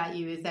love about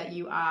you is that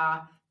you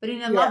are, but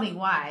in a loving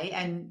way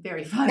and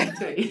very funny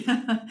too.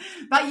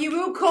 But you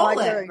will call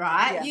it,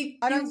 right? Yeah.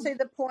 I don't see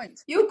the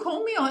point. You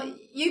call me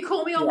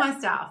on my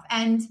stuff,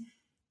 and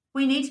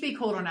we need to be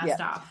called on our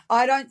stuff.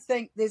 I don't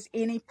think there's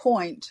any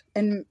point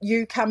in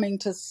you coming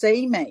to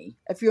see me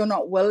if you're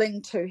not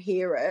willing to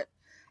hear it.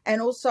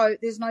 And also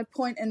there's no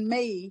point in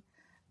me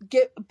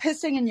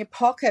pissing in your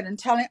pocket and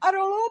telling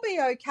it'll all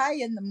be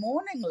okay in the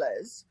morning,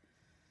 Liz.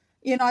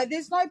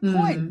 There's no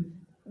point.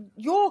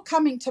 You're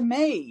coming to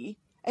me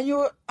and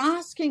you're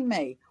asking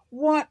me,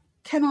 what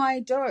can I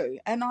do?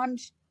 And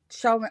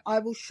I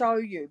will show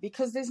you,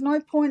 because there's no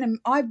point in,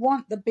 I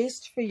want the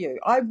best for you.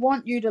 I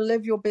want you to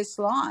live your best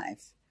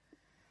life.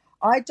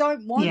 I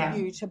don't want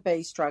you to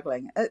be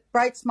struggling. It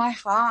breaks my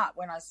heart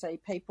when I see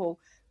people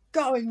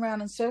going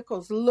round in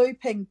circles,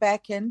 looping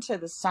back into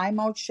the same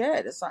old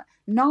shit. It's like,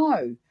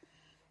 no,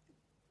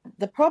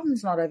 the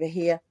problem's not over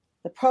here.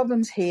 The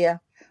problem's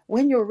here.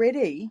 When you're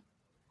ready,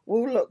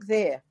 we'll look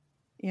there,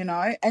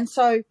 And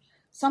so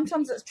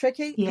sometimes it's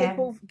tricky. Yeah.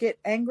 People get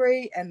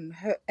angry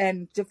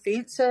and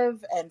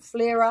defensive and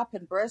flare up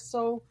and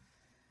bristle.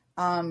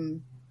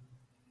 But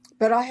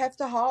I have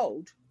to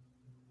hold.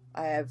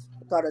 I have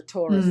got a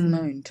Taurus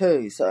moon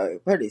too, so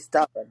pretty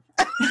stubborn.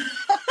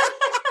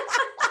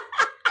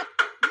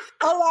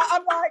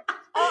 I'm like,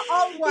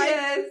 I'll wait.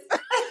 Yes.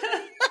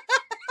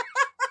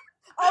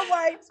 I'll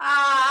wait.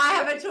 I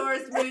have a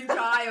Taurus moon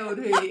child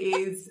who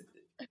is,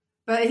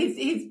 but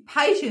his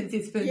patience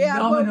is phenomenal.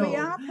 Yeah, well, we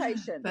are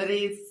patient. But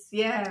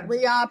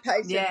we are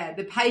patient. Yeah,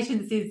 the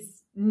patience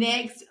is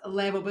next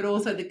level, but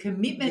also the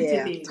commitment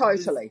to things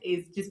totally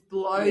is just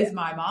blows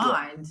my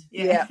mind.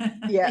 Yeah.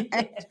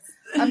 Yes.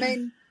 I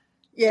mean,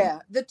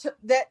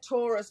 that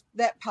Taurus,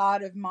 that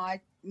part of my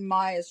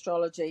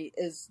astrology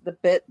is the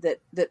bit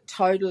that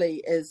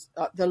totally is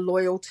the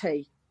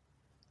loyalty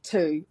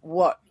to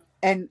what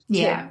and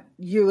to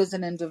you as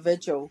an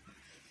individual.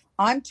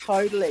 I'm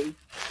totally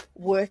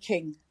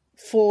working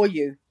for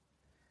you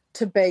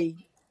to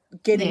be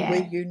getting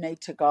where you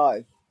need to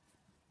go.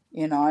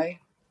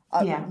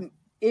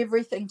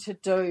 Everything to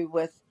do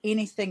with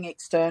anything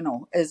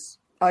external is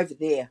over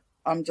there.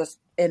 I'm just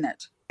in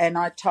it, and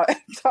I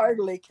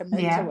totally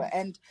commit to it.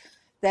 And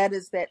that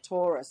is that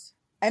Taurus.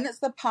 And it's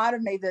the part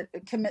of me that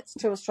commits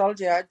to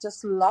astrology. I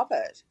just love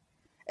it.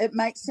 It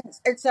makes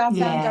sense. It's our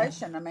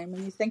foundation. I mean,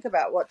 when you think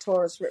about what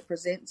Taurus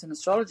represents in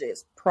astrology,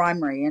 it's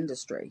primary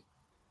industry.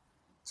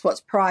 It's what's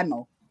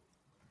primal.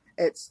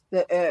 It's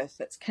the earth.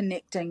 It's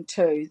connecting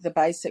to the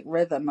basic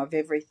rhythm of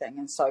everything.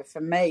 And so for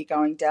me,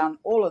 going down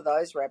all of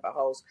those rabbit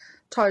holes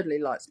totally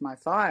lights my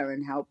fire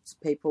and helps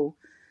people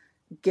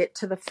get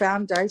to the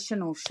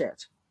foundational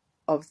shit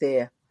of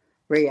their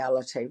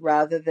reality,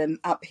 rather than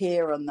up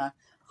here on the,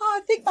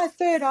 I think my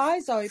third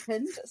eye's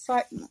opened. It's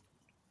like,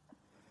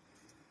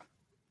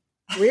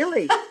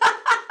 really?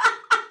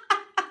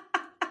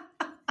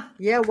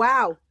 Yeah,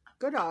 wow.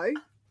 Good-o.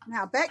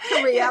 Now, back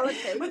to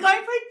reality. We're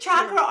going for a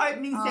chakra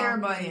opening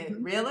ceremony.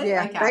 Really?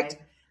 Yeah. Okay.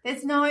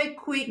 There's no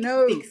quick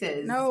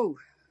fixes. No.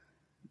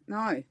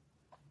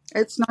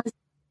 It's not.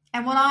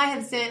 And what I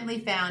have certainly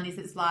found is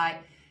it's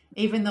like,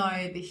 even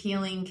though the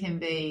healing can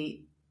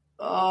be,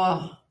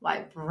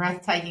 like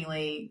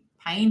breathtakingly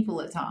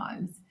painful at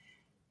times,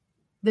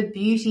 the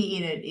beauty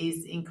in it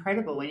is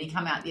incredible when you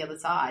come out the other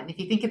side. And if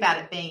you think about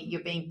it,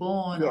 you're being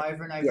born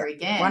over and over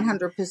again.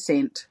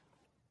 100%.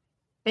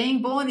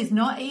 Being born is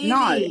not easy.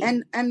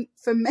 No, and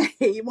for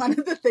me, one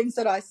of the things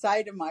that I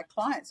say to my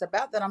clients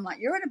about that, I'm like,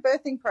 you're in a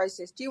birthing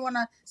process. Do you want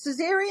a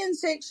cesarean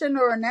section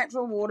or a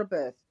natural water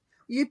birth?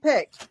 You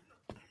pick.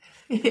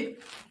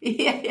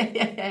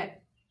 Yeah.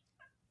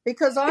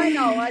 Because I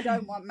know I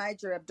don't want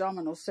major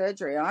abdominal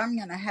surgery. I'm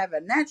going to have a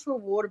natural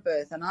water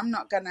birth, and I'm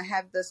not going to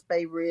have this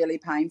be really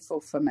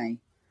painful for me.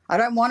 I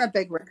don't want a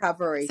big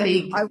recovery. So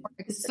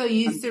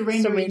you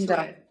surrender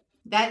into it.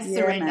 That's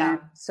surrender. Man.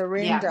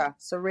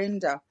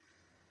 Surrender.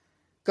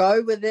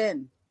 Go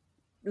within.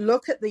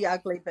 Look at the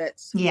ugly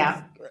bits.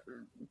 Yeah.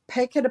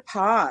 Pick it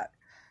apart.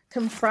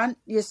 Confront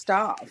your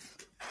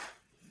stuff.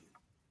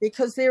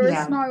 Because there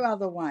is no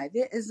other way.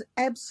 There is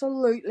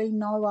absolutely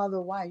no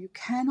other way. You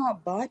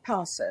cannot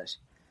bypass it.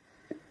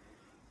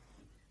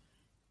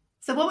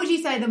 So what would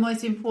you say the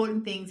most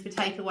important things for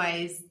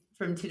takeaways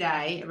from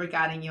today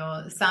regarding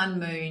your sun,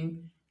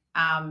 moon,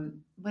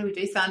 what do we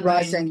do? Sun,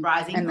 rising, moon,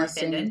 rising or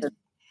ascendant,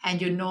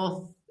 and your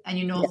north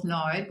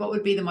node. What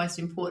would be the most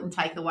important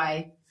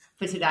takeaway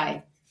for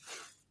today?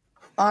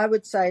 I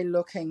would say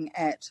looking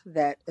at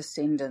that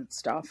ascendant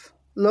stuff.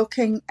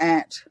 Looking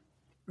at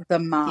the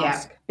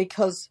mask,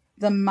 because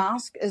the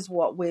mask is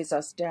what wears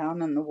us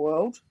down in the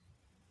world.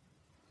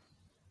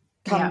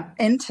 Come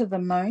into the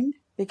moon,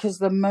 because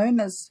the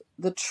moon is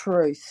the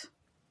truth.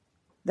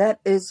 That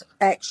is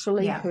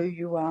actually who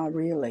you are,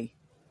 really.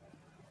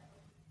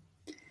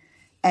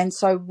 And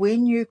so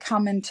when you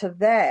come into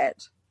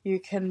that, you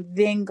can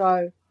then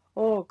go,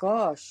 oh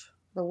gosh,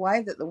 the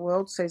way that the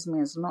world sees me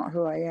is not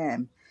who I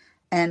am.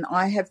 And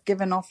I have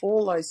given off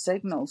all those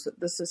signals that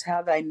this is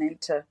how I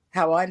need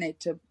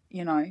to,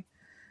 you know,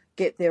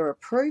 get their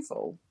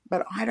approval.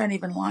 But I don't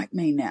even like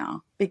me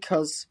now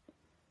because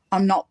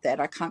I'm not that.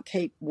 I can't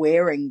keep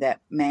wearing that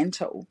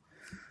mantle.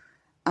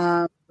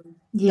 The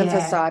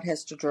facade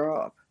has to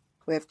drop.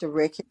 We have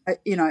to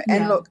you know,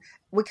 and look,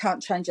 we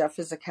can't change our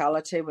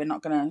physicality. We're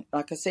not going to,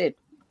 like I said,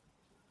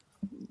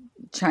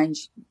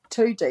 change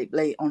too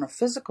deeply on a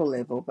physical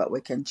level, but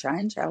we can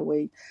change how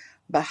we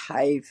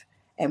behave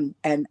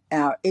and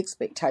our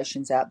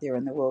expectations out there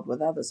in the world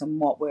with others, and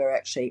what we're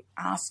actually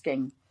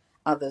asking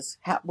others,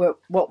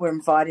 what we're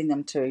inviting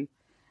them to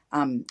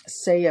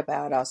see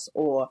about us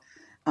or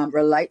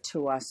relate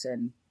to us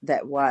in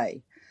that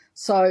way.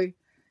 So,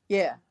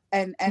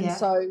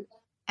 so.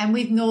 And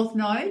with North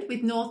Node,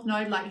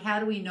 like how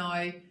do we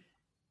know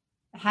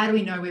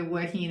we're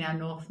working in our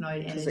North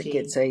Node energy? Because it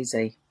gets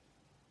easy.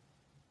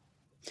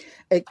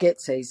 It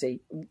gets easy.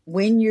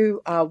 When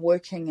you are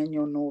working in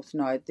your North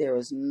Node, there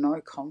is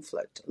no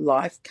conflict.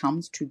 Life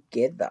comes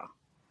together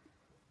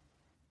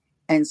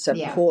and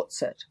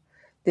supports it.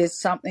 There's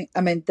something, I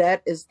mean,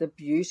 that is the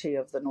beauty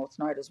of the North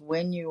Node, is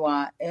when you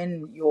are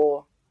in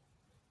your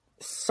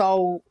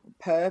soul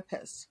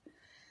purpose,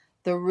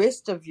 the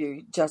rest of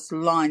you just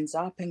lines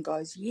up and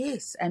goes,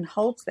 yes, and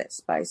holds that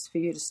space for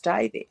you to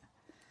stay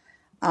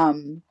there.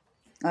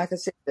 Like I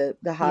said,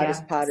 the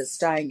hardest part is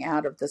staying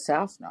out of the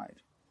South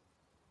Node,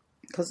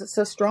 because it's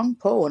a strong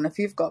pull. And if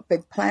you've got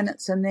big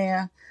planets in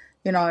there,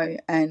 you know,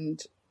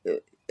 and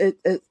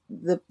the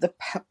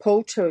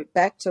pull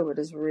back to it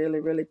is really,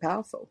 really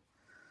powerful.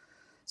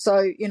 So,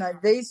 you know,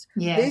 these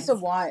are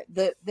why,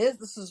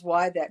 this is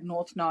why that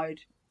North Node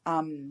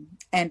and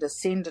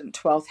Ascendant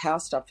 12th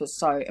house stuff is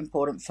so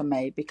important for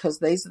me, because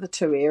these are the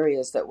two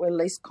areas that we're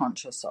least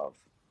conscious of.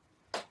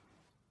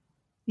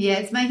 Yeah,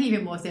 it's making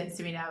even more sense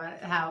to me now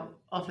how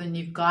often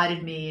you've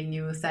guided me, and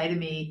you will say to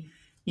me,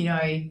 you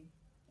know,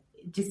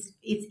 just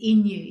it's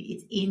in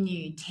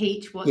you,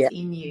 teach what's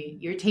in you.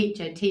 You're a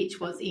teacher, teach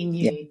what's in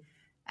you.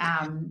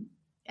 And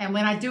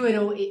when I do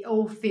it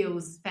all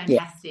feels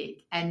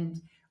fantastic.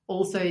 And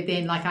also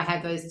then, like, I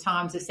have those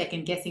times of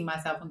second guessing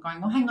myself and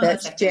going, well, hang on a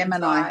second. That's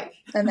Gemini.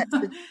 And that's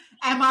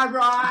am I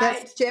right?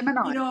 That's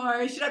Gemini. You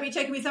know, should I be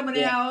checking with someone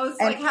else?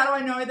 And, like, how do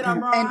I know that I'm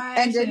right?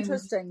 And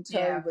interesting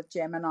too with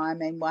Gemini. I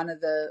mean, one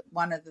of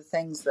the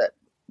things that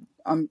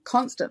I'm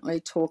constantly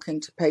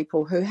talking to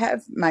people who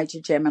have major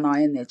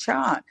Gemini in their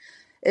chart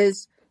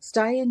is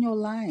stay in your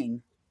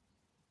lane.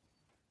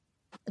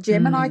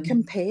 Gemini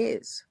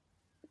compares.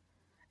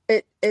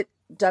 It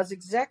does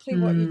exactly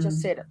what you just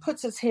said. It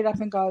puts its head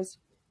up and goes,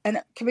 and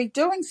it can be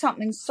doing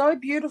something so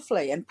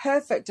beautifully and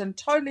perfect and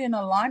totally in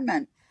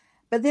alignment,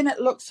 but then it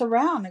looks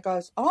around and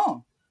goes,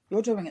 oh,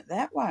 you're doing it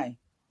that way.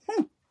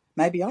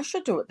 Maybe I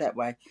should do it that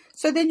way.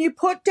 So then you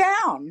put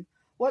down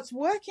what's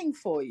working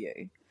for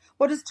you,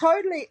 what is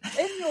totally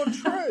in your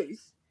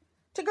truth,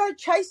 to go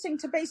chasing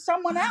to be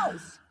someone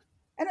else.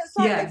 And it's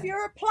like, if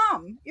you're a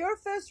plum, you're a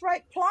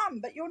first-rate plum,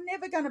 but you're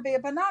never going to be a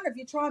banana. If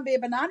you try and be a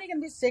banana, you're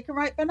going to be a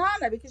second-rate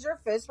banana because you're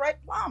a first-rate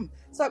plum.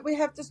 So we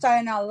have to stay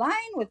in our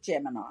lane with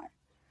Gemini.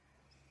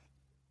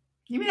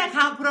 You mean I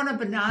can't put on a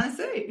banana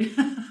suit?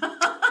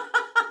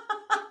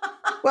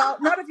 Well,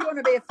 not if you want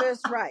to be a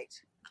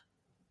first-rate.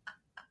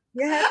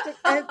 You have to,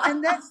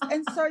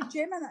 and so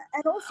Gemini,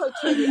 and also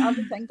too, the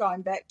other thing,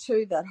 going back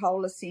to that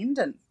whole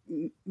ascendant,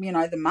 you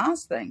know, the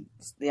Mars thing,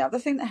 the other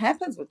thing that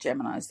happens with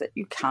Gemini is that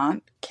you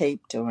can't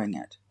keep doing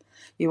it.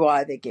 You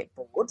either get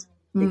bored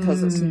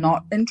because it's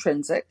not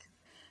intrinsic,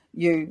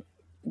 you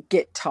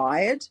get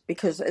tired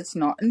because it's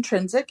not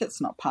intrinsic,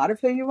 it's not part of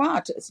who you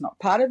are, it's not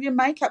part of your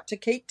makeup to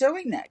keep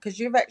doing that, because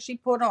you've actually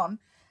put on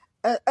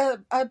a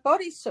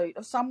bodysuit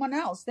of someone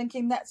else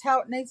thinking that's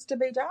how it needs to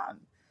be done.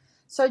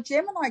 So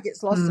Gemini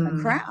gets lost in a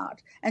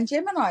crowd, and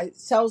Gemini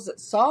sells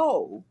its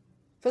soul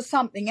for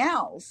something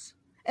else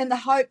in the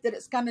hope that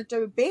it's going to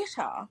do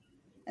better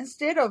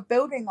instead of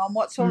building on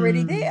what's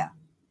already there.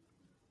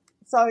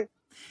 So if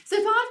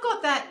I've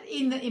got that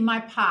in my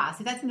past,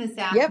 if that's in the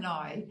South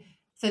Node,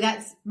 so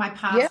that's my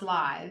past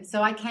life.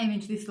 So I came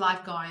into this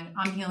life going,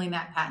 I'm healing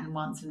that pattern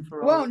once and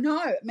for all. Well,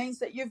 no, it means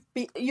that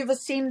you've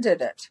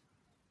ascended it.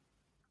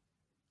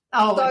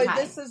 Oh, so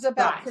okay. This is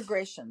about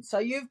progression. So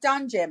you've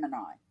done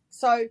Gemini.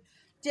 So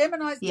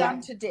Gemini's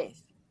done to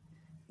death.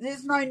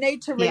 There's no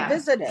need to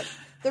revisit it.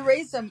 The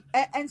reason,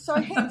 and so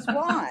hence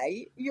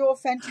why you're a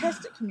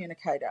fantastic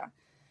communicator.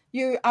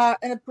 You are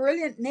a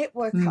brilliant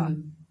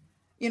networker.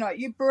 You know,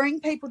 you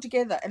bring people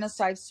together in a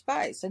safe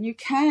space, and you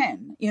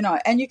can, you know,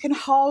 and you can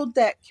hold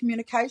that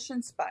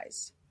communication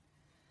space.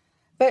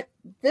 But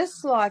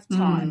this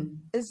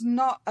lifetime is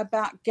not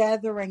about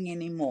gathering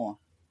anymore.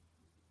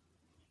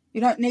 You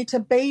don't need to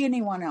be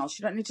anyone else.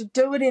 You don't need to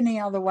do it any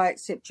other way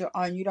except your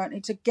own. You don't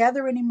need to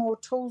gather any more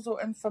tools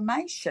or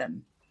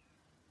information.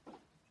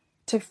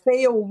 to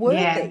feel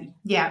worthy,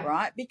 yeah.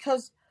 right?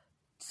 Because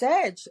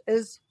Sag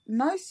is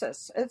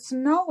gnosis. It's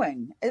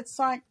knowing. It's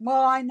like,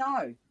 well, I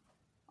know.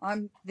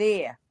 I'm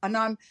there.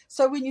 And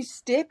so when you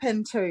step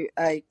into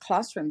a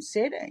classroom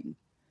setting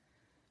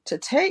to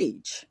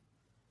teach,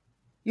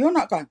 you're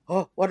not going,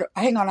 oh,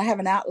 hang on, I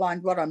haven't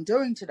outlined what I'm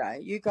doing today.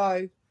 You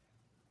go,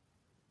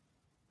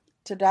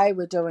 today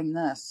we're doing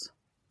this.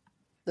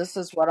 This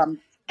is what I'm.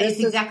 It's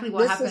exactly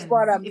what happens.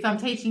 If I'm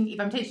teaching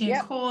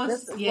a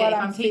course, if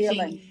I'm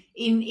teaching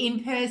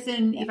in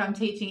person, if I'm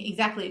teaching,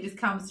 exactly, it just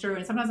comes through.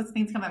 And sometimes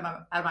things come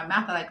out of my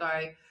mouth that I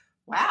go,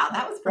 wow,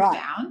 that was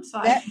profound.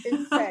 Right. That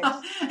is Sag.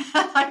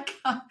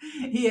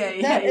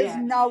 That is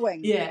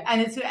knowing. Yeah,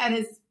 and it's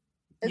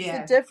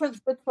the difference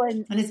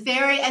between. And it's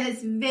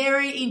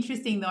very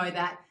interesting though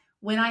that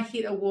when I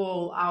hit a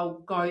wall, I'll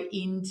go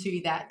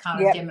into that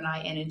kind of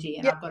Gemini energy,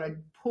 and I've got to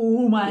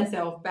pull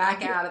myself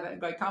back out of it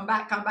and go, come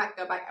back, go back.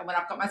 And when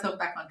I've got myself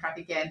back on track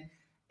again,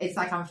 it's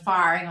like I'm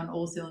firing on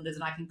all cylinders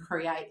and I can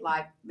create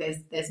like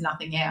there's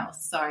nothing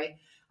else. So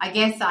I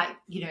guess like,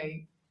 you know,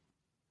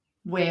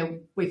 where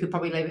we could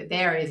probably leave it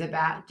there is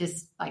about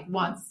just like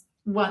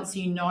once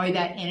you know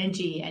that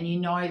energy and you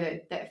know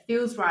that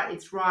feels right,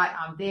 it's right,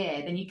 I'm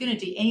there, then you're going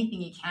to do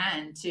anything you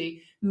can to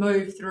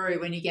move through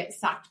when you get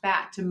sucked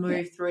back, to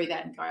move through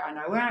that and go, I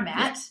know where I'm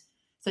at.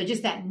 So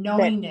just that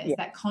knowingness,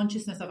 that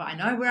consciousness of I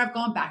know where I've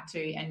gone back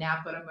to, and now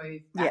I've got to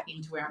move back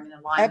into where I'm in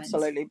alignment.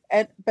 Absolutely.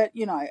 But,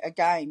 you know,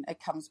 again, it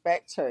comes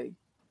back to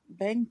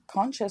being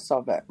conscious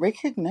of it,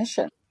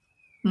 recognition.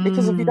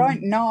 Because if you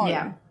don't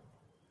know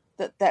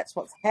that that's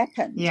what's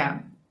happened,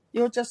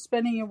 you're just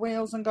spinning your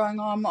wheels and going,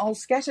 oh, I'm all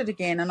scattered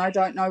again and I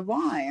don't know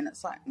why. And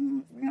it's like,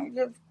 you know,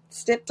 you've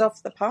stepped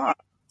off the path.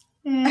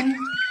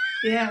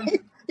 Yeah.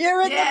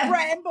 You're in the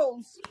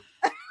brambles.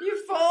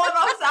 You've fallen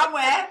off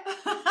somewhere.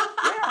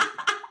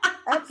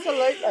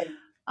 Absolutely.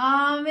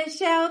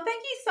 Michelle,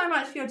 thank you so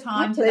much for your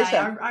time today.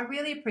 I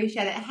really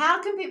appreciate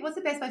it. What's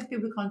the best way for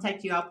people to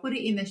contact you? I'll put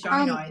it in the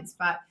show notes,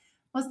 but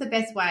what's the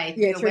best way?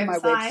 Through my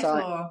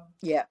website. Or?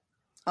 Yeah.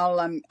 I'll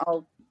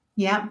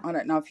I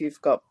don't know if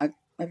you've got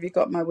have you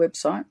got my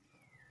website?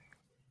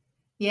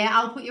 Yeah,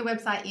 I'll put your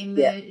website in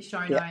the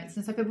show notes,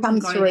 and so people can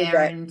go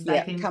there and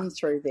they can come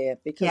through there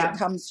because it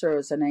comes through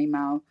as an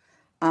email.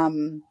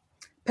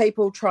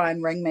 People try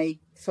and ring me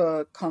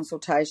for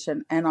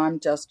consultation, and I'm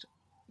just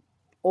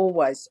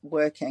always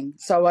working,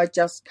 so I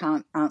just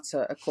can't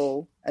answer a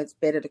call. It's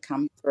better to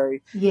come through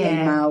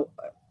email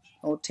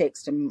or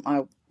text, and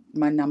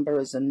my number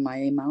is in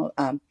my email,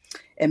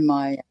 in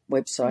my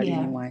website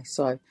anyway.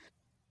 So.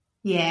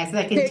 Yeah, so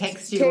they can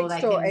text you or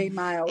they can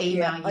email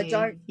you. I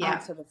don't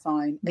answer the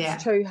phone.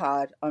 It's too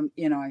hard.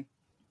 You know,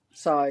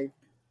 so.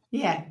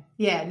 Yeah.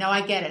 No, I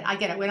get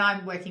it. When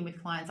I'm working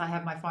with clients, I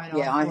have my phone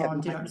off or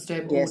on Do Not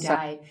Disturb all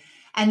day.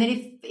 And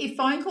then if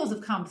phone calls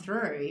have come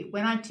through,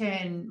 when I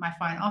turn my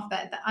phone off,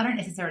 that I don't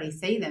necessarily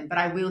see them, but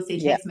I will see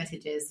text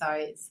messages. So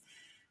it's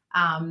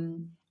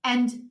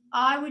and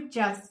I would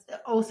just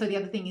also, the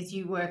other thing is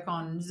you work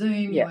on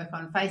Zoom, you work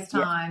on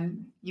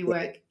FaceTime, you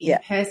work in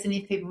person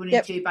if people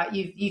need to, but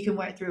you can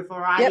work through a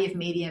variety of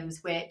mediums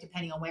where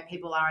depending on where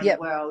people are in the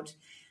world.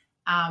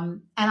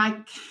 And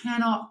I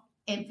cannot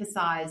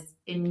emphasize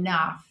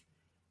enough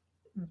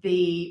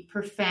the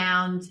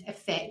profound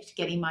effect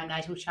getting my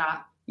natal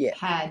chart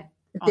had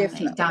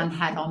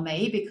on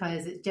me,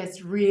 because it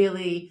just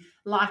really,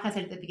 like I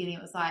said at the beginning,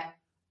 it was like,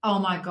 oh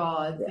my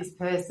God, this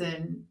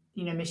person,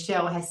 you know,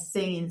 Michelle has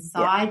seen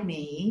inside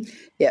me.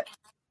 Yep.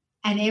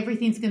 And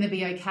everything's going to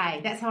be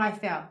okay. That's how I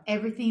felt.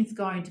 Everything's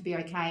going to be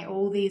okay.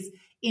 All these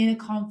inner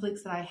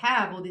conflicts that I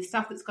have, all this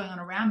stuff that's going on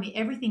around me,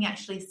 everything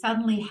actually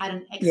suddenly had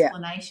an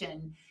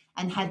explanation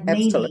and had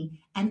meaning.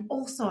 And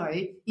also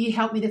you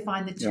helped me to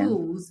find the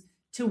tools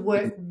to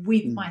work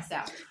with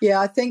myself. Yeah,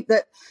 I think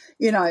that,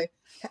 you know,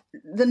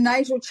 the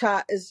natal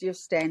chart is your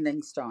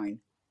standing stone.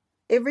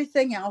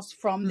 Everything else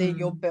from there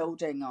you're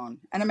building on.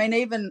 And I mean,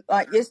 even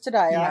like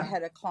yesterday, I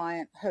had a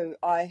client who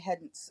I've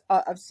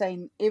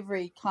seen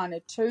every kind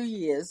of 2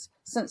 years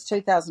since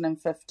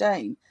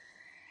 2015.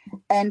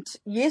 And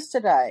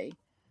yesterday,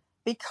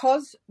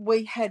 because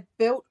we had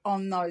built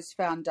on those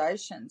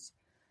foundations,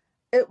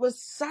 it was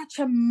such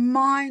a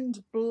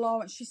mind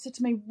blowing. She said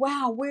to me,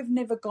 wow, we've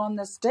never gone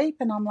this deep.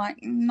 And I'm like,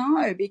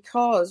 no,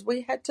 because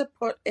we had to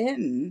put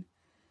in.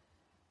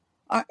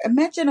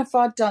 Imagine if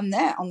I'd done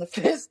that on the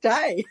first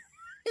day.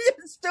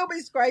 You'd still be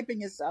scraping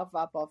yourself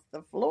up off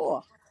the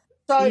floor.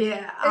 So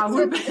I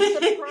would be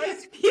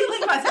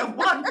peeling myself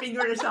one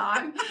finger at a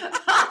time.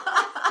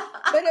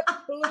 But it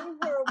blew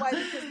her away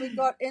because we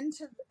got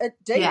into it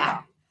deeper.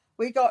 Yeah.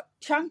 We got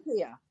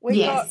chunkier.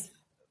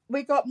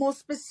 We got more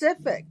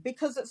specific,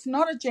 because it's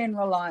not a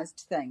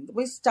generalized thing.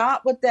 We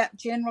start with that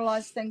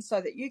generalized thing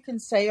so that you can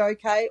see,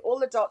 okay, all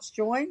the dots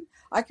join.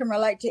 I can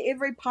relate to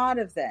every part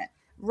of that.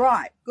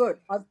 Right, good.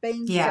 I've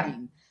been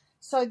seen.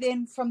 So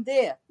then from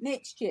there,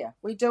 next year,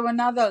 we do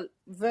another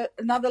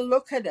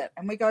look at it,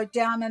 and we go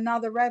down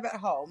another rabbit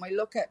hole, and we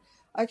look at,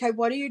 okay,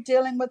 what are you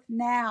dealing with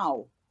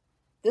now?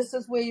 This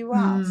is where you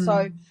are.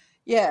 So,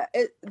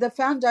 the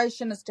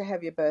foundation is to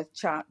have your birth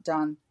chart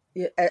done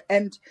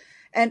And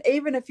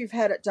even if you've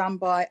had it done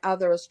by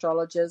other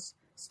astrologers,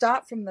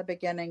 start from the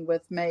beginning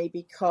with me,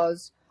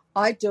 because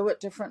I do it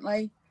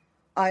differently.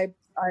 I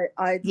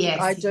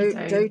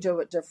do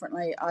it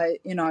differently.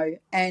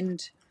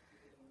 And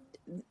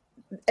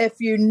if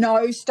you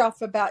know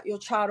stuff about your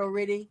chart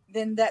already,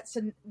 then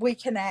we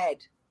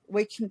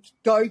can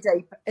go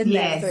deep in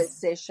that first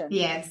session.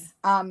 Yes.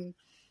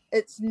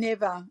 It's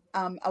never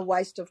a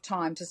waste of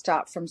time to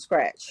start from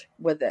scratch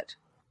with it.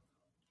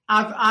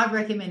 I've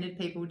recommended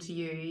people to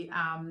you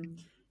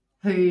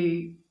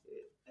who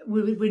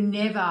were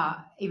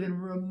never even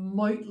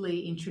remotely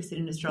interested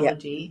in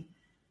astrology,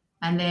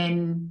 and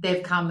then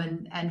they've come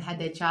and had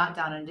their chart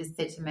done and just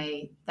said to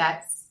me,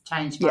 "That's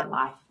changed my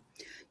life."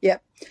 Yeah,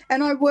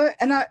 and I work,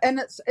 and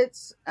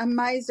it's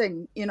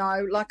amazing,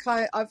 like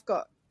I've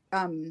got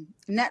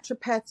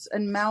naturopaths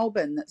in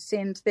Melbourne that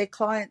send their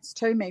clients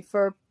to me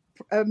for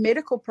a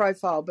medical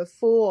profile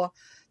before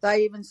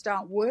they even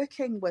start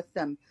working with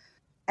them.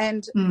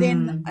 And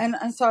then,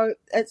 and so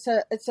it's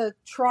a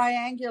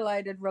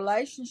triangulated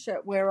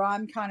relationship where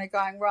I'm kind of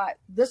going, right,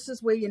 this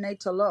is where you need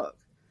to look,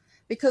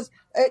 because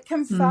it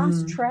can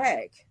fast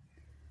track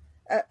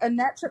a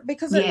natural,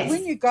 because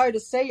when you go to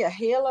see a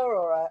healer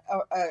or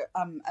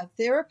a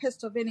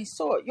therapist of any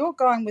sort, you're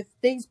going with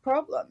these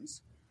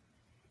problems.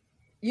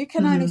 You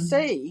can only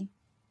see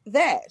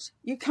that.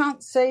 You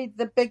can't see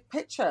the big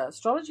picture.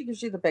 Astrology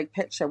gives you the big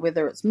picture,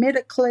 whether it's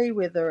medically,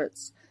 whether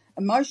it's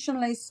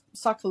emotionally,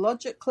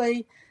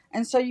 psychologically,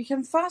 and so you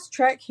can fast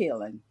track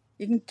healing.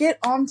 You can get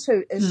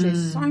onto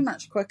issues so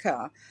much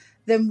quicker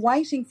than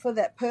waiting for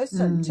that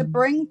person to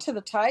bring to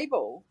the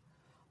table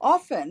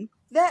often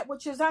that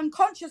which is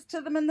unconscious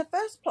to them in the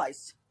first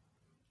place.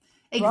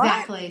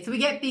 Exactly. Right? So we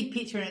get big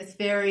picture, and it's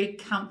very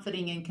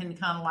comforting and can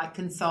kind of like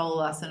console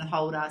us and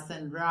hold us,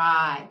 and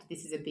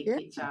this is a big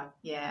picture.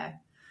 Yeah.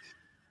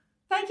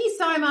 Thank you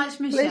so much,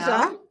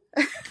 Michelle.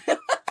 Pleasure.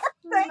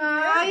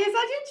 You're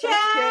such a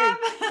champ.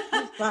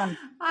 It's fun.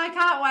 I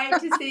can't wait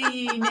to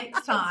see you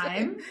next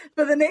time.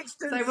 For the next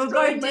So we'll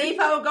go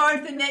deeper. We'll go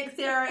into the next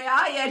area.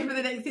 Yeah, for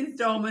the next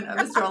installment of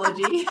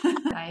astrology.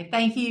 Okay,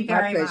 thank you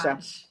very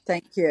much.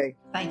 Thank you.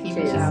 Thank you,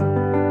 Cheers.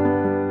 Michelle.